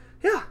happy.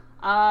 Yeah.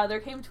 There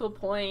came to a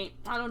point,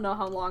 I don't know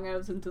how long I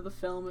was into the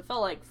film. It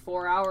felt like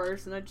 4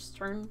 hours, and I just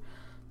turned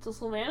to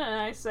Savannah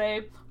and I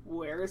say,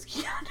 where is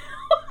Keanu?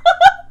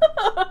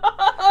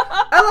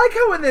 I like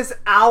how in this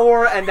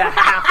hour and a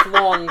half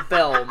long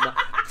film,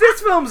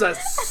 this film's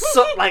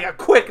like a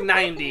quick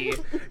 90.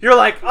 You're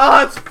like,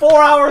 oh, it's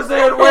 4 hours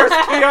in, where's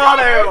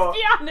Keanu?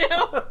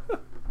 Where's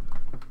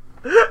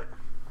Keanu?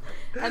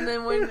 And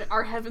then when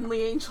our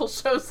heavenly angel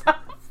shows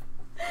up,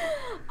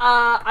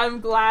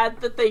 I'm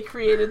glad that they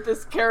created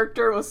this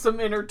character with some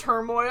inner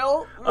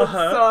turmoil.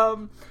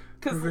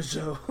 Because,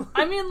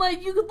 I mean,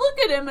 like, you could look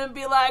at him and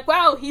be like,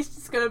 wow, he's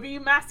just gonna be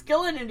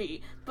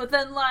masculinity. But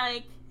then,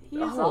 like, he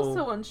is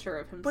also unsure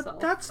of himself. But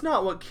that's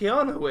not what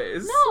Keanu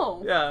is.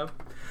 No. Yeah.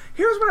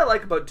 Here's what I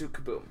like about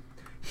Duke Kaboom.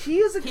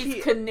 He's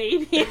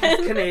Canadian.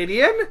 He's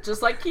Canadian?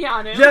 Just like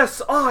Keanu.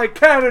 Yes,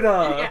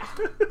 Canada!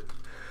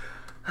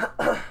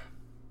 Yeah.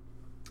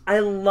 I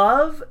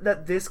love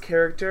that this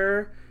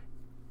character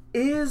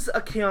is a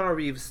Keanu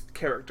Reeves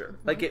character.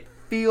 Mm-hmm. Like, it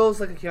feels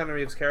like a Keanu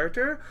Reeves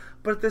character,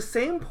 but at the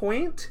same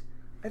point,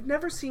 I've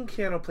never seen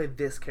Keanu play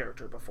this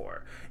character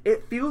before.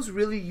 It feels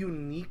really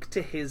unique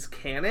to his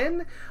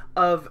canon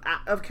of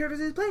characters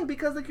he's playing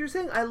because, like you're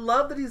saying, I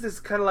love that he's this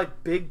kind of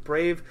like big,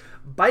 brave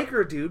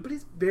biker dude, but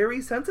he's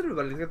very sensitive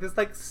about it. He's got this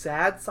like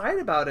sad side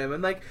about him,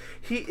 and like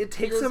he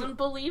doesn't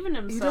believe in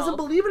himself. He doesn't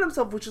believe in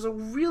himself, which is a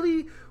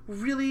really,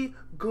 really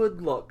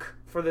good look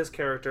for this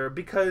character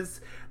because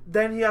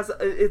then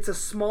it's a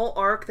small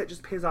arc that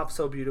just pays off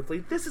so beautifully.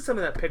 This is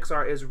something that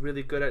Pixar is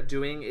really good at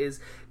doing, is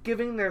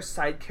giving their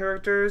side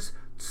characters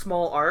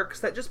small arcs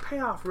that just pay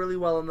off really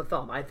well in the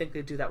film. I think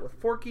they do that with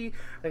Forky.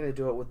 I think they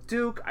do it with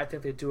Duke. I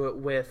think they do it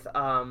with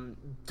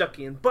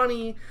Ducky and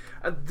Bunny,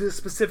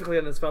 specifically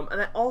in this film. And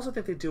I also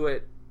think they do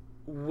it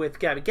with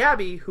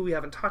Gabby, who we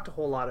haven't talked a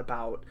whole lot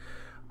about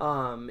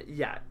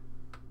yet.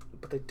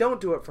 But they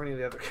don't do it for any of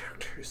the other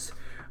characters.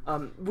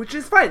 Which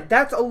is fine.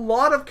 That's a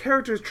lot of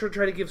characters to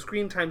try to give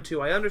screen time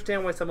to. I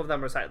understand why some of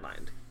them are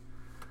sidelined.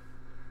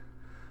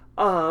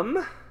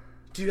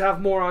 Do you have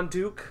more on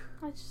Duke?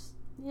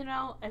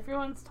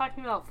 Everyone's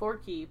talking about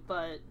Forky,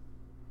 but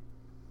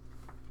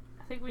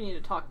I think we need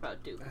to talk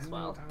about Duke as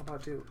well. Talk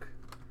about Duke.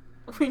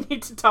 We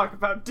need to talk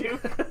about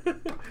Duke.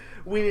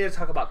 We need to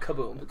talk about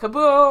Kaboom.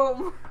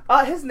 Kaboom!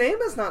 His name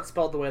is not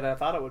spelled the way that I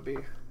thought it would be.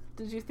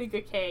 Did you think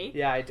a K?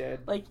 Yeah, I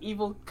did. Like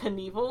Evil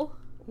Knievel?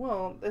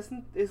 Well,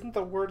 isn't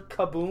the word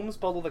kaboom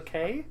spelled with a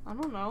K? I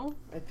don't know.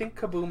 I think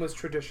kaboom is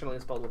traditionally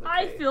spelled with a K.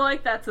 I feel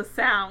like that's a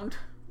sound.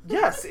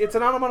 Yes, it's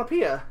an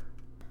onomatopoeia.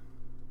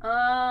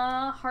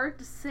 Hard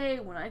to say.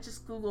 When I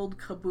just googled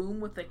kaboom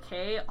with a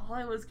K, all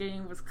I was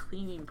getting was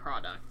cleaning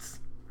products.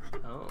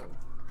 Oh.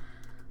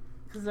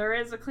 Because there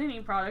is a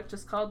cleaning product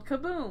just called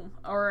Kaboom.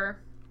 Or,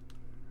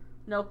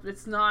 nope,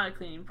 it's not a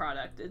cleaning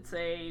product. It's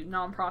a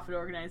non-profit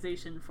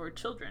organization for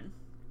children.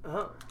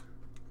 Oh.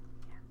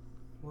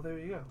 Well, there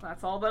you go.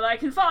 That's all that I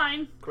can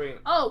find. Great.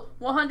 Oh,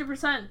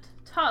 100%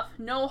 tough.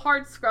 No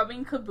hard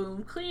scrubbing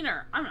Kaboom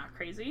cleaner. I'm not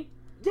crazy.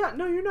 Yeah,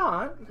 no, you're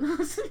not.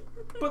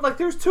 But, like,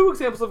 there's 2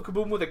 examples of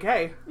Kaboom with a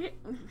K.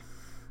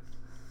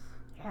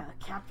 Yeah,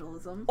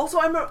 capitalism. Also,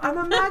 I'm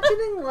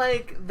imagining,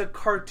 like, the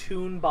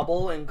cartoon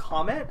bubble in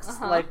comics,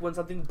 like, when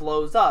something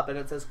blows up and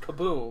it says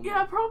Kaboom.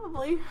 Yeah,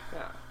 probably.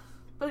 Yeah.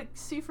 But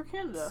C for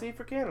Canada. C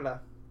for Canada.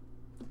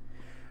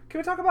 Can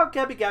we talk about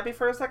Gabby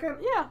for a second?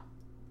 Yeah.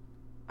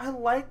 I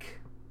like...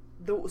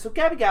 So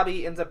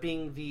Gabby ends up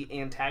being the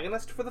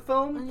antagonist for the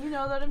film. And you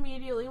know that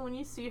immediately when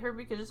you see her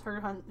because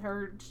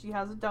she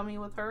has a dummy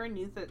with her and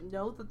you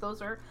know that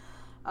those are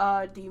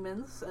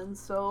demons. And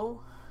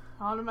so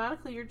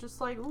automatically you're just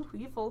like, ooh,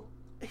 evil.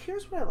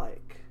 Here's what I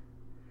like.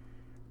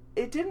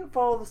 It didn't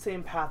follow the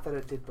same path that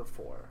it did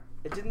before.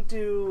 It didn't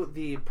do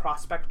the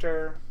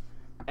Prospector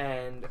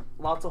and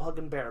Lotso Hug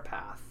and Bear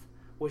path,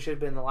 which had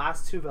been the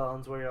last 2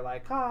 villains where you're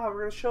like, we're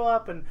going to show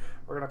up and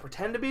we're going to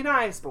pretend to be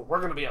nice, but we're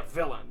going to be a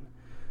villain.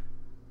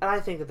 And I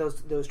think that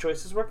those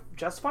choices work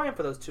just fine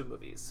for those 2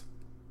 movies.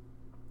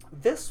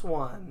 This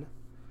one,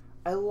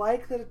 I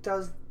like that it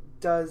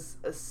does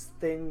a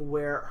thing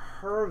where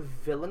her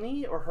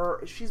villainy,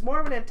 she's more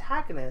of an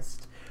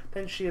antagonist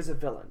than she is a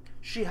villain.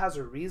 She has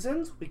her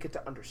reasons. We get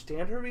to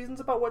understand her reasons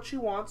about what she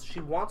wants. She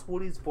wants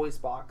Woody's voice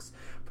box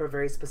for a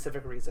very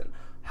specific reason.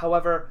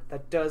 However,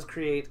 that does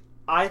create...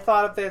 I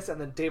thought of this,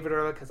 and then David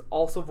Ehrlich has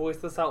also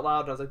voiced this out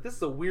loud, and I was like, this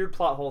is a weird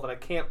plot hole that I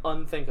can't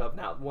unthink of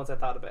now once I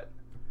thought of it.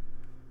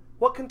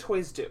 What can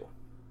toys do?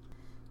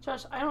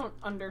 Josh, I don't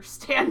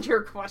understand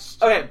your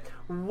question. Okay,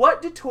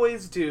 what do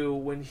toys do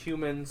when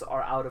humans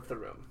are out of the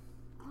room?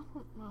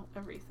 Well,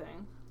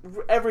 everything.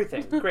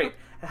 Everything, great.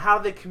 And how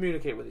do they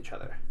communicate with each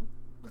other?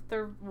 With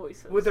their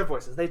voices. With their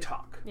voices, they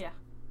talk. Yeah.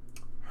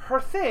 her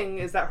thing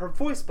is that her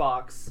voice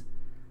box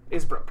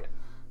is broken.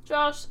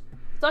 Josh,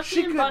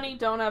 Ducky and Bunny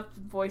don't have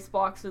voice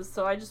boxes,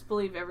 so I just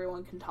believe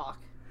everyone can talk.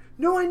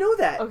 No, I know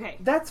that. Okay.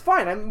 That's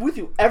fine. I'm with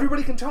you.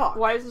 Everybody can talk.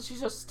 Why doesn't she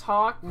just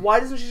talk? Why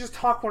doesn't she just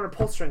talk when her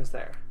pull string's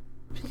there?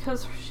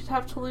 Because she'd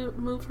have to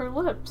move her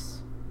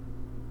lips.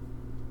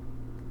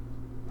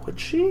 Would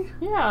she?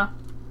 Yeah.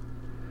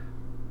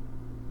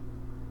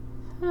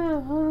 Do you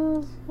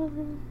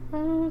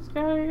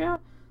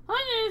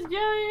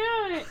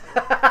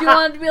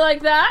want it to be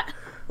like that?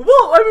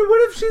 Well, I mean,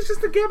 what if she's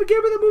just a Gabby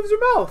Gabby that moves her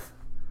mouth?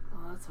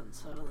 Oh, that's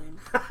unsettling.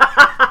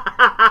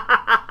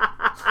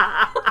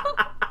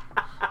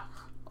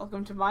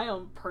 Welcome to my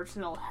own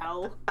personal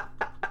hell.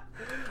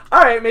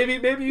 Alright,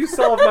 maybe you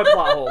solved my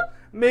plot hole.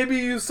 Maybe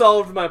you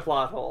solved my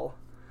plot hole.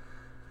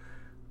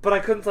 But I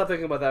couldn't stop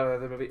thinking about that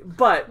other movie.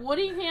 But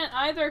Woody can't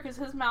either because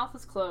his mouth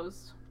is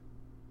closed.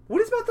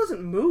 Woody's mouth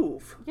doesn't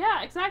move.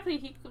 Yeah,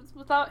 exactly.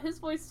 Without his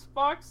voice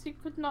box, he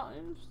could not.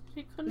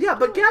 He couldn't. Yeah,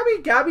 but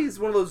Gabby's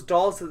one of those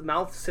dolls that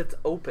mouth sits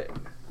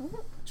open.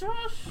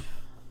 Josh,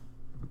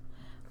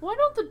 why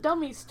don't the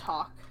dummies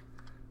talk?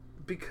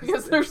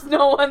 Because there's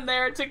no one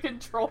there to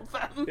control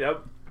them.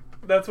 Yep.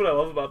 That's what I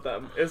love about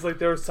them. It's like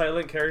they're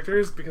silent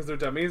characters because they're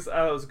dummies.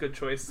 That was a good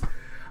choice.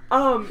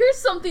 Here's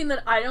something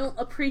that I don't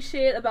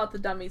appreciate about the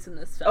dummies in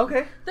this film.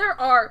 Okay. There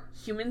are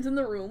humans in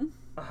the room,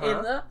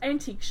 in the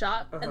antique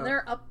shop, and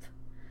they're up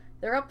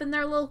in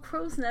their little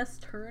crow's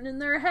nest, turning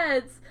their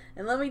heads.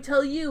 And let me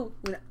tell you,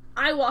 when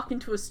I walk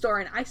into a store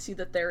and I see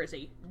that there is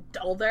a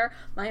doll there,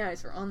 my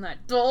eyes are on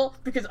that doll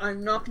because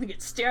I'm not going to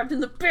get stabbed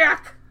in the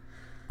back.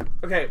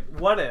 Okay,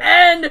 what if?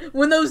 And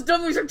when those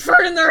dummies are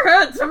turning their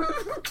heads, I'm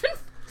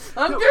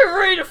getting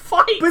ready to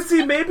fight. But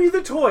see, maybe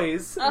the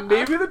toys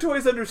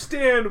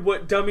understand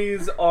what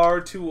dummies are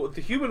to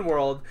the human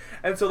world,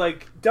 and so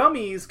like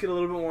dummies get a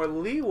little bit more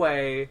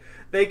leeway.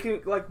 They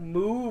can like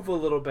move a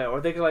little bit,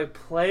 or they can like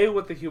play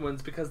with the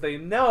humans because they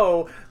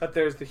know that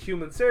there's the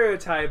human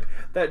stereotype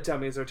that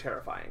dummies are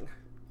terrifying.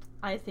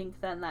 I think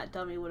then that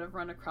dummy would have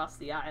run across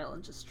the aisle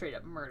and just straight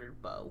up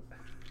murdered Bo.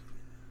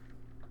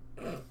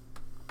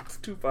 It's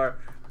too far.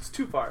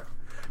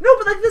 No,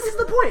 but like this is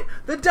the point.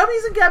 The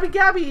dummies in Gabby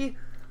Gabby,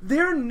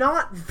 they're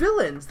not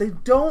villains. They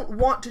don't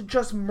want to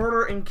just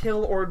murder and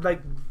kill or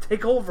like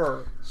take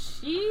over.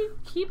 She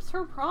keeps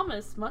her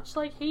promise, much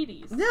like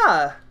Hades.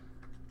 Yeah.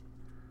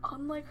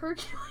 Unlike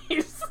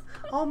Hercules.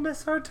 I'll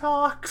miss our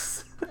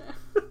talks.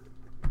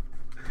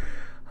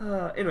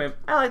 Anyway,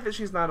 I like that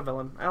she's not a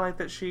villain. I like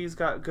that she's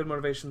got good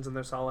motivations and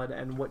they're solid,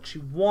 and what she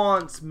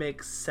wants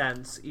makes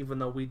sense, even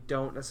though we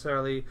don't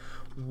necessarily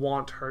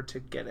want her to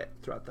get it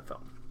throughout the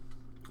film.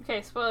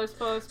 Okay, spoilers.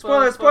 We're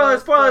gonna spoil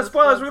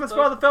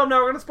the film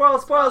now. We're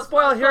gonna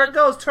spoil. Here it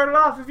goes. Turn it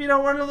off if you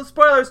don't want to know the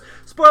spoilers.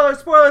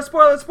 Spoilers.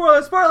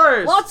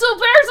 Lotso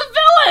Bear's a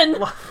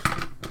villain!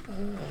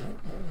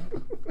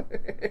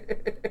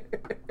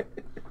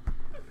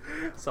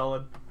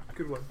 Solid.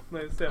 Good one.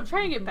 Nice. Yeah. I'm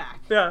trying to get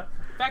back. Yeah.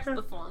 Back to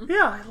the form.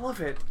 Yeah, I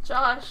love it.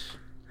 Josh,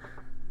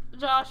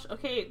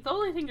 okay, the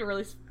only thing to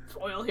really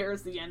spoil here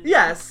is the ending.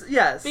 Yes.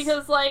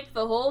 Because, like,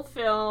 the whole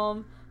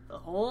film,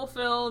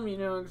 you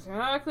know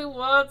exactly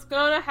what's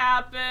gonna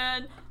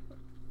happen.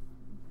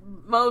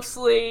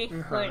 Mostly.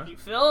 Like, you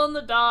fill in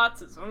the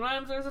dots, and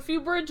sometimes there's a few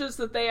bridges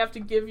that they have to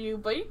give you,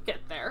 but you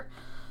get there.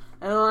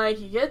 And, like,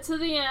 you get to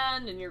the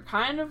end, and you're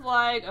kind of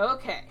like,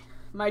 okay,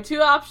 my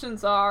two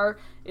options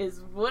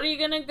is Woody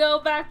gonna go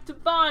back to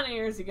Bonnie,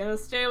 or is he gonna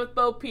stay with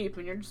Bo Peep?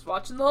 And you're just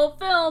watching the whole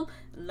film,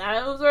 and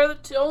those are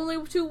the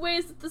only two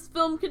ways that this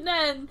film can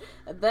end.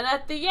 And then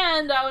at the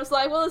end, I was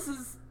like, well, this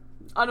is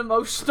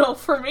unemotional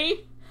for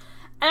me.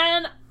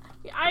 And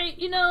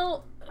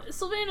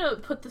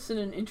Sylvana put this in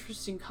an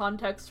interesting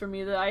context for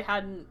me that I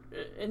hadn't,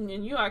 and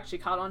you actually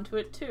caught onto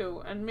it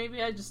too, and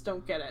maybe I just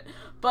don't get it.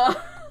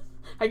 But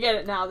I get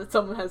it now that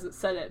someone hasn't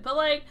said it. But,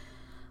 like,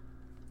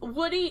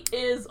 Woody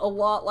is a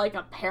lot like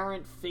a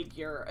parent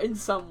figure in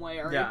some way,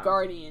 or a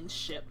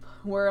guardianship,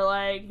 where,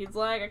 like, he's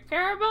like, I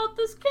care about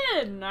this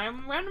kid, and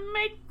I'm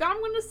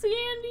gonna see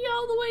Andy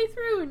all the way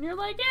through, and you're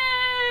like,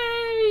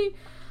 yay!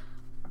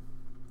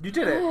 You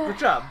did it. Good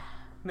job.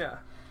 Yeah.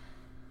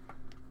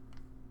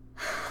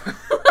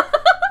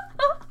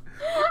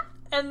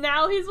 And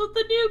now he's with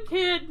the new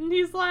kid, and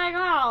he's like,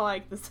 I don't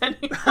like this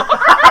anymore.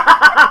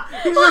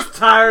 He's just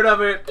tired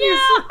of it. Yeah,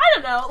 I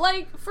don't know.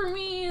 Like, for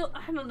me,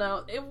 I don't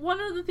know. One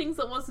of the things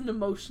that wasn't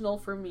emotional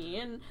for me,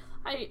 and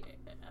I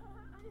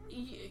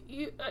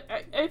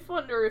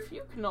wonder if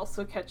you can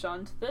also catch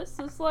on to this,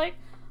 is like,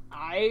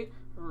 I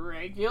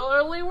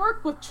regularly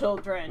work with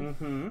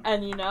children.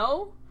 And, you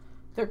know,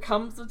 there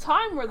comes a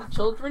time where the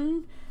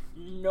children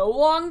no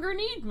longer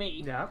need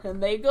me. Yeah.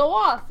 And they go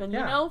off. And, you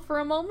know, for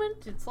a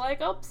moment, it's like,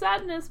 oh,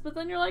 sadness. But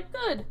then you're like,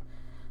 good.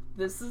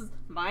 This is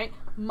my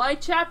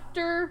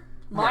chapter.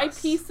 My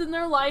piece in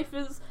their life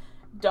is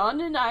done.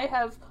 And I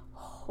have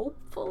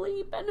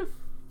hopefully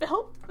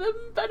helped them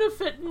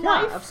benefit in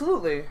life. Yeah,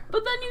 absolutely.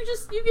 But then you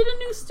get a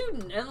new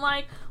student. And,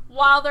 like,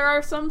 while there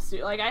are some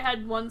students, like I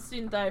had one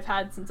student that I've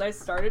had since I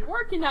started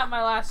working at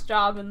my last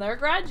job, and they're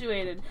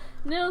graduated,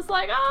 and it was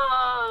like,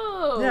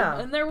 oh, yeah,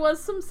 and there was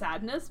some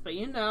sadness, but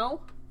you know,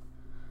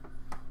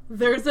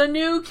 there's a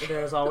new kid.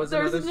 There's always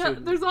another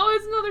student. There's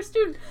always another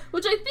student,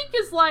 which I think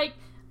is like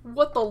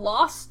what the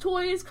Lost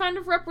toys kind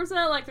of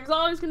represent. Like, there's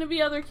always going to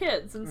be other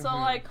kids, and so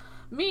like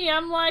me,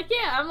 I'm like,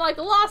 yeah, I'm like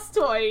a Lost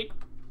toy.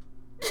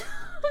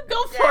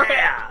 Go for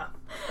it.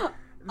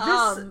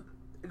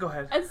 Go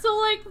ahead. And so,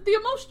 like, the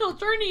emotional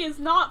journey is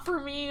not for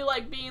me,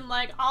 like, being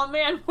like, oh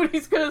man,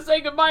 Woody's gonna say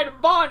goodbye to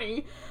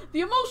Bonnie.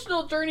 The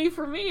emotional journey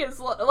for me is,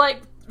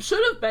 like,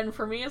 should have been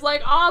for me, is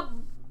like,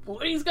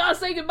 Woody's gotta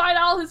say goodbye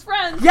to all his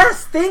friends.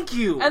 Yes, thank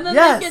you. And then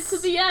they get to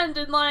the end,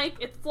 and, like,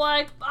 it's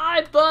like,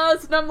 bye,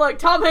 Buzz. And I'm like,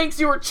 Tom Hanks,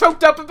 you were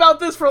choked up about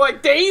this for,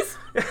 like, days?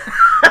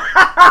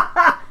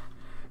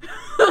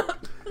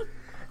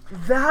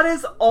 That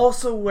is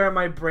also where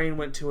my brain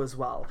went to as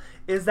well.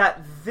 Is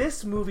that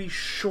this movie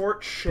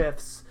short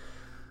shifts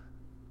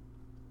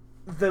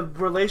the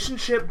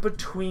relationship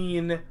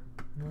between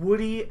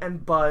Woody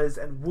and Buzz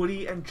and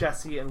Woody and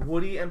Jessie and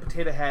Woody and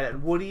Potato Head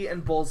and Woody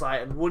and Bullseye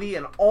and Woody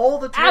and all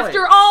the toys.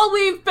 After all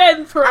we've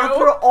been through.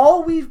 After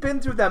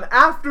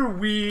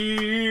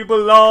we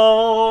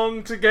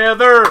belong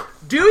together.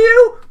 Do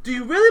you? Do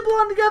you really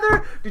belong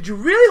together? Did you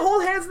really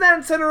hold hands in that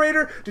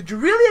incinerator? Did you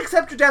really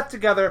accept your death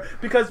together?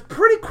 Because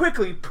pretty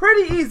quickly,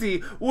 pretty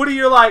easy, Woody,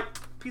 you're like,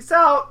 peace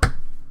out.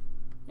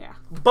 Yeah.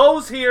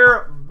 Bo's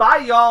here.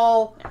 Bye,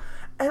 y'all. Yeah.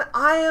 And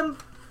I am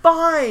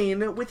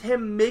fine with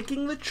him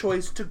making the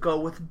choice to go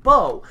with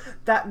Bo.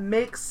 That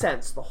makes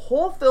sense. The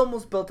whole film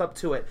was built up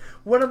to it.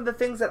 One of the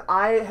things that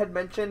I had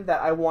mentioned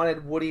that I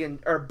wanted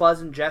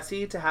Buzz and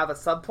Jessie to have a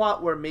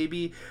subplot where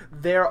maybe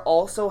they're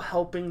also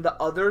helping the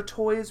other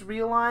toys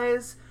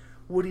realize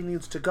Woody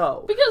needs to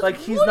go. Because like,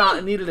 he's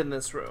not needed in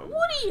this room.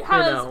 Woody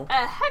has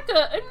a heck of...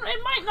 It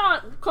might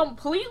not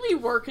completely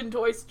work in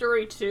Toy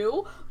Story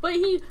 2, but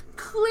he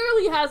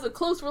clearly has a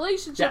close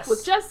relationship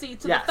with Jessie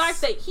to the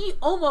fact that he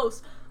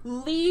almost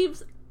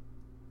leaves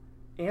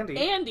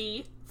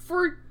Andy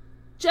for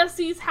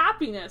Jessie's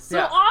happiness.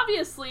 So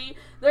obviously,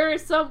 there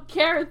is some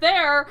care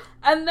there,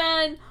 and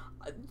then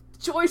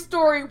Toy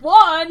Story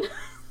 1...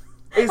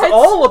 is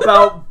all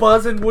about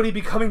Buzz and Woody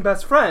becoming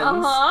best friends.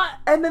 Uh-huh.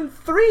 And then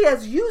 3,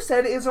 as you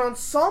said, is an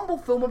ensemble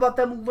film about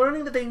them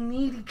learning that they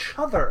need each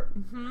other.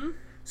 Mm-hmm.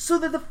 So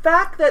that the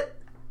fact that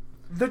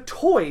the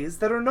toys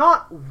that are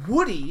not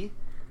Woody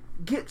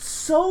get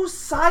so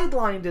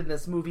sidelined in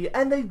this movie,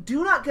 and they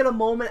do not get a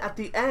moment at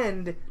the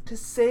end to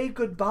say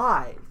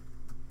goodbye.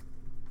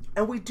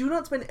 And we do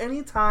not spend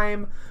any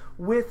time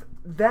with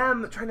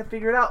them trying to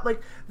figure it out.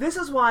 Like, this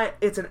is why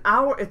it's a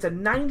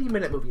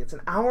 90-minute movie. It's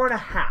an hour and a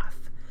half.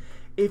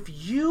 If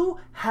you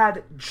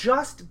had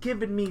just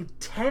given me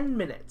 10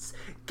 minutes,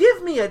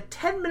 give me a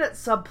 10-minute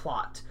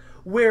subplot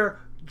where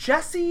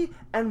Jessie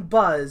and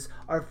Buzz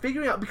are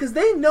figuring out, because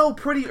they know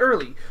pretty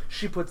early.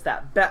 She puts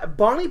that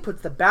Bonnie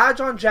puts the badge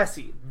on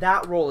Jessie.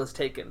 That role is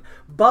taken.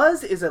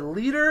 Buzz is a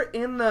leader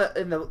in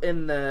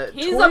the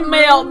He's a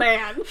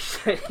mailman.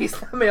 He's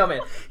the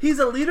mailman. He's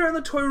a leader in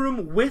the toy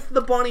room with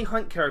the Bonnie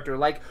Hunt character.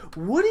 Like,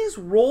 Woody's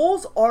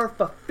roles are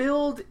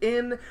fulfilled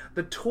in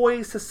the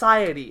toy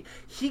society.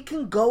 He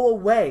can go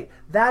away.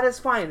 That is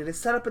fine. It is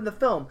set up in the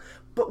film.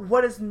 But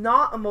what is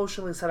not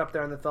emotionally set up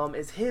there in the film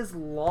is his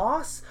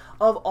loss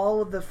of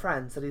all of the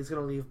friends that he's going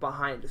to leave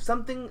behind.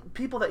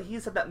 People that he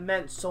said that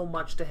meant so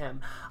much to him.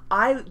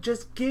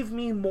 Just give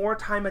me more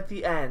time at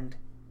the end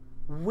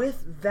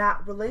with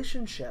that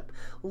relationship.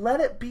 Let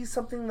it be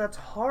something that's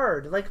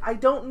hard. Like, I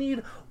don't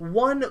need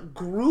one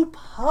group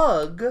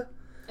hug.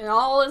 And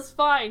all is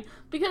fine.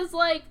 Because,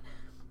 like,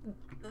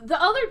 the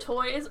other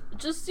toys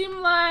just seem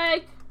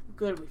like...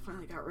 Good, we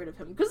finally got rid of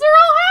him because they're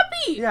all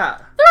happy. Yeah,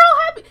 they're all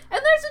happy,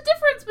 and there's a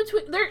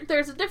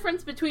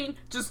difference between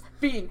just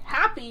being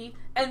happy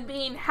and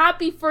being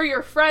happy for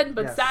your friend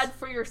but sad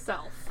for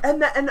yourself.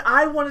 And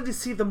I wanted to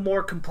see the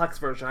more complex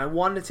version. I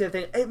wanted to see the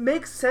thing. It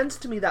makes sense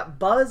to me that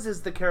Buzz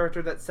is the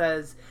character that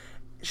says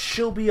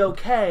she'll be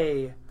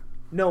okay.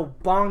 No,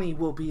 Bonnie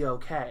will be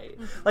okay.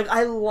 Like,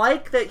 I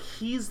like that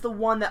he's the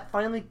one that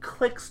finally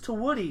clicks to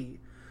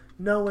Woody.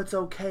 No, it's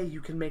okay, you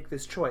can make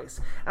this choice.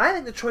 And I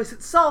think the choice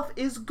itself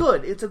is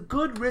good. It's a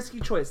good, risky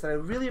choice, and I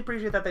really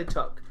appreciate that they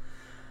took.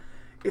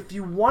 If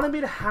you wanted me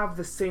to have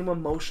the same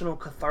emotional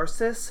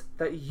catharsis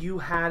that you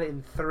had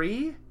in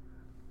 3,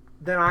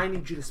 then I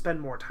need you to spend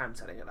more time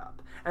setting it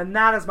up. And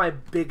that is my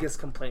biggest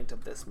complaint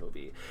of this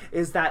movie,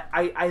 is that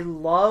I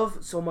love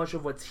so much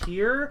of what's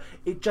here,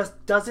 it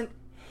just doesn't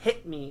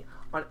hit me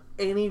on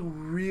any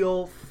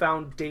real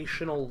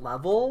foundational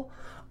level,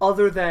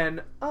 other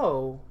than,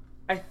 oh...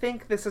 I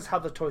think this is how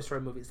the Toy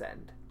Story movies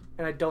end.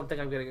 And I don't think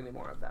I'm getting any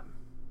more of them.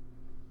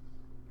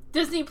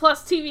 Disney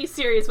Plus TV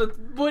series with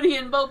Woody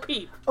and Bo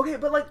Peep. Okay,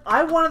 but like,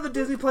 I wanted the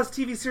Disney Plus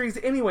TV series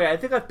anyway. I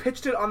think I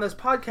pitched it on this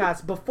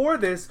podcast before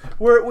this,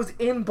 where it was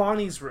in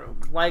Bonnie's room.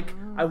 Like,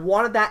 I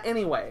wanted that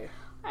anyway.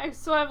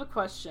 So I have a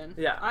question.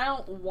 Yeah. I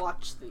don't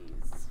watch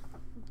these.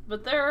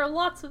 But there are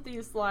lots of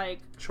these, like...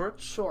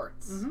 Shorts?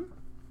 Mm-hmm.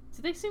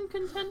 Do they seem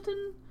content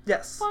in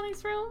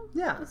Bonnie's room?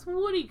 Yeah. Is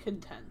Woody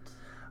content?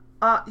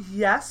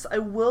 Yes, I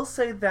will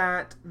say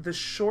that the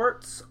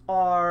shorts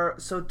are...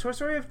 So, Toy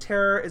Story of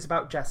Terror is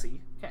about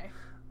Jessie. Okay.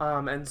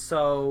 And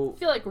so... I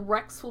feel like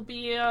Rex will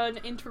be an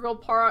integral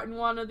part in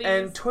one of these.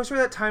 And Toy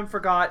Story That Time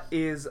Forgot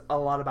is a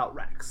lot about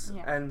Rex.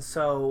 Yeah. And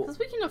so... Because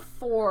we can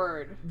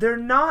afford... They're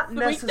not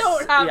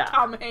necessarily... We don't have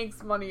Tom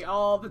Hanks money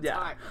all the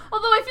time.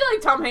 Although I feel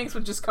like Tom Hanks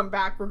would just come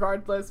back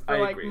regardless for,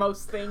 like,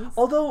 most things.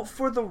 Although,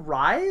 for the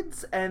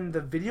rides and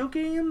the video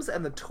games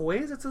and the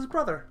toys, it's his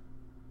brother.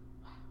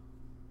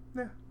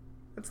 Yeah.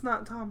 It's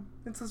not Tom.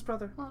 It's his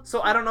brother. Well,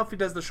 so I don't know if he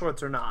does the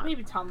shorts or not.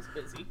 Maybe Tom's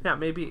busy. Yeah,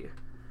 maybe.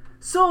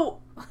 So...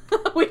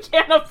 we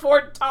can't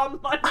afford Tom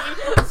money,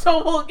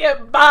 so we'll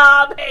get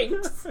Bob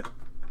Hanks.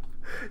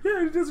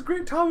 Yeah, he does a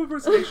great Tom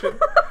impersonation.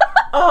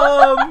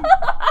 But,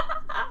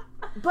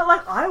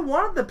 like, I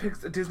wanted the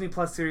Disney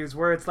Plus series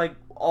where it's, like,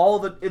 all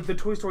the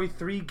Toy Story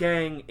 3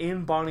 gang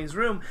in Bonnie's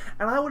room,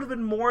 and I would have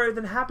been more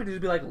than happy to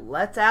just be like,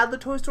 let's add the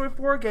Toy Story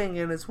 4 gang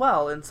in as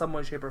well, in some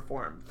way, shape, or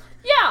form.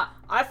 Yeah,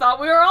 I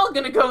thought we were all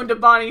gonna go into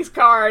Bonnie's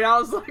car, and I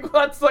was like,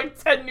 well, that's like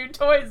 10 new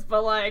toys,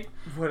 but, like...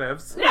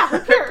 Whatevs. Yeah,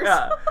 who cares?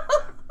 Yeah.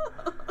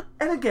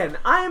 And again,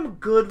 I am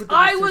good with the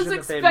decision I was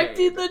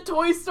expecting the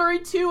Toy Story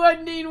 2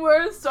 ending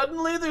where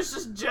suddenly there's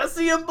just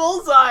Jessie and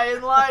Bullseye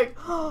and like,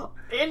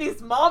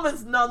 Andy's mom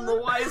is none the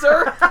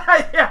wiser.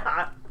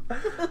 Yeah.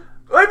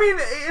 I mean,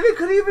 and it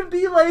could even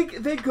be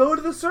like, they go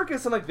to the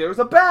circus and like, there's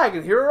a bag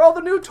and here are all the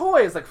new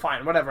toys. Like,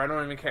 fine, whatever, I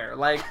don't even care.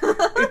 Like,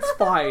 it's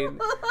fine.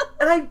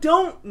 And I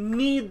don't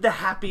need the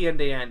happy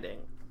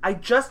ending. I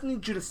just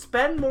need you to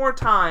spend more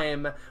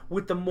time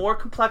with the more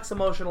complex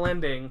emotional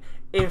ending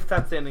if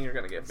that's the ending you're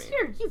going to give me.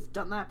 Here, you've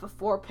done that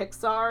before,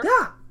 Pixar.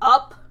 Yeah.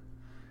 Up.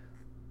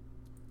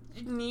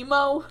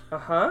 Nemo.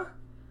 Uh-huh.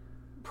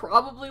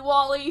 Probably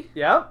WALL-E.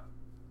 Yep.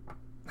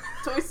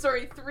 Toy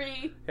Story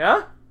 3.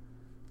 Yeah.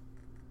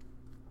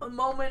 A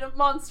Moment of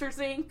Monsters,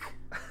 Inc.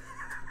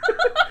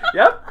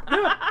 Yep.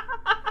 Yeah.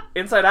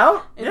 Inside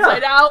Out.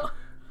 Inside Out.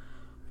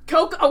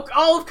 Coco.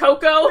 All of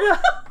Coco. Yeah.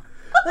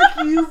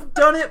 Like, you've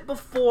done it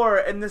before,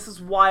 and this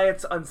is why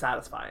it's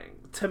unsatisfying.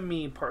 To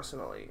me,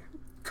 personally.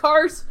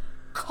 Cars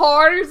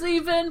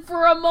even,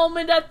 for a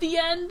moment at the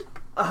end.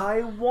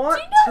 I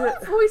want to... Do you know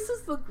who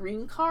voices the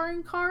green car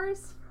in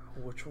Cars?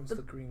 Which one's the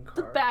green car?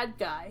 The bad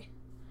guy.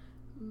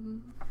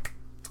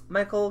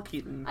 Michael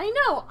Keaton. I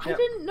know. Yep. I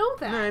didn't know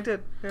that. No, I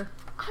did. Yeah.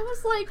 I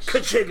was like...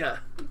 Kachiga!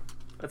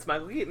 That's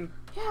Michael Keaton.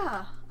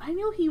 Yeah. I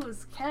knew he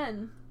was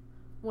Ken.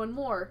 One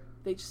more.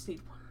 They just need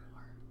one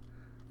more.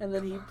 And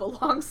then he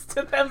belongs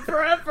to them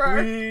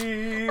forever.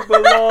 We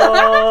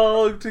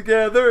belong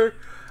together.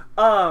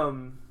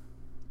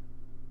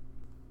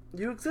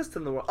 You exist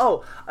in the world.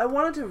 Oh, I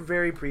wanted to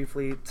very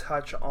briefly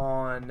touch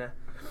on...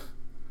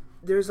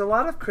 There's a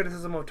lot of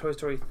criticism of Toy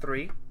Story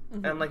 3.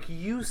 Mm-hmm. And like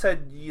you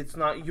said, it's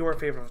not your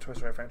favorite of the Toy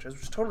Story franchise,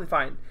 which is totally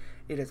fine.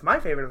 It is my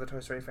favorite of the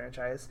Toy Story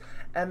franchise.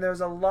 And there's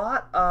a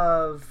lot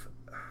of...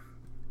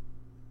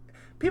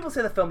 People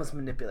say the film is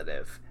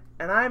manipulative.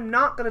 And I'm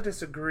not going to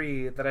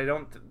disagree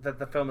that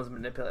the film is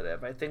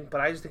manipulative.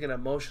 But I just think it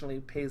emotionally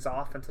pays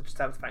off in such a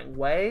satisfying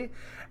way.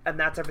 And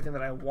that's everything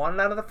that I wanted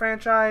out of the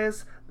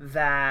franchise,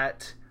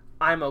 that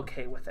I'm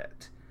okay with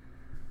it.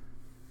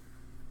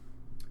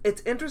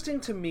 It's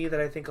interesting to me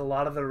that I think a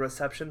lot of the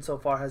reception so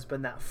far has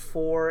been that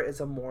 4 is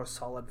a more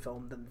solid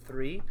film than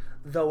 3,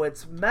 though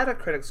its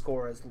Metacritic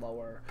score is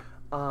lower.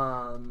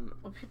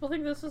 Well, people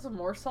think this is a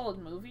more solid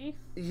movie?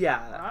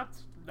 Yeah.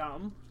 That's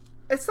dumb.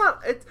 It's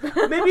not. It's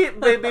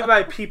maybe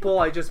by people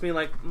I just mean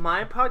like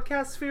my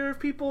podcast sphere of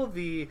people,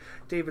 the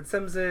David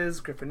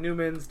Simses, Griffin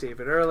Newmans,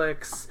 David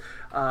Ehrlichs,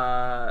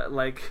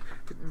 like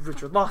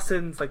Richard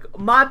Lawson's, like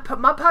my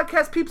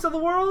podcast peeps of the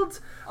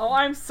world. Oh,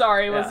 I'm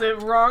sorry. Yeah. Was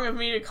it wrong of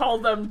me to call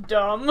them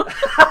dumb?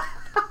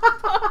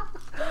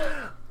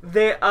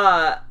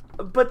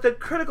 But the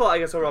critical, I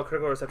guess, overall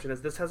critical reception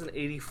is this has an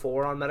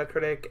 84 on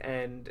Metacritic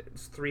and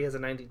 3 has a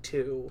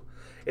 92.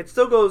 It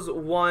still goes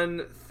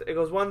 1,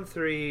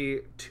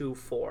 3, 2,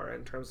 4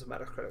 in terms of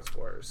Metacritic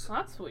scores.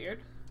 That's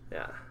weird.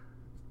 Yeah.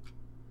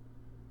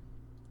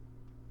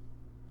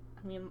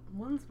 I mean,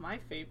 1's my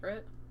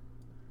favorite.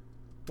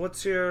 What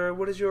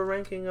is your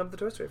ranking of the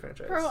Toy Story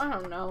franchise? Bro, I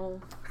don't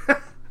know.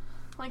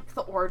 Like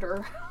the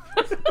order.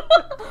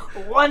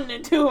 1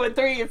 and 2 and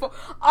 3 and 4.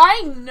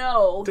 I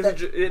know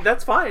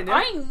that's fine. Yeah.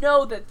 I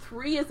know that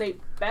 3 is a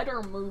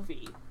better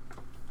movie.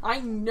 I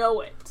know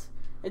it.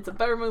 It's a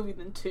better movie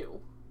than 2.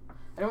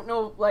 I don't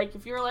know, like,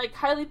 if you're like,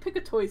 highly pick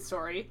a Toy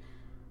Story,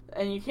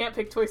 and you can't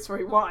pick Toy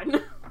Story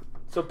 1.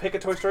 So pick a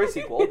Toy Story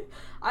sequel.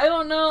 I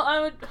don't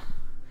know, if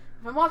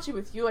I'm watching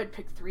with you, I'd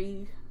pick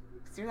 3,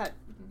 because you're that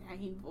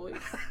nagging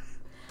voice.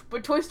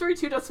 But Toy Story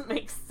 2 doesn't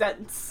make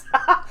sense.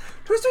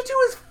 Toy Story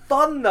 2 is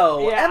fun,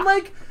 though. Yeah. And,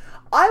 like,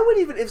 I would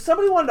even, if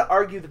somebody wanted to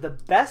argue that the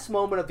best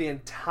moment of the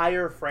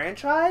entire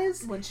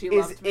franchise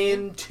is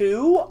in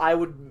 2,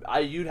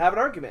 you'd have an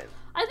argument.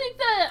 I think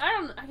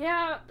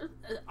that,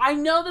 I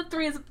know that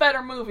 3 is a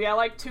better movie. I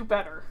like 2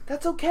 better.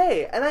 That's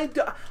okay. And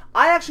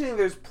I actually think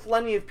there's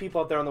plenty of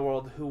people out there in the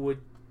world who would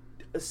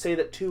say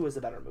that 2 is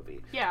a better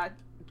movie. Yeah.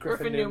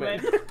 Griffin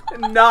Newman.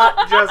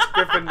 Not just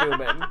Griffin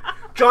Newman.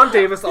 John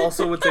Davis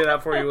also would say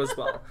that for you as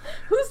well.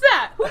 Who's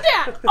that? Who's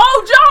that?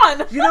 Oh,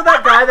 John! You know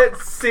that guy that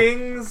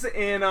sings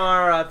in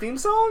our theme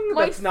song?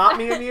 That's not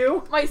me and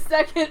you? My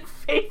second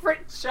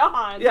favorite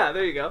John. Yeah,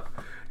 there you go.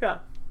 Yeah.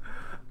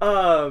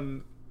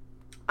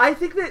 I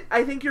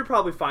think you're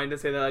probably fine to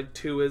say that like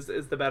 2 is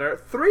the better.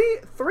 3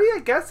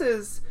 I guess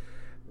is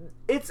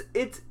it's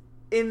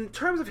in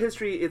terms of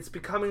history, it's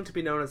becoming to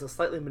be known as a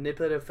slightly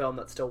manipulative film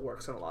that still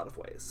works in a lot of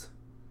ways.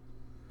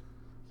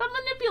 The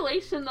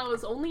manipulation, though,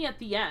 is only at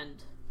the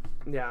end.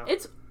 Yeah. I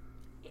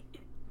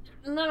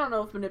don't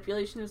know if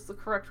manipulation is the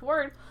correct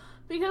word,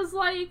 because,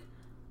 like,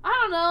 I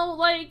don't know,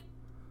 like,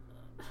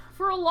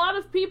 for a lot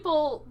of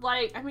people,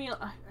 like, I mean,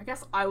 I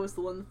guess I was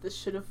the one that this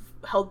should have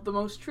held the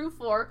most true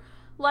for.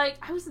 Like,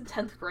 I was in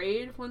 10th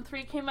grade when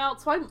 3 came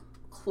out, so I'm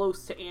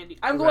close to Andy.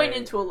 I'm going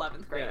into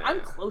 11th grade. Yeah, I'm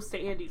close to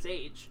Andy's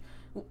age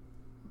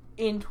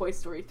in Toy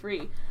Story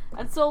 3.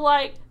 And so,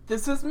 like,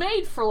 this is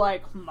made for,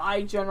 like,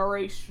 my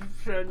generation.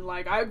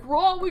 Like,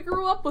 we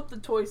grew up with the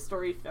Toy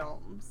Story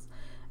films.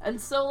 And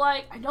so,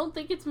 like, I don't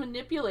think it's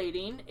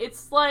manipulating.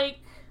 It's, like,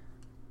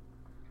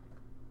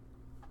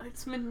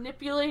 it's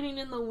manipulating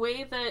in the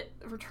way that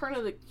Return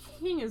of the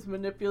King is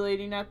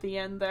manipulating at the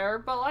end there.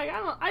 But, like,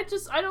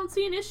 I don't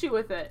see an issue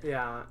with it.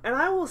 Yeah. And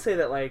I will say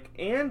that, like,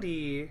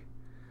 Andy's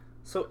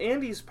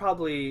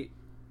probably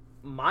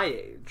my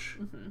age,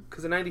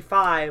 because in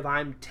 95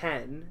 I'm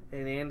 10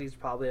 and Andy's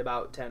probably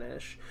about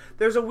 10ish.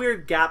 There's a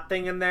weird gap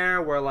thing in there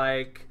where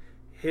like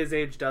his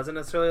age doesn't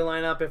necessarily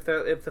line up if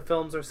the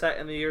films are set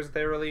in the years that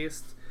they're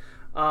released.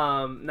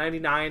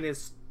 99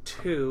 is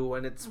 2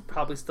 and it's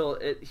probably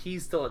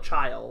he's still a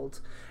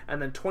child,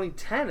 and then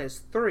 2010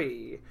 is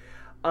 3.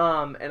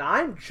 And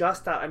I'm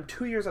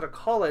 2 years out of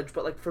college,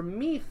 but like for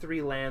me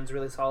 3 lands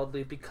really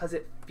solidly because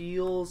it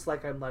feels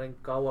like I'm letting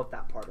go of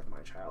that part of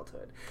my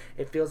childhood.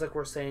 It feels like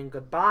we're saying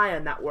goodbye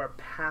and that we're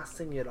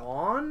passing it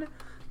on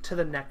to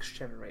the next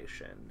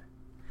generation.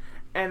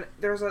 And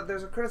there's a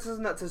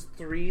criticism that says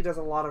 3 does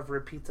a lot of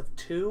repeats of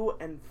 2,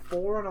 and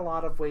 4 in a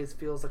lot of ways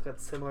feels like a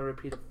similar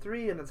repeat of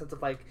 3 in the sense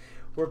of like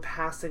we're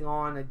passing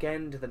on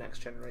again to the next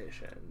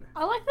generation.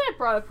 I like that I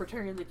brought up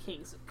Return of the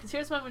King, because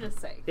here's what I'm going to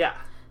say. Yeah.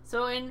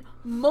 So in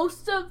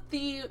most of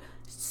the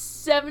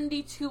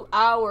 72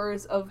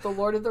 hours of the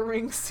Lord of the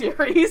Rings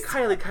series...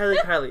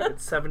 Kylie,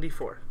 it's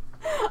 74.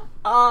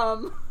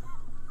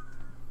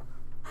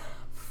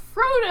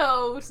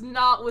 Frodo's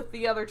not with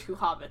the other 2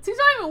 hobbits. He's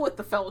not even with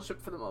the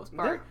Fellowship for the most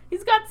part. Yeah.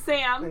 He's got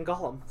Sam. And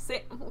Gollum.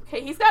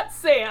 Okay, he's got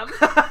Sam.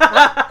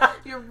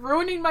 You're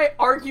ruining my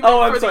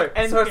argument the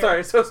end.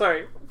 So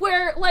sorry.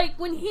 Where, like,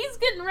 when he's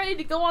getting ready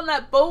to go on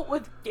that boat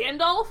with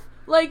Gandalf...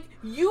 Like,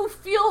 you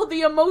feel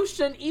the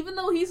emotion, even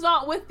though he's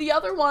not with the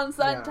other ones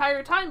that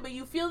entire time, but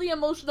you feel the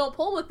emotional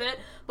pull with it.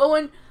 But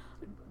when...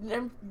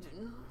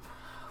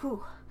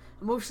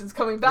 emotions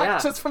coming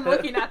back just from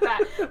looking at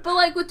that. But,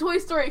 like, with Toy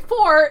Story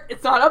 4,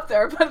 it's not up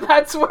there, but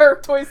that's where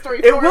Toy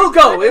Story 4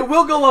 It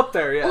will go up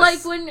there, yes.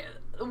 Like, when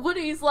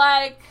Woody's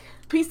like,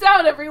 peace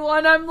out,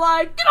 everyone, I'm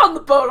like, get on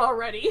the boat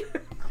already.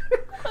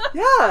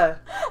 Yeah.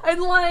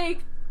 And,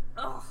 like,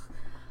 ugh.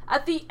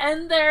 At the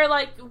end there,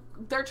 like,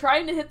 they're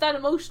trying to hit that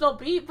emotional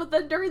beat, but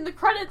then during the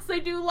credits they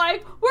do,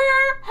 like,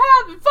 we're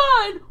having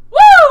fun!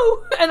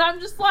 Woo! And I'm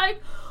just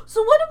like,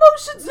 so what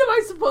emotions am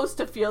I supposed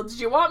to feel? Did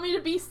you want me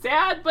to be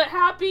sad but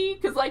happy?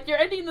 Because, like, you're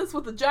ending this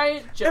with a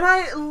giant joke. And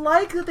I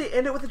like that they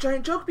end it with a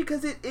giant joke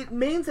because it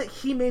means that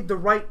he made the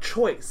right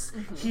choice.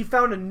 Mm-hmm. He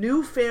found a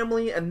new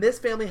family, and this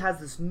family has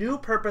this new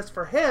purpose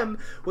for him,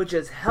 which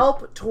is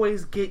help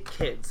toys get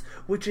kids.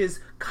 Which is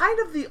kind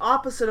of the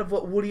opposite of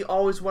what Woody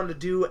always wanted to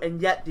do,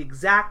 and yet the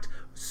exact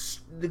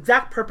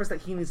purpose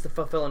that he needs to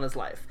fulfill in his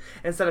life.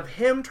 Instead of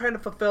him trying to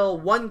fulfill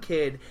one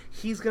kid,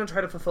 he's going to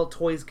try to fulfill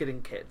toys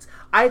getting kids.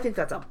 I think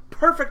that's a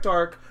perfect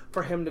arc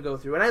for him to go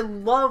through, and I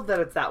love that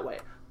it's that way.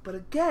 But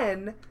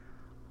again,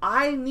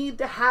 I need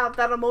to have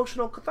that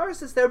emotional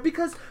catharsis there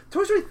because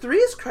Toy Story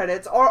 3's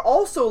credits are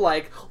also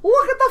like,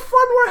 look at the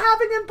fun we're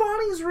having in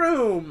Bonnie's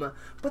room.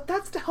 But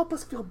that's to help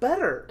us feel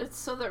better. It's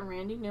so that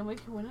Randy Newman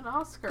can win an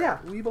Oscar. Yeah,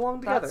 we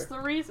belong together. That's the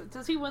reason.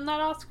 Does he win that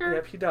Oscar?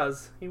 Yep, he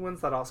does. He wins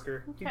that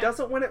Oscar. Okay. He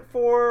doesn't win it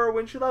for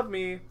When She Loved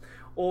Me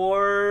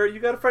or You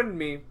Got a Friend in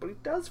Me, but he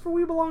does for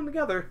We Belong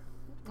Together.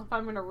 If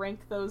I'm gonna rank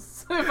those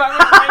songs,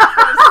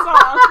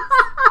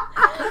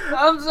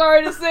 I'm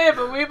sorry to say it,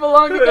 but We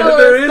Belong Together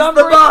there is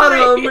number the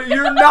bottom. 3.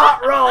 You're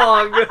not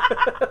wrong.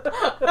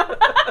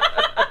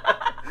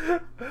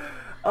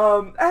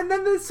 And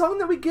then the song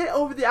that we get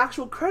over the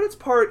actual credits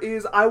part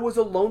is I Was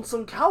a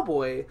Lonesome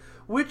Cowboy,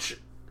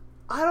 which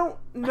I don't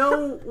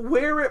know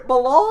where it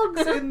belongs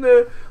in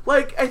the,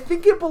 like, I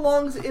think it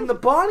belongs in the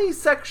Bonnie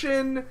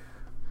section,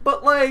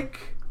 but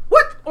like,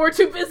 what? Or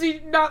too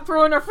busy not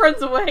throwing our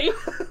friends away.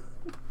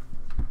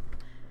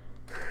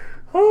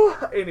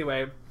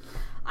 Anyway.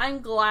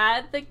 I'm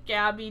glad that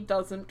Gabby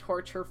doesn't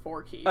torture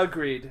Forky.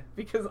 Agreed.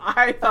 Because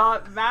I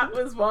thought that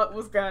was what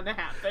was going to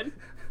happen.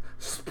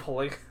 Just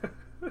pulling.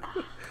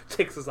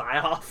 Takes his eye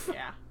off.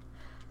 Yeah.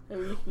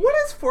 What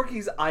is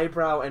Forky's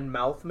eyebrow and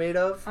mouth made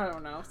of? I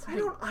don't know. I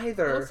don't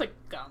either. It looks like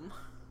gum.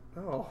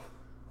 Oh,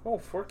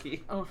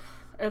 Forky. Oh,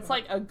 it's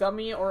like a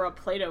gummy or a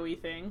Play-Doh-y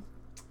thing.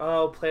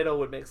 Oh, Play-Doh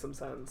would make some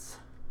sense.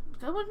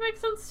 That would make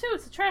sense too.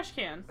 It's a trash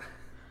can.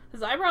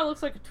 His eyebrow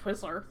looks like a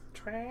Twizzler.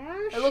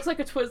 Trash? It looks like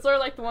a Twizzler,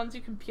 like the ones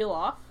you can peel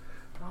off.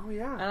 Oh,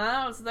 yeah. And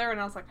I was there and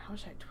I was like, I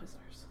wish I had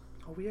Twizzlers.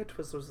 Oh, we had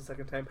Twizzlers the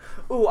second time.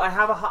 Ooh, I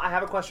have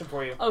a question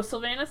for you. Oh,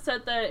 Sylvana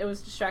said that it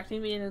was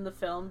distracting being in the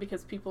film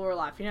because people were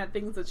laughing at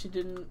things that she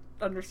didn't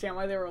understand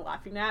why they were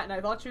laughing at. And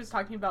I thought she was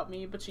talking about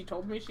me, but she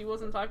told me she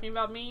wasn't talking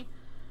about me.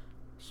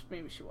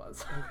 Maybe she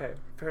was. Okay,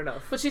 fair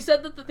enough. But she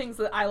said that the things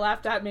that I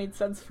laughed at made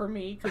sense for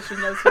me because she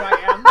knows who I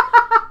am.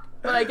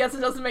 But I guess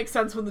it doesn't make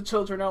sense when the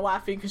children are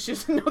laughing because she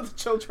doesn't know the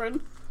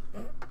children.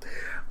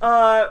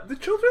 The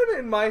children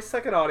in my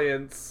second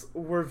audience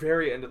were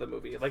very into the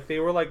movie. Like, they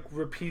were, like,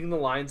 repeating the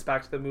lines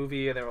back to the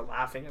movie, and they were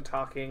laughing and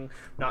talking.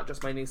 Not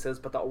just my nieces,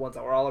 but the ones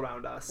that were all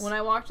around us. When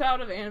I walked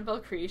out of Annabelle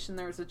Creation,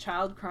 there was a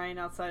child crying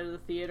outside of the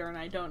theater, and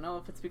I don't know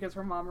if it's because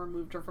her mom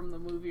removed her from the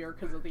movie or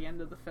because of the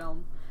end of the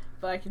film.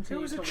 But I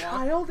continued to walk. There was a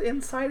child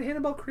inside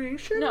Annabelle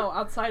Creation? No,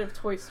 outside of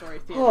Toy Story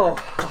Theater.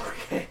 Oh,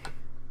 okay.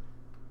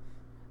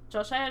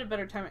 Josh, I had a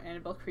better time at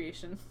Annabelle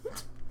Creation.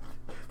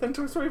 Than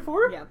Toy Story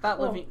 4? Yeah, that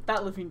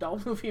Living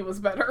Doll movie was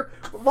better.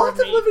 Lots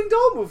of Living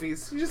Doll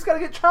movies. You just gotta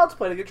get Child's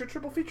Play to get your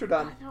triple feature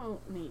done. I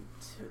don't need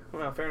to.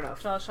 Well, fair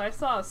enough. Josh, I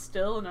saw a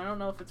still, and I don't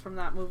know if it's from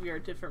that movie or a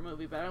different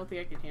movie, but I don't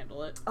think I can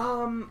handle it.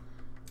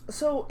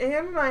 So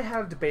Anne and I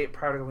had a debate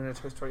prior to going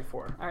to Toy Story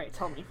 4. Alright,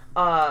 tell me.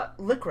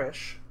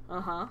 Licorice.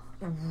 Uh-huh.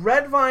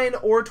 Red Vine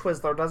or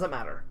Twizzler, doesn't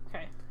matter.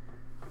 Okay.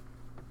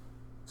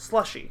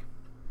 Slushy.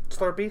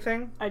 Slurpee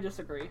thing? I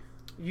disagree.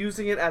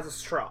 Using it as a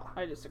straw.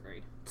 I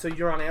disagree. So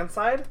you're on Anne's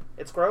side?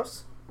 It's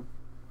gross?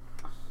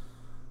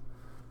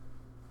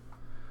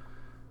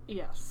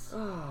 Yes.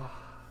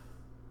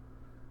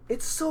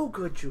 It's so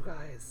good, you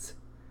guys.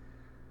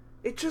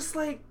 It's just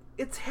like,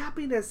 it's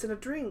happiness in a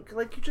drink.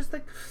 Like, you just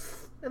like,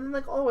 and then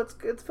like, oh, it's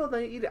filled,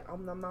 then you eat it.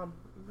 Nom nom.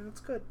 And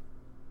it's good.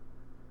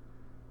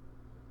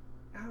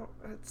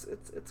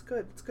 It's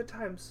good. It's good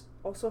times.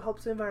 Also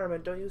helps the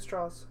environment. Don't use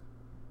straws.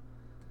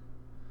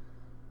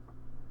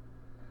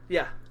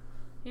 Yeah.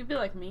 You'd be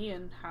like me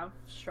and have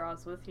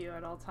straws with you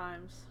at all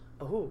times.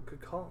 Oh,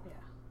 good call. Yeah.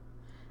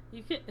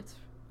 You can.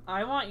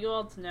 I want you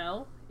all to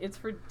know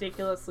it's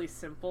ridiculously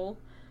simple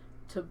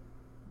to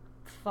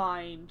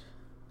find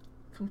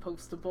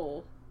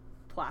compostable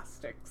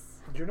plastics.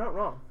 You're not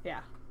wrong.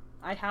 Yeah.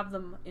 I have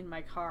them in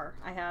my car.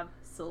 I have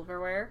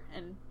silverware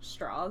and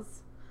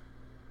straws.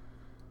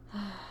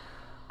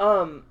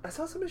 I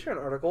saw somebody share an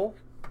article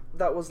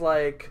that was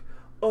like,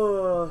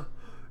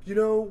 you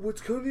know, what's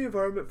killing the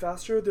environment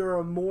faster? There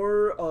are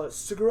more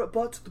cigarette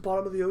butts at the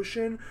bottom of the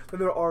ocean than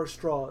there are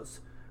straws.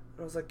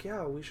 And I was like,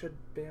 yeah, we should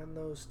ban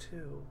those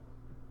too.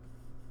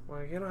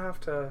 Like, you don't have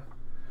to,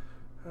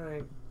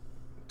 like,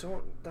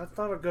 that's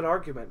not a good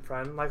argument,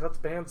 friend. Like, let's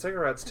ban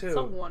cigarettes too. It's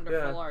a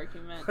wonderful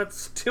argument.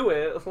 Let's do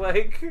it.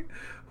 Like,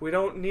 we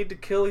don't need to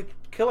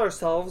kill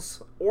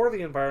ourselves or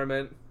the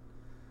environment.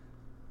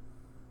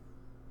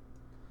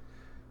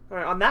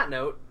 Alright, on that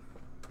note,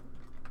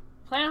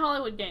 Planet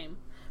Hollywood game.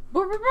 I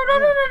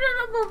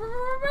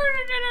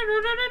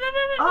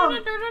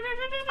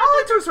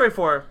like Toy Story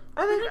 4.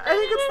 I think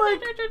it's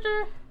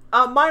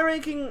like my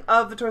ranking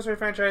of the Toy Story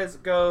franchise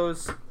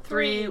goes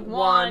 3,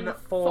 1,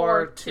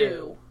 4,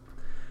 2.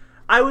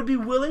 I would be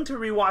willing to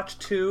rewatch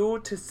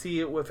 2 to see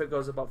if it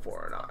goes above 4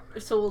 or not.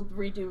 So we'll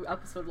redo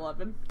episode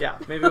 11. Yeah,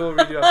 maybe we'll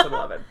redo episode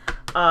 11.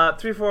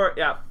 3, 4,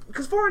 yeah,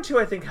 because 4 and 2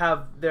 I think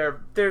have they're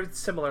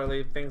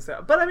similarly things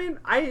that, but I mean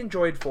I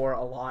enjoyed 4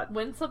 a lot.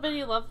 When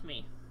Somebody Loved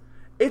Me.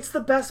 It's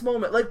the best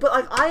moment.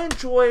 But I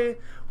enjoy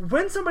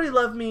When Somebody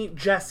Loved Me,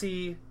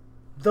 Jessie.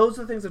 Those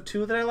are the things of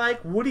 2 that I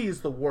like. Woody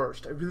is the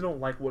worst. I really don't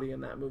like Woody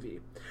in that movie.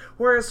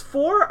 Whereas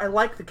 4, I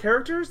like the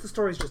characters. The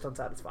story's just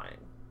unsatisfying.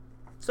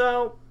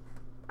 So,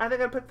 I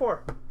think I'd pick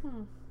 4.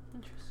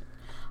 Interesting.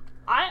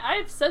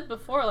 I've said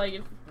before, like,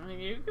 if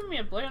you give me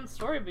a bland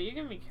story, but you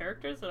give me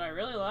characters that I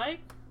really like.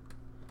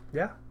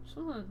 Yeah.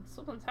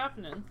 Something's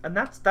happening. And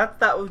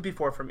that would be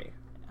 4 for me.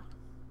 Yeah.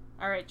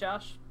 All right,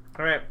 Josh.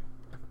 All right.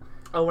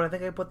 Oh, and I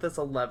think I put this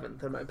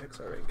 11th in my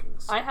Pixar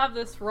rankings. I have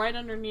this right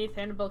underneath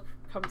Annabelle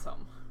Comes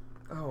Home.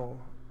 Oh,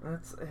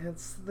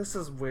 this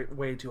is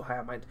way too high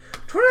on mine.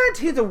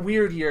 2019 is a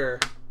weird year.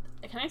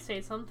 Can I say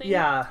something?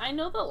 Yeah. I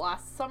know that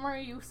last summer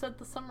you said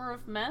the summer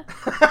of meth.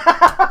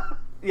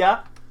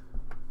 Yeah.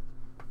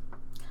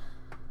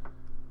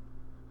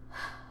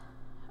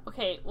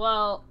 Okay,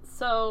 well,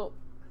 so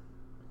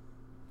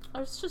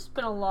there's just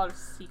been a lot of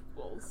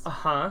sequels.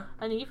 Uh-huh.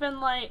 And even,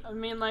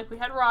 we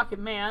had Rocket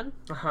Man.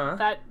 Uh-huh.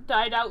 That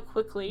died out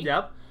quickly.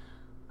 Yep.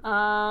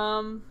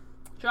 John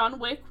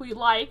Wick we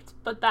liked,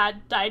 but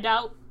that died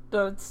out.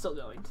 Though it's still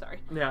going, sorry.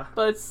 Yeah.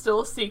 But it's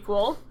still a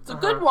sequel. It's a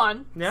good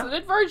one. Yeah. It's a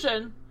good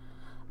version.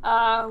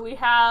 We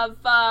have,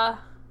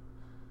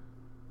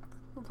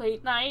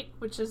 Late Night,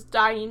 which is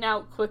dying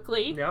out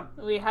quickly. Yep.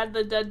 We had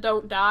The Dead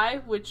Don't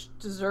Die, which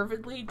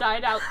deservedly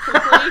died out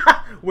quickly.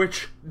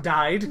 Which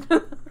died.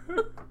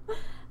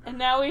 And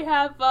now we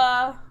have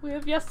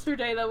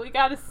yesterday that we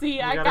gotta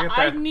see.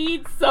 I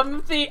need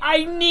something.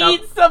 I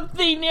need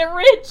something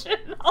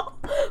original.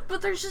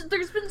 But there's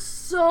been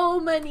so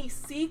many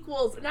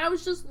sequels, and I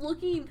was just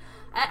looking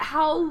at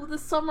how the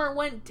summer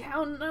went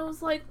down, and I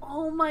was like,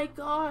 oh my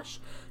gosh.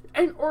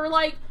 Or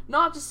like,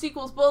 not just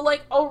sequels, but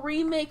like a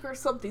remake or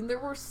something. There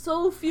were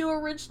so few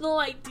original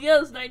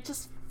ideas, and I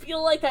just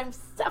feel like I'm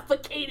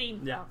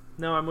suffocating. Yeah,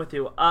 no, I'm with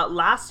you.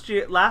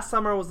 Last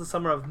summer was the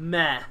summer of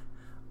meh.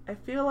 I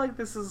feel like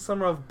this is a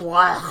summer of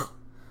blah.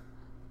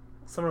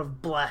 Summer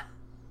of blah.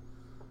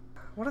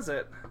 What is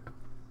it?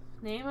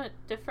 Name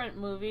different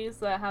movies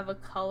that have a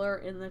color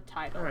in the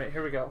title. Alright,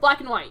 here we go.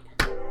 Black and white.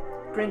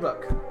 Green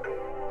Book.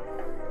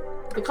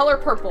 The color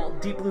purple.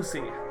 Deep Blue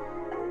Sea.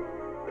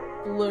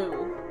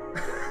 Blue.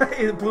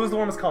 Blue is the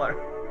warmest color.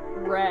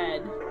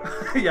 Red.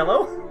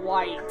 Yellow?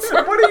 White.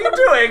 What are you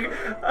doing?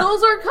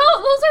 Those are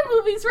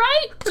movies,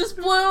 right? Just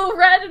blue,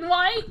 red, and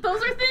white?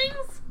 Those are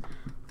things?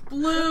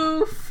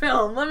 Blue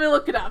film. Let me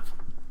look it up.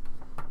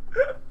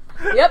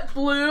 Yep,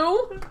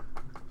 blue.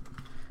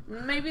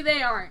 Maybe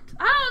they aren't.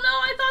 I don't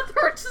know. I thought they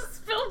were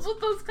just films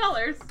with those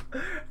colors.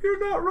 You're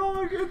not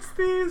wrong. It's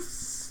the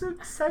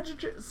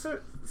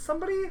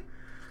somebody.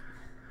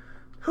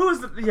 Who's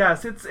the...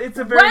 Yes, it's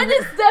a very... Red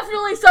is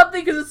definitely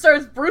something because it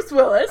stars Bruce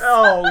Willis.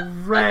 Oh,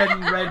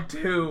 Red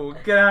 2.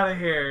 Get out of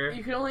here.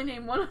 You can only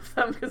name one of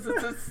them because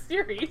it's a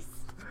series.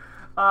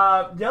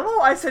 Yellow?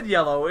 I said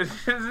yellow. I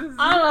don't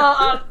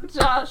know,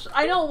 Josh.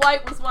 I know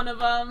white was one of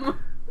them.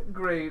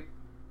 Great.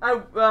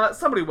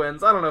 Somebody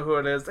wins. I don't know who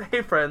it is.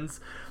 Hey, friends.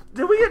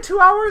 Did we get 2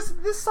 hours?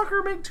 Did this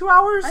sucker make 2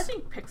 hours? I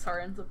think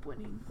Pixar ends up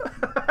winning.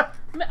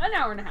 An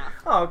hour and a half.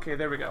 Oh, okay.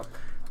 There we go.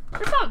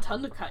 There's not a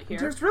ton to cut here.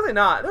 There's really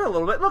not. There's a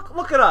little bit.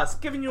 Look at us,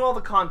 giving you all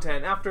the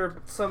content after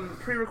some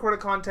pre-recorded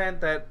content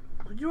that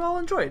you all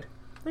enjoyed.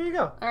 There you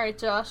go. All right,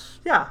 Josh.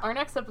 Yeah. Our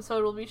next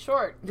episode will be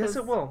short. Yes,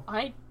 it will.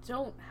 I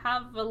don't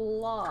have a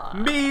lot.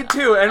 Me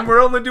too, and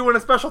we're only doing a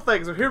special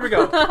thing, so here we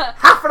go.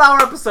 Half an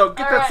hour episode.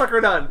 Get that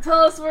sucker done. Tell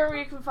us where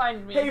we can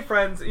find me. Hey,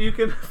 friends. You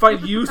can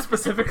find you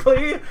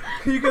specifically.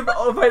 You can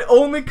find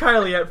Only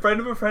Kylie at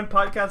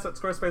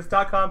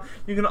friendofafriendpodcast.squarespace.com.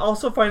 You can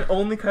also find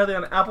Only Kylie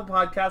on Apple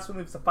Podcasts when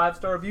leaves a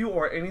 5-star review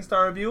or any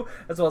star review,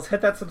 as well as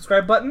hit that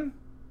subscribe button.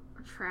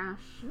 Trash.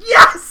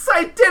 Yes!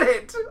 I did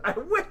it! I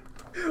win!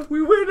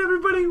 We win,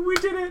 everybody! We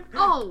did it!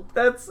 Oh!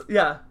 That's,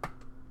 yeah.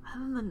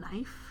 And then the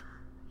knife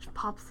just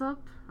pops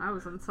up. I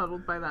was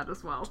unsettled by that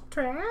as well.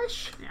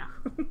 Trash? Yeah.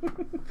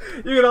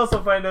 You can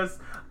also find us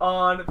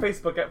on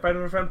Facebook at Friend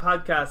of a Friend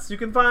Podcasts. You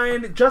can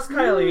find just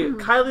Kylie,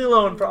 Kylie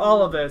alone for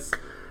all of this,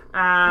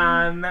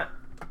 and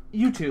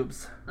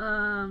YouTube's.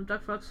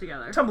 Duck Fudge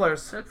Together.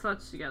 Tumblr's. Duck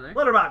Fudge Together.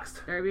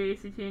 Letterboxd. Derby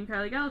ACT and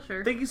Kylie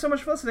Gallagher. Thank you so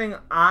much for listening.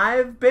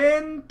 I've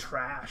been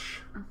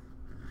trash.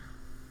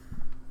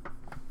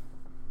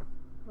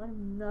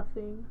 I'm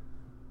nothing.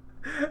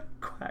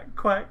 Quack,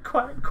 quack,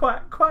 quack,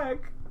 quack,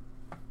 quack.